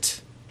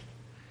transit.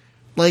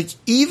 Like,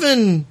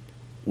 even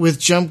with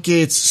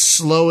Jumpgate's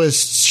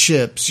slowest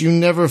ships, you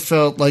never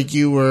felt like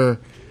you were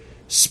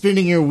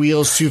spinning your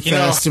wheels too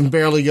fast and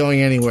barely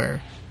going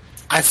anywhere.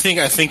 I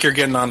think you're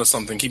getting onto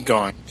something. Keep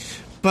going.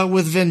 But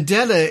with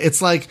Vendetta,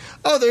 it's like,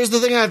 oh, there's the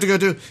thing I have to go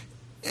do.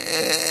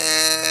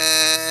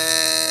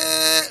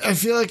 I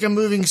feel like I'm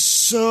moving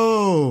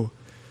so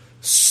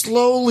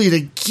slowly to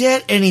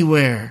get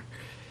anywhere.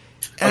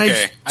 And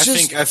okay, I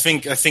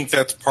think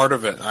that's part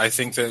of it. I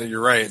think that you're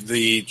right.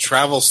 The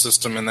travel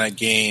system in that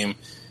game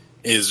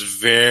is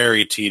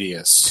very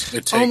tedious.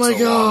 It takes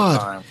a long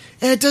time.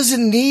 And it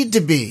doesn't need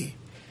to be.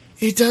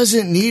 It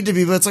doesn't need to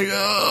be, but it's like,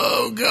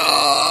 oh,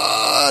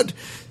 God.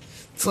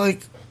 It's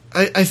like,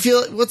 I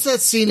feel, what's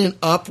that scene in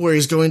Up where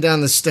he's going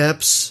down the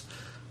steps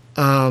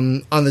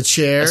on the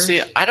chair?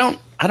 See, I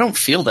don't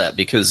feel that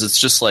because it's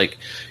just like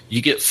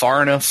you get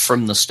far enough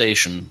from the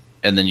station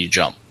and then you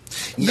jump.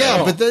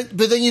 Yeah, but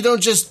then you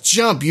don't just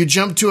jump. You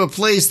jump to a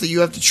place that you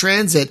have to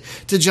transit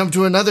to jump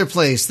to another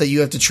place that you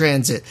have to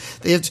transit.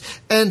 They have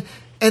to,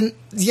 and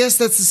yes,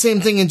 that's the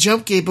same thing in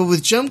Jumpgate, but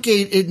with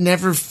Jumpgate, it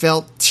never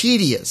felt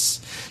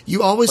tedious.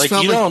 You always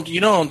felt you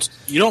don't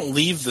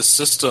leave the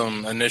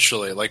system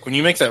initially. Like when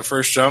you make that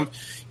first jump,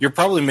 you're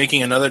probably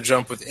making another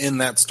jump within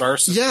that star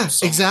system. Yeah,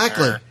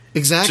 exactly.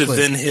 To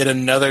then hit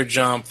another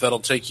jump that'll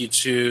take you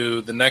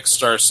to the next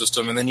star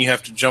system, and then you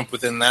have to jump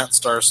within that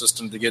star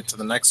system to get to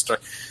the next star.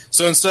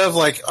 So instead of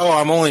like, oh,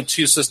 I'm only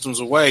 2 systems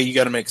away, you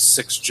got to make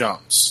 6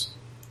 jumps.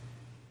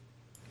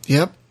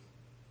 Yep.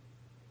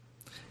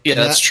 Yeah,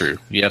 that's true.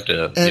 You have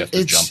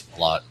to jump a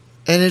lot.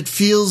 And it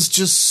feels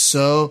just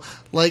so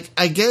like,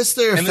 I guess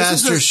there are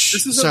faster.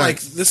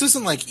 This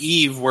isn't like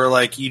Eve, where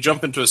like you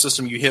jump into a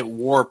system, you hit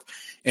warp,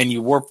 and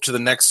you warp to the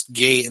next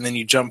gate, and then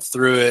you jump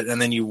through it,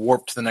 and then you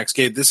warp to the next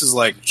gate. This is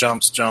like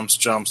jumps, and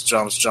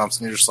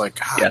you're just like,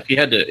 God. Yeah.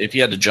 If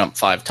you had to jump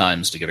 5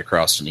 times to get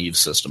across an Eve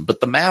system,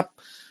 but the map,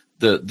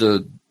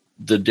 the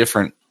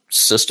different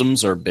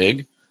systems are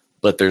big,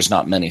 but there's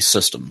not many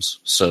systems,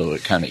 so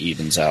it kind of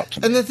evens out to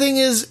me. And the thing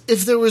is,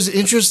 if there was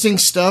interesting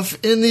stuff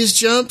in these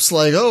jumps,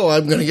 like, oh,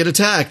 I'm going to get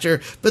attacked,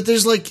 but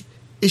there's like,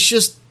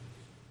 it's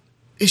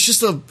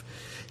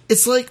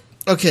like,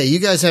 okay, you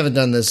guys haven't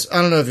done this.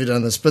 I don't know if you've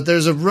done this, but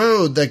there's a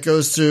road that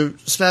goes through,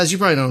 Spaz, you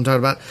probably know what I'm talking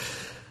about.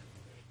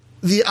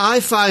 The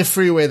I-5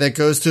 freeway that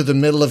goes through the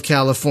middle of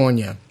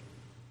California.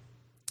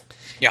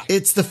 Yeah.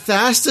 It's the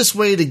fastest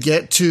way to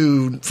get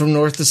from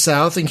north to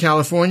south in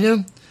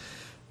California,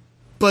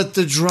 but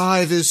the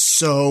drive is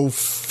so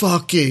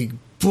fucking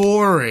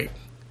boring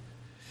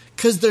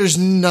because there's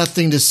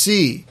nothing to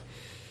see.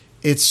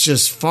 It's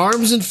just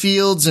farms and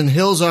fields and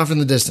hills off in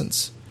the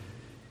distance.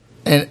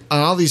 And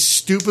all these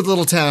stupid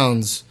little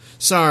towns.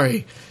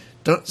 Sorry.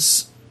 Don't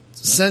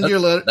send your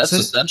letter. That's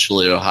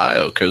essentially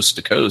Ohio, coast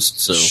to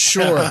coast. So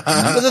sure.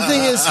 But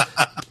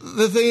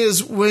the thing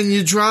is, when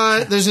you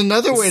drive, there's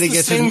another way to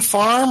get to the same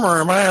farm,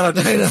 or am I on a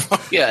different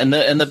farm? Yeah,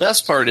 and the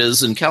best part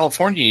is in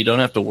California, you don't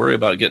have to worry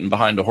about getting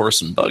behind a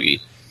horse and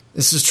buggy.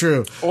 This is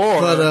true. Or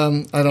I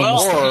don't.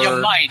 Well,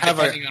 you might,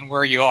 depending on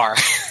where you are.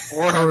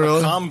 Or have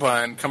a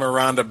combine come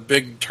around a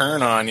big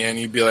turn on you, and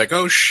you'd be like,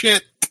 "Oh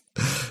shit."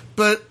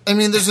 But I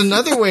mean, there's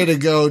another way to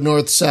go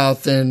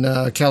north-south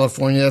in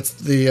California. That's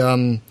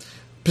the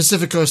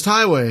Pacific Coast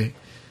Highway,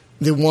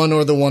 the 1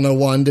 or the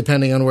 101,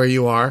 depending on where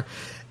you are.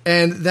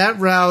 And that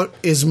route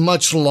is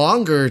much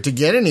longer to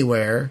get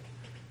anywhere,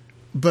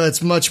 but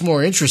it's much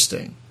more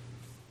interesting.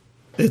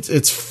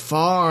 It's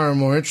far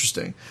more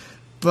interesting,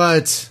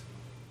 but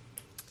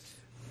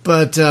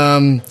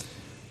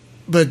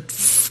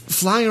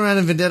flying around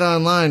in Vendetta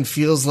Online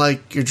feels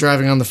like you're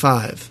driving on the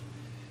 5.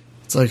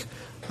 It's like,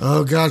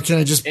 oh God, can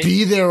I just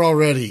be there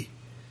already?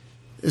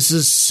 This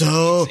is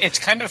so... It's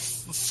kind of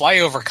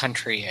flyover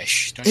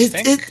country-ish, don't you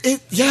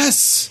think?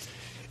 Yes.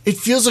 It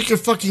feels like you're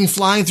fucking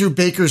flying through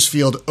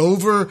Bakersfield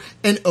over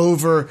and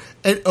over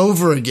and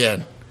over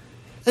again.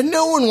 And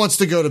no one wants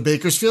to go to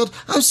Bakersfield.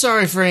 I'm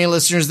sorry for any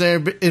listeners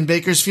there in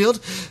Bakersfield,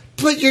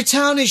 but your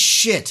town is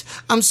shit.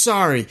 I'm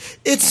sorry.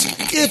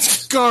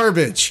 It's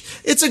garbage.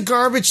 It's a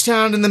garbage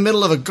town in the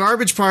middle of a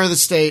garbage part of the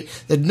state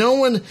that no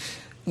one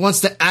wants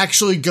to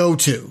actually go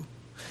to.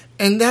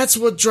 And that's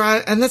what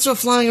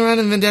flying around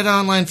in Vendetta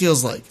Online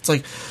feels like. It's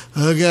like,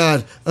 oh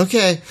God,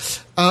 okay,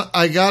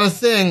 I got a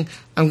thing.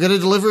 I'm going to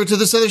deliver it to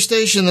this other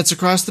station that's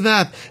across the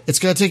map. It's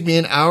going to take me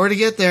an hour to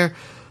get there.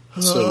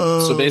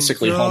 So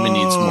basically, God. Homie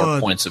needs more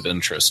points of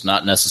interest,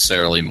 not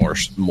necessarily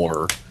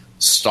more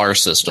star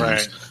systems,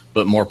 right,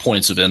 but more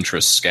points of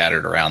interest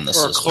scattered around the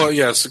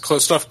system.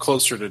 Stuff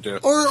closer to do.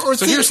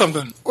 Here's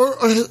something. Or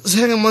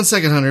hang on 1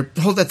 second, Hunter.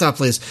 Hold that thought,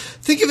 please.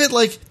 Think of it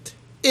like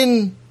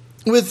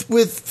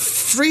with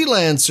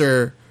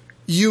Freelancer,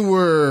 you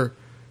were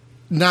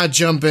not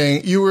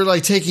jumping. You were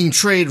like taking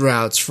trade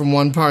routes from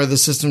one part of the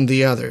system to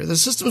the other. The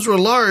systems were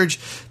large,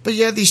 but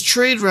you had these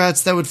trade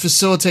routes that would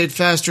facilitate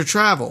faster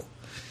travel.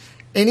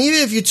 And even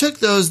if you took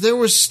those, there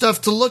was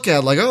stuff to look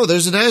at, like, oh,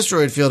 there's an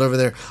asteroid field over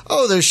there.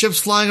 Oh, there's ships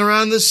flying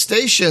around this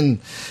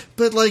station.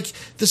 But, like,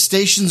 the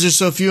stations are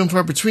so few and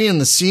far between, and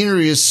the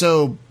scenery is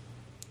so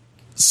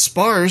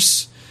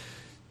sparse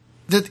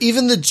that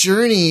even the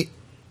journey,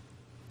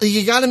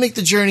 you got to make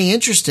the journey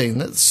interesting.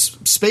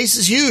 Space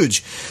is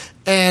huge.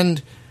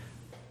 And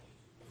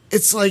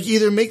it's like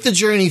either make the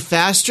journey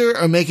faster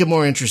or make it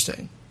more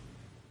interesting.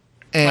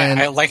 And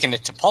I liken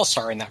it to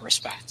Pulsar in that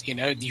respect. You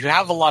know, you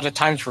have a lot of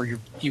times where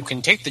you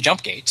can take the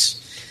jump gates,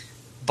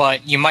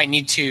 but you might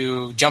need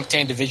to jump to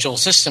individual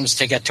systems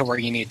to get to where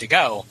you need to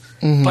go.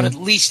 Mm-hmm. But at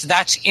least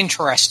that's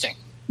interesting.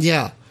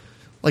 Yeah.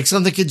 Like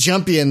something could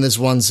jump you in this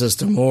one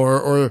system,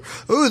 or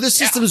this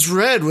system's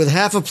red with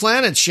half a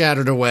planet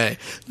shattered away.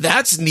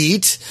 That's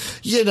neat,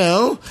 you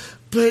know.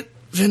 But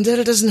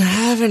Vendetta doesn't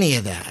have any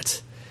of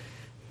that.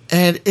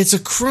 And it's a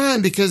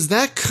crime because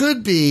that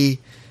could be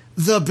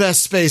the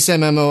best space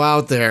MMO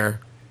out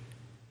there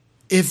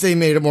if they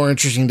made it more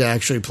interesting to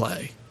actually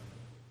play.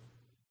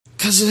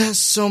 Because it has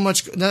so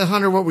much... Now,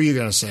 Hunter, what were you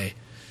going to say?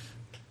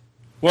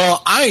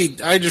 Well,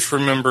 I just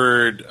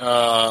remembered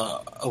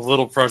a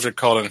little project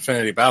called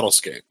Infinity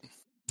Battlescape.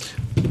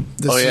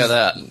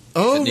 That.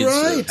 Oh, that needs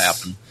right. to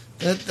happen.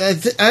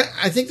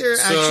 I think they're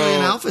actually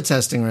in alpha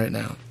testing right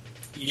now.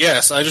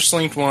 Yes, I just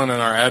linked one in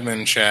our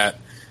admin chat.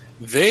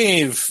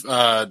 They've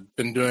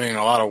been doing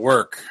a lot of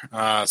work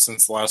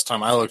since the last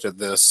time I looked at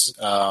this.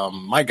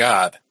 My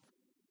God.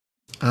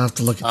 I'll have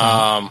to look at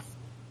that.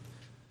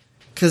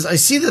 Because I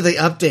see that they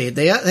update.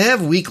 They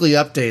have weekly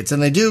updates,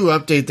 and they do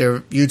update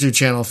their YouTube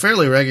channel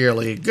fairly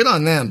regularly. Good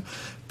on them.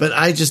 But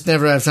I just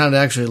never have time to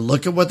actually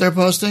look at what they're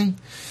posting.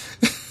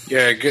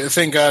 Yeah,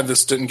 thank God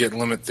this didn't get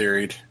limit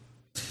theoried.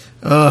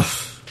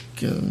 That's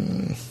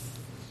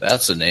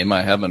a name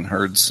I haven't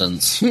heard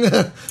since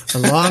a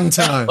long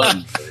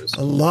time.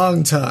 A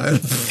long time.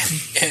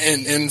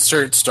 And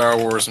insert Star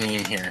Wars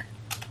meme here.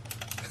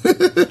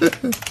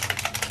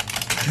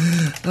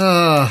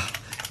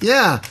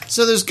 Yeah,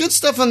 so there's good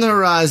stuff on the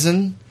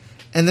horizon,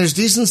 and there's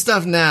decent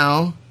stuff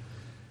now,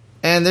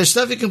 and there's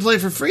stuff you can play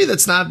for free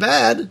that's not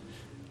bad,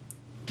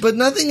 but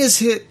nothing has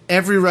hit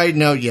every right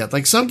note yet.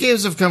 Like, some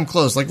games have come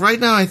close. Like, right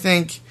now, I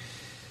think,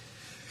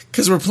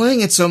 because we're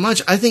playing it so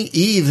much, I think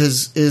Eve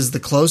is the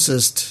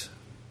closest.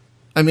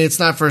 I mean, it's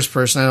not first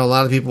person. I know a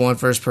lot of people want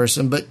first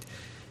person, but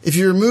if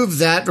you remove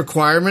that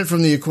requirement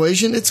from the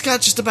equation, it's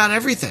got just about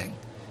everything.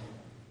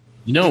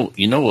 You know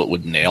what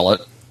would nail it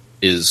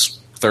is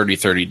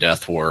 30-30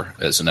 Death War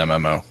as an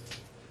MMO.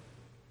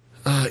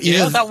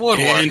 That would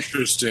work.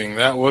 Interesting.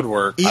 That would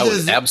work. I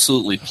would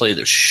absolutely play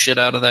the shit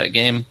out of that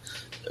game.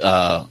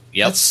 Yep.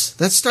 That's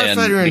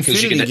Starfighter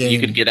Infinity game. You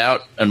could get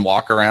out and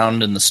walk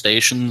around in the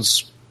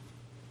stations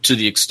to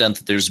the extent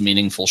that there's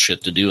meaningful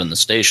shit to do in the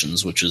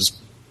stations, which is,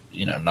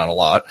 not a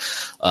lot.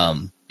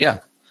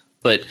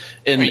 But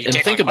and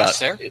think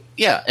about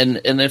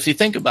and if you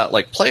think about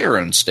like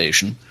player-owned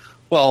station.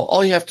 Well,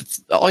 all you have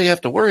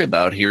to worry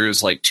about here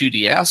is like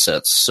 2D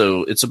assets.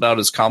 So it's about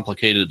as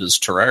complicated as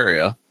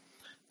Terraria.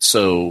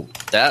 So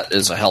that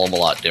is a hell of a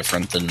lot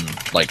different than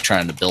like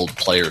trying to build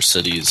player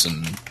cities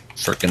and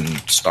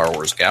frickin' Star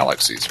Wars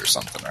Galaxies or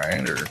something,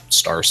 right? Or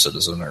Star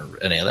Citizen or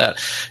any of that.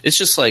 It's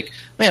just like,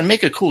 man,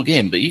 make a cool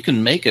game, but you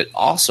can make it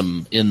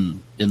awesome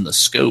in the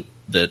scope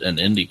that an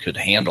indie could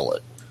handle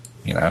it,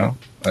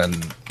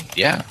 And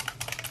yeah,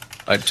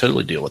 I'd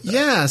totally deal with that.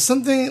 Yeah,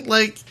 something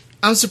like...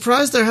 I'm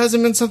surprised there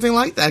hasn't been something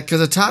like that,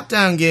 because a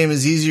top-down game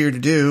is easier to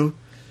do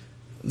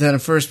than a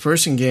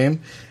first-person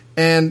game.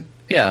 And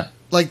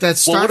like that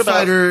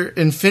Starfighter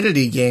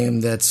Infinity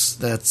game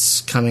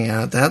that's coming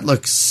out, that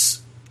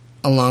looks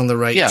along the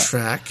right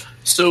track.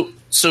 So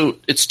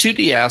it's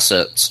 2D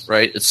assets,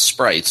 right? It's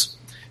sprites.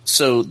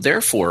 So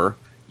therefore,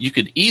 you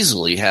could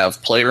easily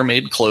have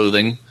player-made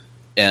clothing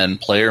and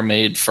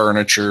player-made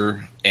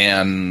furniture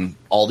and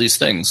all these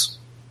things,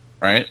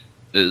 right?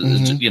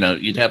 Mm-hmm.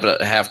 You'd have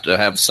to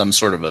have some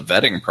sort of a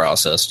vetting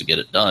process to get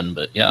it done,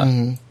 but yeah.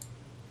 Mm-hmm.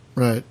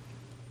 Right.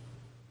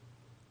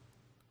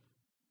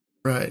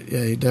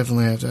 Yeah, you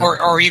definitely have to.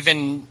 Or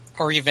even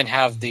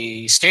have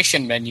the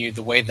station menu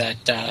the way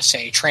that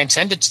say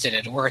Transcendence did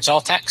it, where it's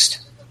all text.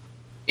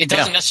 It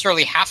doesn't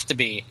necessarily have to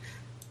be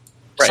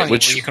something where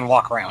you can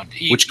walk around.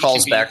 Which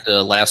calls back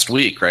to last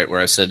week, right, where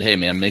I said, "Hey,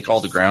 man, make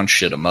all the ground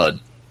shit of mud."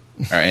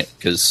 All right,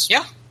 because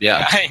yeah,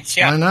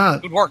 why not?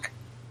 It would work.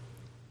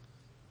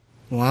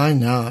 Why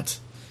not?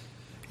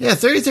 Yeah,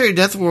 30-30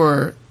 Death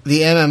War,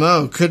 the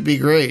MMO, could be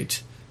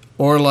great.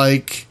 Or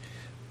like,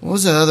 what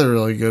was that other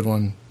really good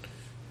one?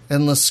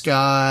 Endless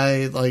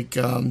Sky, like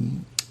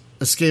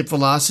Escape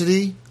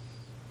Velocity,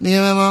 the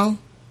MMO?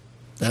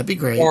 That'd be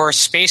great. Or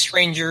Space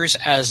Rangers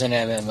as an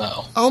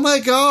MMO. Oh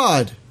my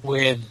god!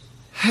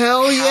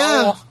 Hell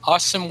yeah! How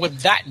awesome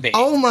would that be?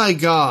 Oh my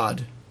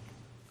god!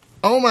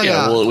 God!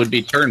 Well, it would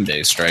be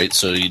turn-based, right?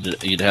 So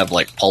you'd have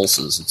like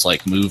pulses. It's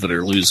like move it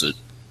or lose it.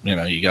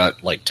 You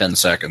got like 10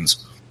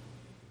 seconds.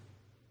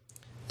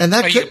 And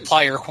that you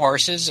apply your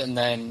courses,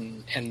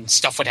 and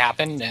stuff would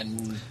happen,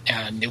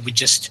 and it would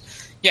just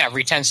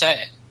every 10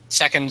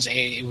 seconds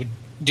it would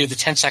do the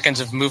 10 seconds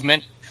of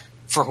movement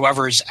for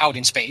whoever's out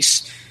in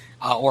space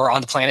or on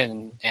the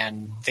planet,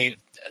 and the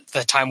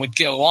time would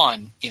go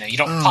on. You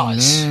don't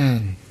pause.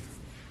 Man.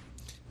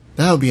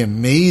 That would be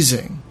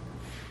amazing.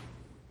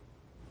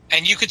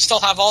 And you could still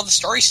have all the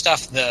story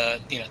stuff, the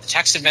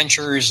text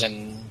adventures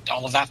and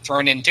all of that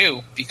thrown in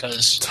too,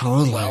 because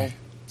totally,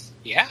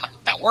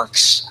 that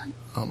works.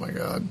 Oh my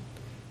god,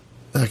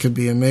 that could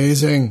be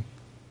amazing.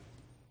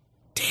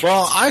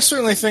 Well, I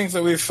certainly think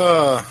that we've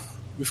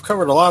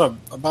covered a lot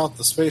about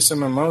the space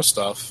MMO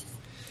stuff.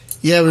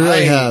 Yeah, we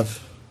really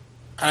have.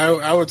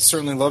 I would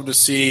certainly love to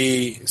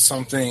see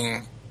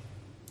something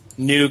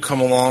new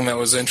come along that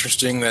was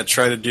interesting, that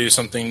tried to do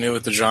something new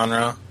with the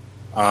genre.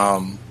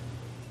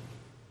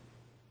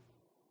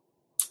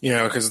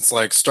 Because it's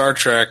like Star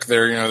Trek.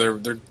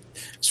 They're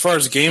as far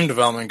as game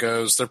development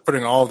goes, they're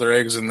putting all of their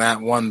eggs in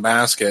that one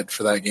basket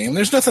for that game.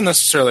 There's nothing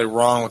necessarily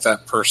wrong with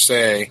that per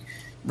se.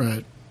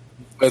 Right.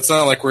 But it's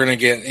not like we're going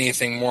to get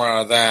anything more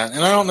out of that.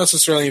 And I don't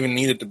necessarily even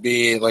need it to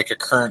be like a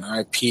current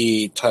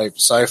IP type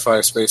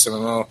sci-fi space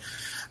MMO.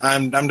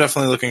 I'm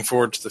definitely looking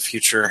forward to the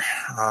future.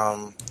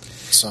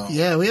 So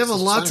yeah, we have a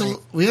lot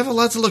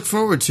to look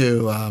forward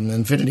to.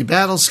 Infinity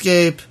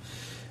Battlescape,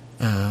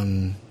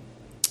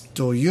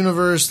 Dual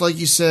Universe, like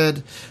you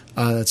said.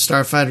 That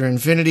Starfighter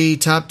Infinity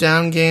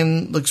top-down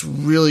game looks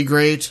really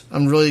great.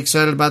 I'm really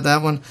excited about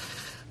that one.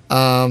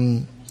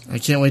 I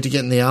can't wait to get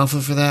in the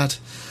alpha for that.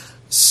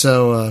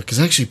 So, because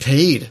I actually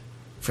paid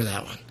for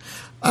that one.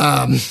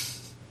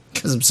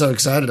 Because I'm so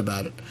excited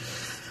about it.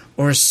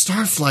 Or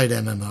Starflight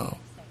MMO.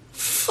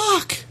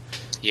 Fuck.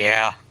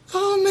 Yeah.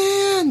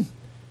 Oh, man.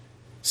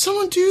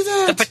 Someone do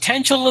that. The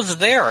potential is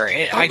there.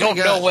 I don't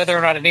know whether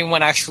or not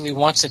anyone actually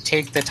wants to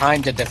take the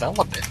time to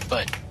develop it,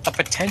 but the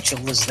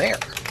potential is there.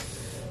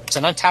 It's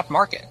an untapped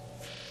market.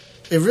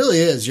 It really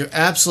is. You're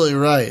absolutely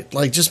right.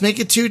 Like, just make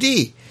it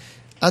 2D.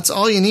 That's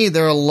all you need.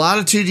 There are a lot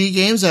of 2D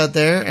games out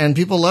there, and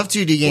people love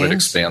 2D games. Void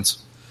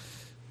Expanse.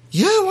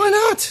 Yeah, why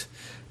not?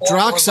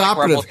 Drox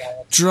Operative.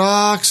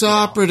 Drox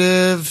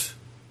Operative.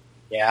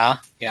 Yeah.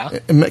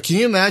 Can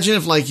you imagine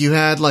if, like, you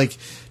had, like,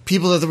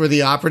 people that were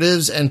the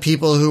operatives and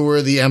people who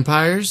were the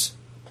empires?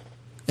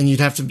 And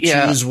you'd have to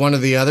choose one or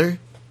the other?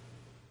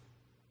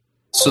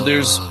 So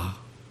there's...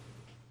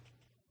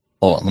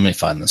 Hold on, let me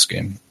find this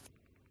game.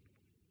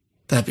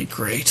 That'd be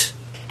great.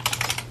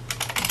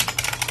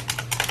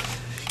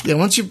 Yeah,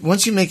 once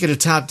you make it a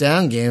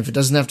top-down game, if it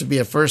doesn't have to be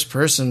a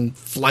first-person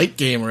flight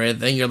game or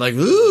anything, you're like,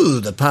 ooh,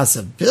 the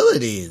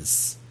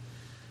possibilities.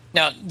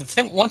 Now,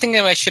 one thing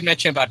that I should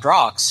mention about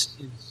Drox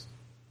is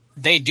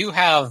they do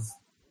have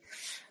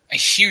a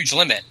huge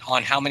limit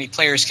on how many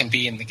players can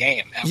be in the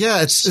game.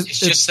 Yeah, it's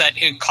just that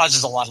it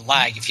causes a lot of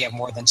lag if you have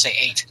more than, say,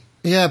 8.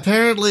 Yeah,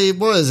 apparently,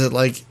 what is it,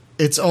 like,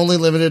 it's only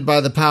limited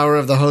by the power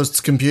of the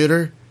host's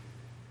computer?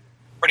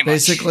 Pretty much.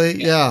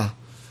 Basically, yeah.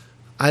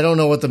 I don't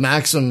know what the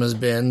maximum has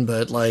been,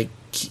 but like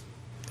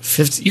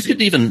 50. You could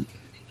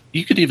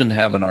even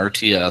have an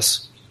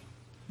RTS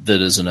that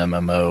is an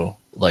MMO,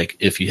 like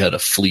if you had a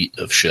fleet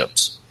of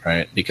ships,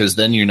 right? Because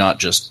then you're not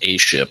just a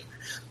ship,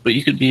 but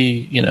you could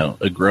be,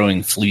 a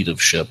growing fleet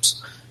of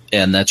ships,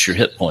 and that's your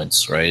hit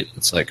points, right?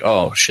 It's like,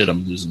 oh shit,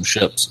 I'm losing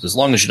ships. As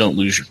long as you don't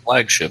lose your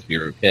flagship,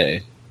 you're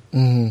okay.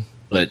 Mm-hmm.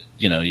 But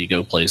you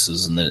go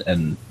places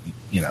and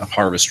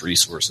harvest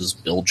resources,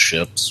 build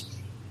ships,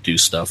 do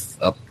stuff,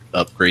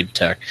 upgrade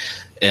tech,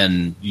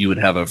 and you would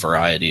have a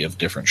variety of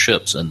different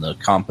ships, and the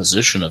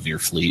composition of your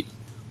fleet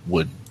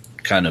would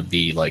kind of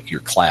be like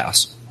your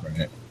class,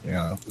 right?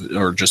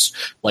 Or just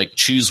like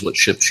choose what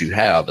ships you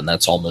have, and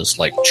that's almost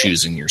like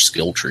choosing your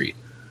skill tree.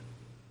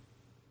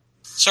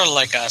 Sort of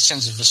like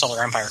Sins of the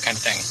Solar Empire kind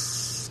of thing.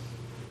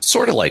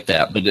 Sort of like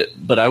that,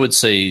 but I would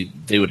say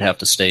they would have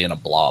to stay in a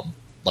blob.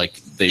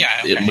 Like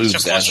it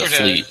moves as a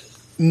fleet.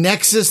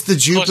 Nexus the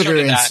Jupiter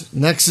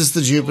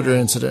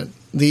incident,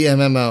 the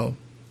MMO.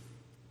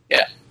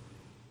 Yeah.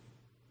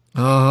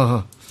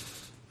 Oh,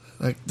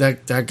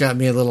 that got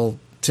me a little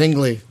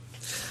tingly.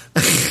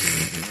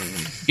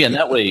 Yeah, and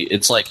that way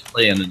it's like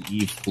playing an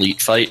Eve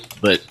fleet fight,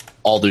 but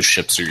all those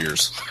ships are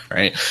yours,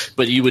 right?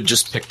 But you would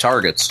just pick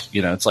targets.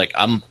 It's like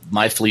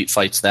my fleet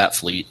fights that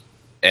fleet,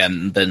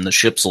 and then the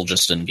ships will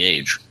just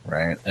engage,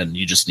 right? And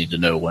you just need to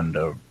know when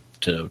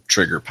to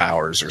trigger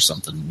powers or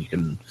something. You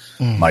can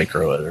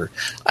micro it, or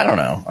I don't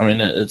know. I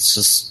mean, it's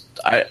just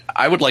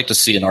I would like to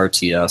see an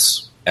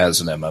RTS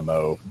as an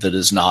MMO that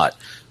is not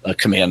a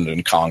command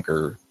and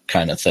conquer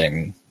kind of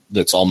thing.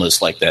 That's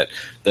almost like that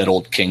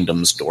old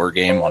Kingdom's Door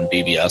game on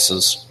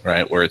BBSs,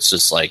 right? Where it's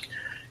just like,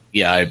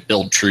 yeah, I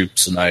build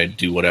troops and I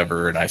do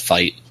whatever and I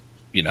fight,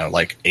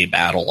 like a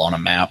battle on a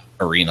map,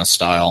 arena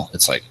style.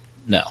 It's like,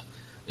 no,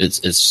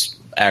 it's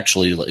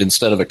actually,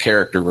 instead of a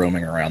character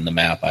roaming around the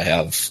map, I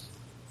have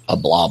a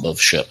blob of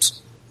ships.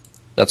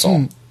 That's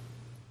all.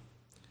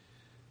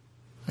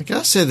 I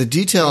gotta say, the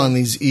detail on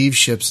these Eve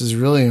ships is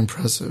really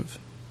impressive.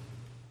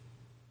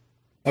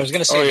 I was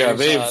going to say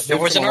there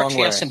was an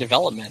RTS in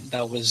development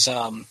that was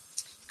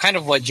kind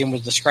of what Jim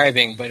was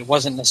describing, but it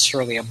wasn't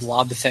necessarily a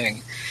blob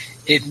thing.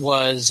 It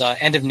was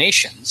End of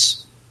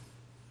Nations,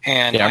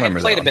 and I had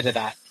played a bit of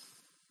that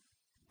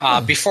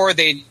before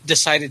they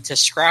decided to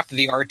scrap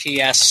the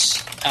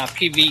RTS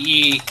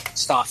PvE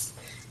stuff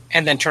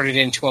and then turn it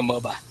into a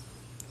MOBA.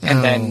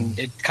 And then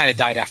it kind of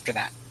died after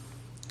that.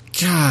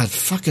 God,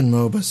 fucking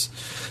MOBAs.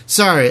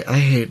 Sorry, I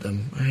hate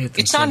them.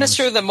 It's not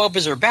necessarily that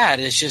MOBAs are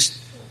bad. It's just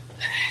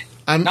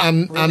I'm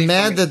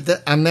mad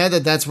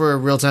that that's where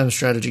real-time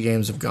strategy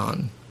games have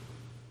gone.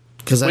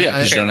 Because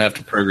you don't have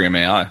to program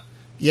AI.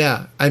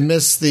 Yeah, I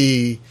miss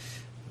the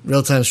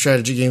real-time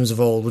strategy games of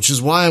old, which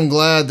is why I'm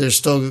glad there's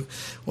still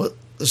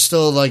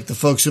like the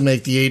folks who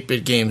make the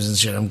 8-bit games and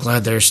shit. I'm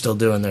glad they're still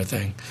doing their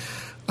thing.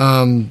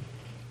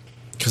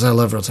 Because I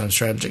love real-time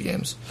strategy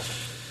games.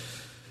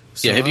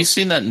 So, yeah, have you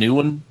seen that new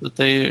one that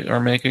they are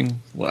making?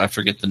 Well, I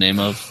forget the name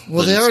of.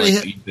 Well, they already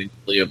you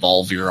basically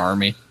evolve your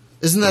army.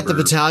 Isn't that the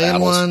over battalion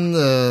battles.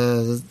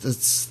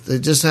 one? They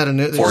just had a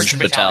new Forged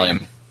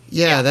Battalion.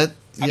 Yeah, that.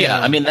 Yeah,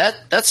 I mean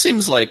that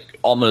seems like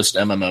almost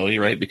MMO-y,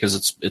 right?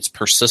 Because it's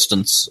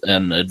persistence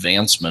and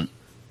advancement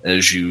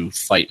as you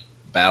fight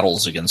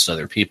battles against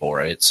other people,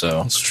 right?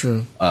 So that's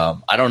true.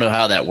 I don't know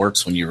how that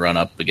works when you run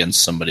up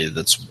against somebody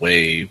that's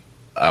way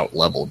out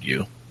leveled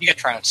you. You get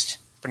trounced,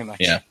 pretty much.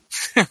 Yeah.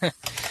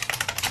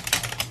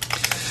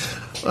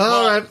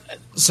 All right.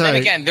 Sorry. And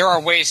again, there are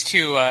ways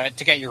to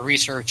get your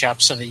research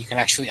up so that you can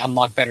actually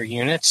unlock better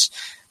units,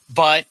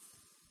 but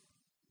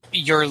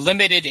you're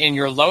limited in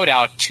your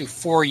loadout to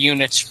 4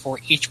 units for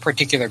each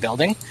particular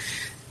building.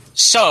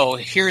 So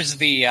here's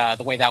the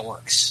way that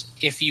works.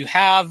 If you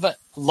have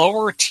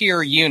lower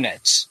tier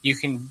units, you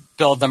can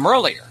build them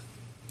earlier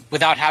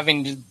without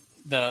having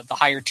the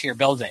higher tier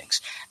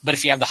buildings. But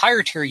if you have the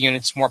higher tier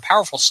units, more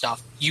powerful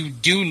stuff, you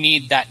do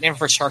need that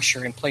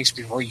infrastructure in place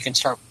before you can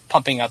start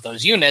pumping out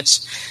those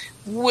units,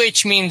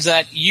 which means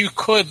that you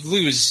could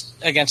lose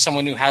against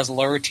someone who has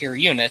lower tier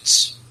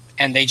units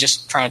and they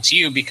just trounce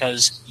you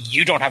because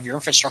you don't have your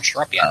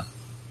infrastructure up yet.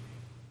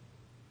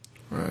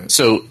 Right.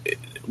 So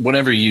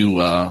whenever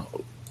you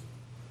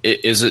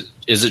is it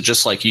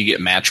just like you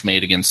get match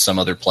made against some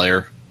other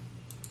player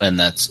and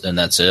that's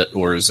it,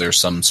 or is there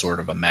some sort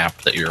of a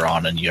map that you're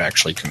on and you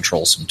actually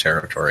control some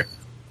territory?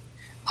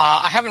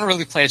 I haven't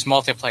really played as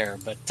multiplayer,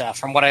 but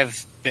from what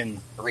I've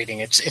been reading,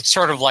 it's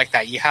sort of like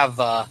that. You have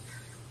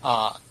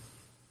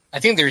I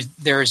think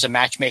there's a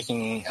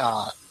matchmaking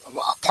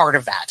part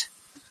of that.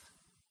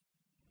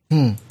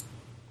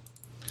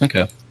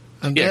 Okay.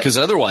 Yeah, because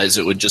otherwise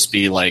it would just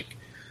be like,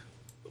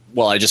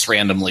 well, I just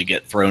randomly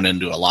get thrown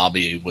into a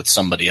lobby with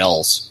somebody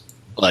else,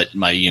 but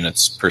my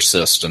units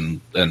persist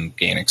and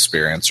gain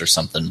experience or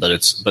something. But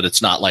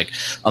it's not like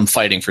I'm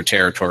fighting for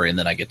territory and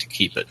then I get to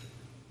keep it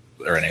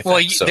or anything.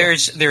 Well, so.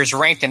 there's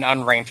ranked and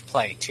unranked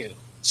play too,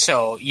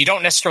 so you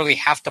don't necessarily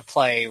have to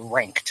play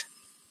ranked.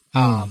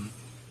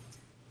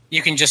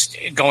 You can just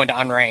go into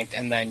unranked,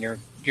 and then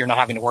you're not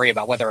having to worry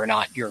about whether or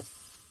not your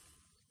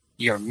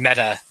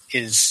meta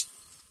is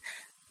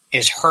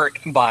hurt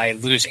by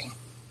losing.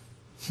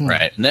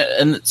 Right.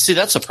 And see,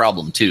 that's a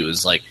problem too,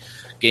 is like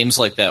games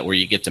like that where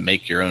you get to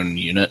make your own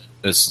unit,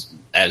 as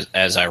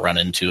I run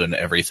into and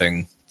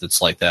everything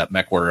that's like that.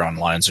 MechWarrior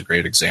Online is a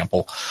great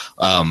example,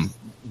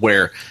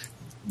 where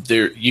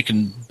you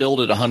can build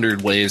it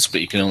 100 ways,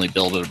 but you can only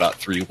build it about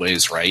 3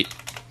 ways right.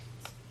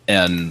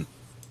 And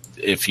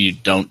if you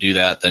don't do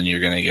that, then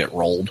you're going to get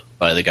rolled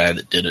by the guy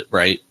that did it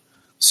right.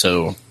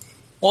 So...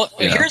 Well,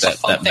 here's a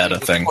fun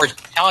thing with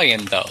Forged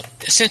Battalion, though.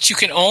 Since you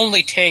can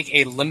only take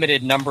a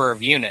limited number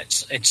of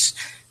units, it's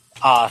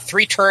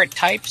 3 turret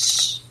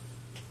types,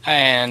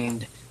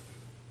 and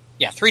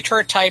 3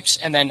 turret types,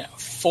 and then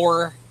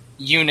 4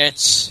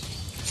 units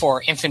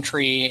for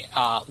infantry,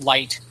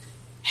 light,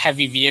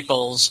 heavy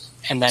vehicles,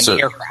 and then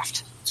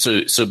aircraft.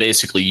 So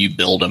basically, you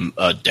build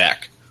a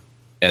deck,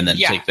 and then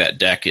take that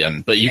deck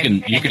in. But you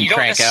can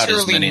crank out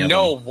as many of them. You don't necessarily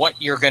know what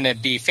you're going to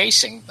be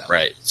facing, though.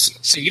 Right.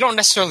 So you don't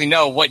necessarily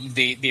know what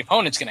the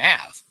opponent's going to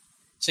have.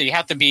 So you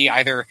have to be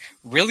either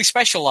really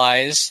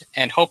specialized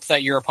and hope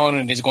that your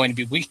opponent is going to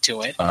be weak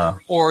to it,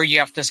 or you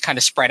have to kind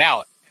of spread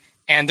out.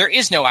 And there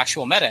is no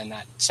actual meta in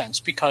that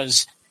sense,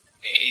 because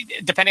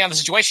depending on the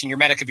situation, your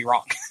meta could be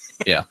wrong.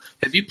 Yeah.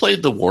 Have you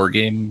played the war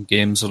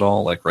games at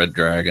all, like Red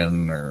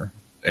Dragon or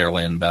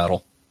Airland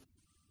Battle?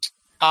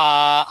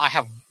 I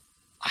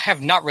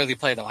have not really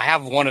played them. I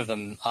have one of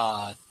them,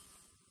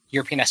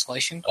 European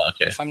Escalation,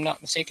 if I'm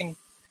not mistaken,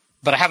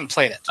 but I haven't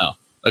played it. Oh,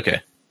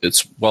 okay.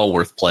 It's well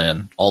worth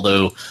playing.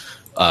 Although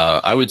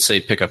I would say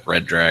pick up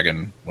Red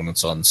Dragon when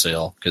it's on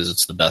sale because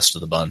it's the best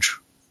of the bunch.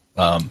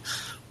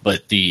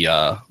 But the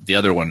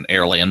other one,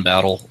 Airland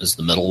Battle, is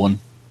the middle one.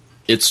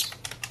 It's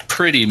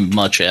pretty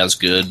much as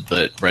good,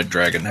 but Red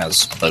Dragon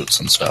has boats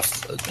and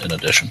stuff in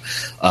addition.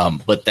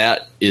 But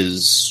that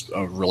is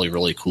a really,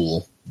 really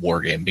cool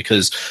war game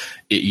because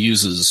it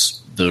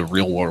uses the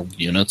real world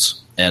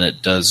units and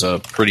it does a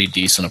pretty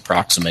decent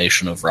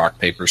approximation of rock,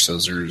 paper,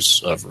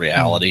 scissors of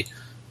reality.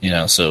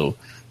 So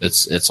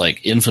it's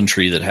like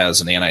infantry that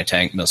has an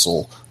anti-tank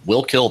missile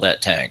will kill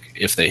that tank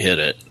if they hit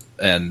it,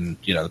 and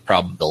the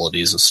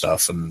probabilities of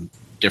stuff and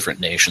different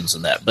nations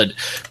and that. But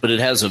it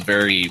has a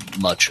very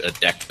much a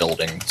deck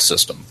building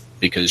system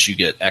because you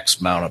get X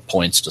amount of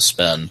points to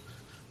spend,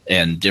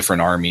 and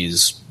different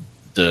armies,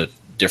 the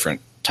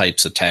different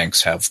types of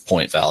tanks have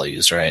point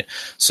values, right?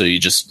 So you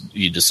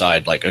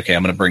decide like, okay,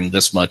 I'm going to bring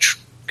this much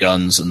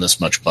guns and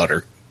this much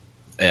butter,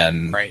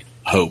 and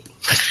hope,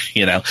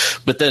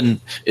 But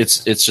then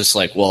it's just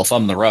like, well, if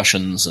I'm the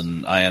Russians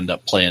and I end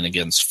up playing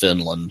against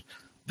Finland,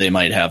 they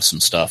might have some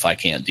stuff I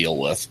can't deal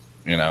with,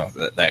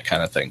 that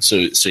kind of thing. So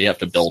you have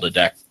to build a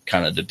deck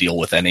kind of to deal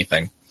with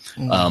anything.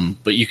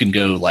 But you can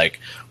go like,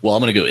 well,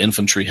 I'm going to go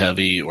infantry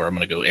heavy, or I'm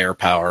going to go air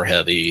power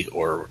heavy,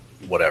 or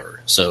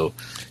whatever. So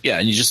yeah,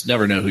 and you just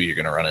never know who you're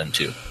going to run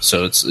into.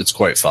 So it's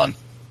quite fun.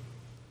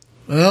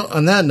 Well,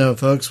 on that note,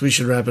 folks, we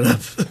should wrap it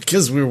up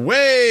because we're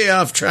way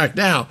off track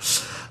now.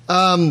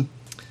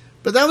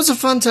 But that was a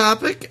fun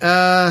topic.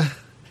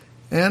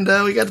 And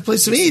we got to play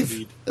some Yes, Eve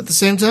indeed. at the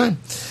same time.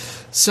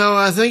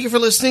 So thank you for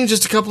listening.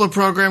 Just a couple of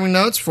programming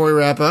notes before we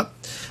wrap up.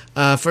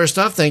 First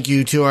off, thank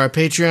you to our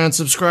Patreon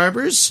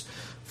subscribers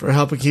for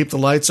helping keep the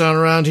lights on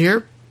around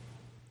here.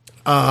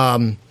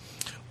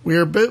 We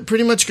are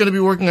pretty much going to be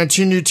working on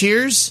 2 new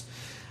tiers.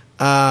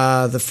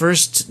 The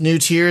first new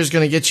tier is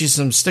going to get you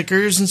some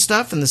stickers and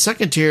stuff, and the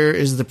second tier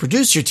is the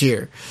producer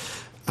tier,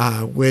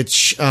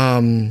 which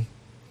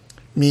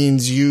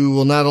means you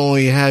will not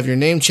only have your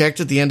name checked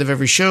at the end of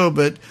every show,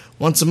 but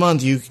once a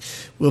month you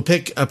will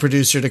pick a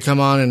producer to come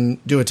on and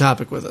do a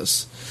topic with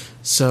us.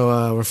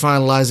 So we're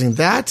finalizing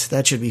that.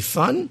 That should be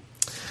fun.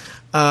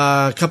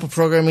 A couple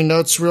programming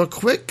notes real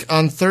quick.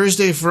 On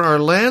Thursday for our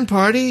LAN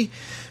party,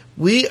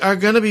 we are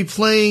going to be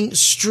playing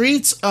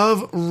Streets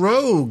of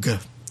Rogue,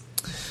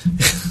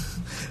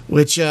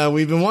 which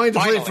we've been wanting to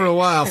play for a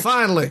while.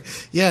 Finally.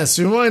 Yes,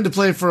 we've been wanting to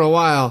play for a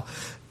while.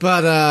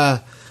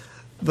 But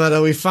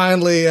we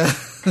finally got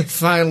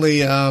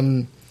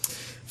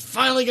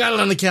it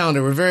on the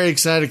calendar. We're very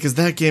excited because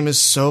that game is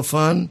so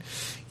fun.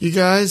 You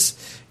guys,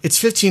 it's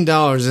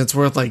 $15 and it's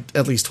worth like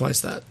at least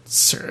twice that.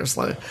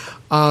 Seriously.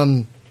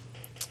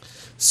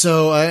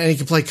 So and you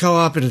can play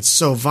co-op and it's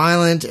so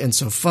violent and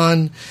so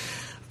fun.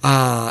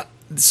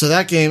 So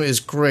that game is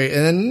great.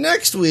 And then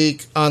next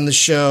week on the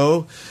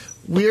show,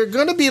 we are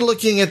going to be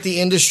looking at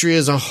the industry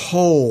as a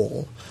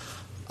whole.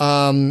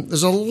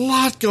 There's a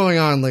lot going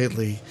on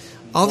lately.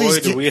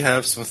 Do we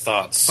have some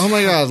thoughts? Oh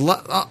my God,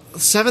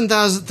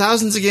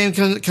 thousands of games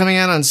coming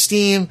out on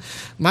Steam,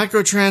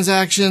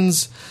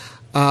 microtransactions,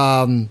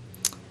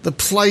 the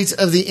plight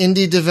of the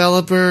indie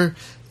developer.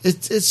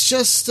 It's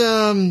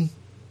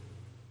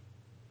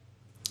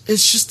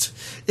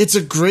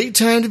a great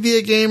time to be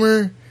a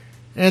gamer,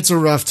 and it's a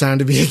rough time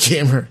to be a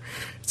gamer.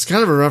 It's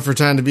kind of a rougher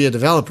time to be a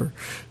developer.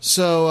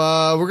 So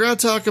we're going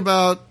to talk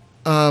about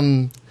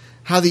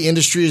how the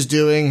industry is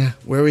doing,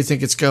 where we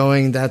think it's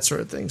going, that sort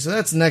of thing. So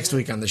that's next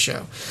week on the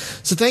show.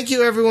 So thank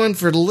you, everyone,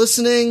 for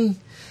listening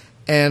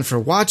and for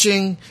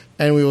watching,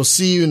 and we will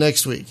see you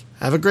next week.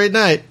 Have a great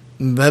night.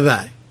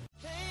 Bye-bye.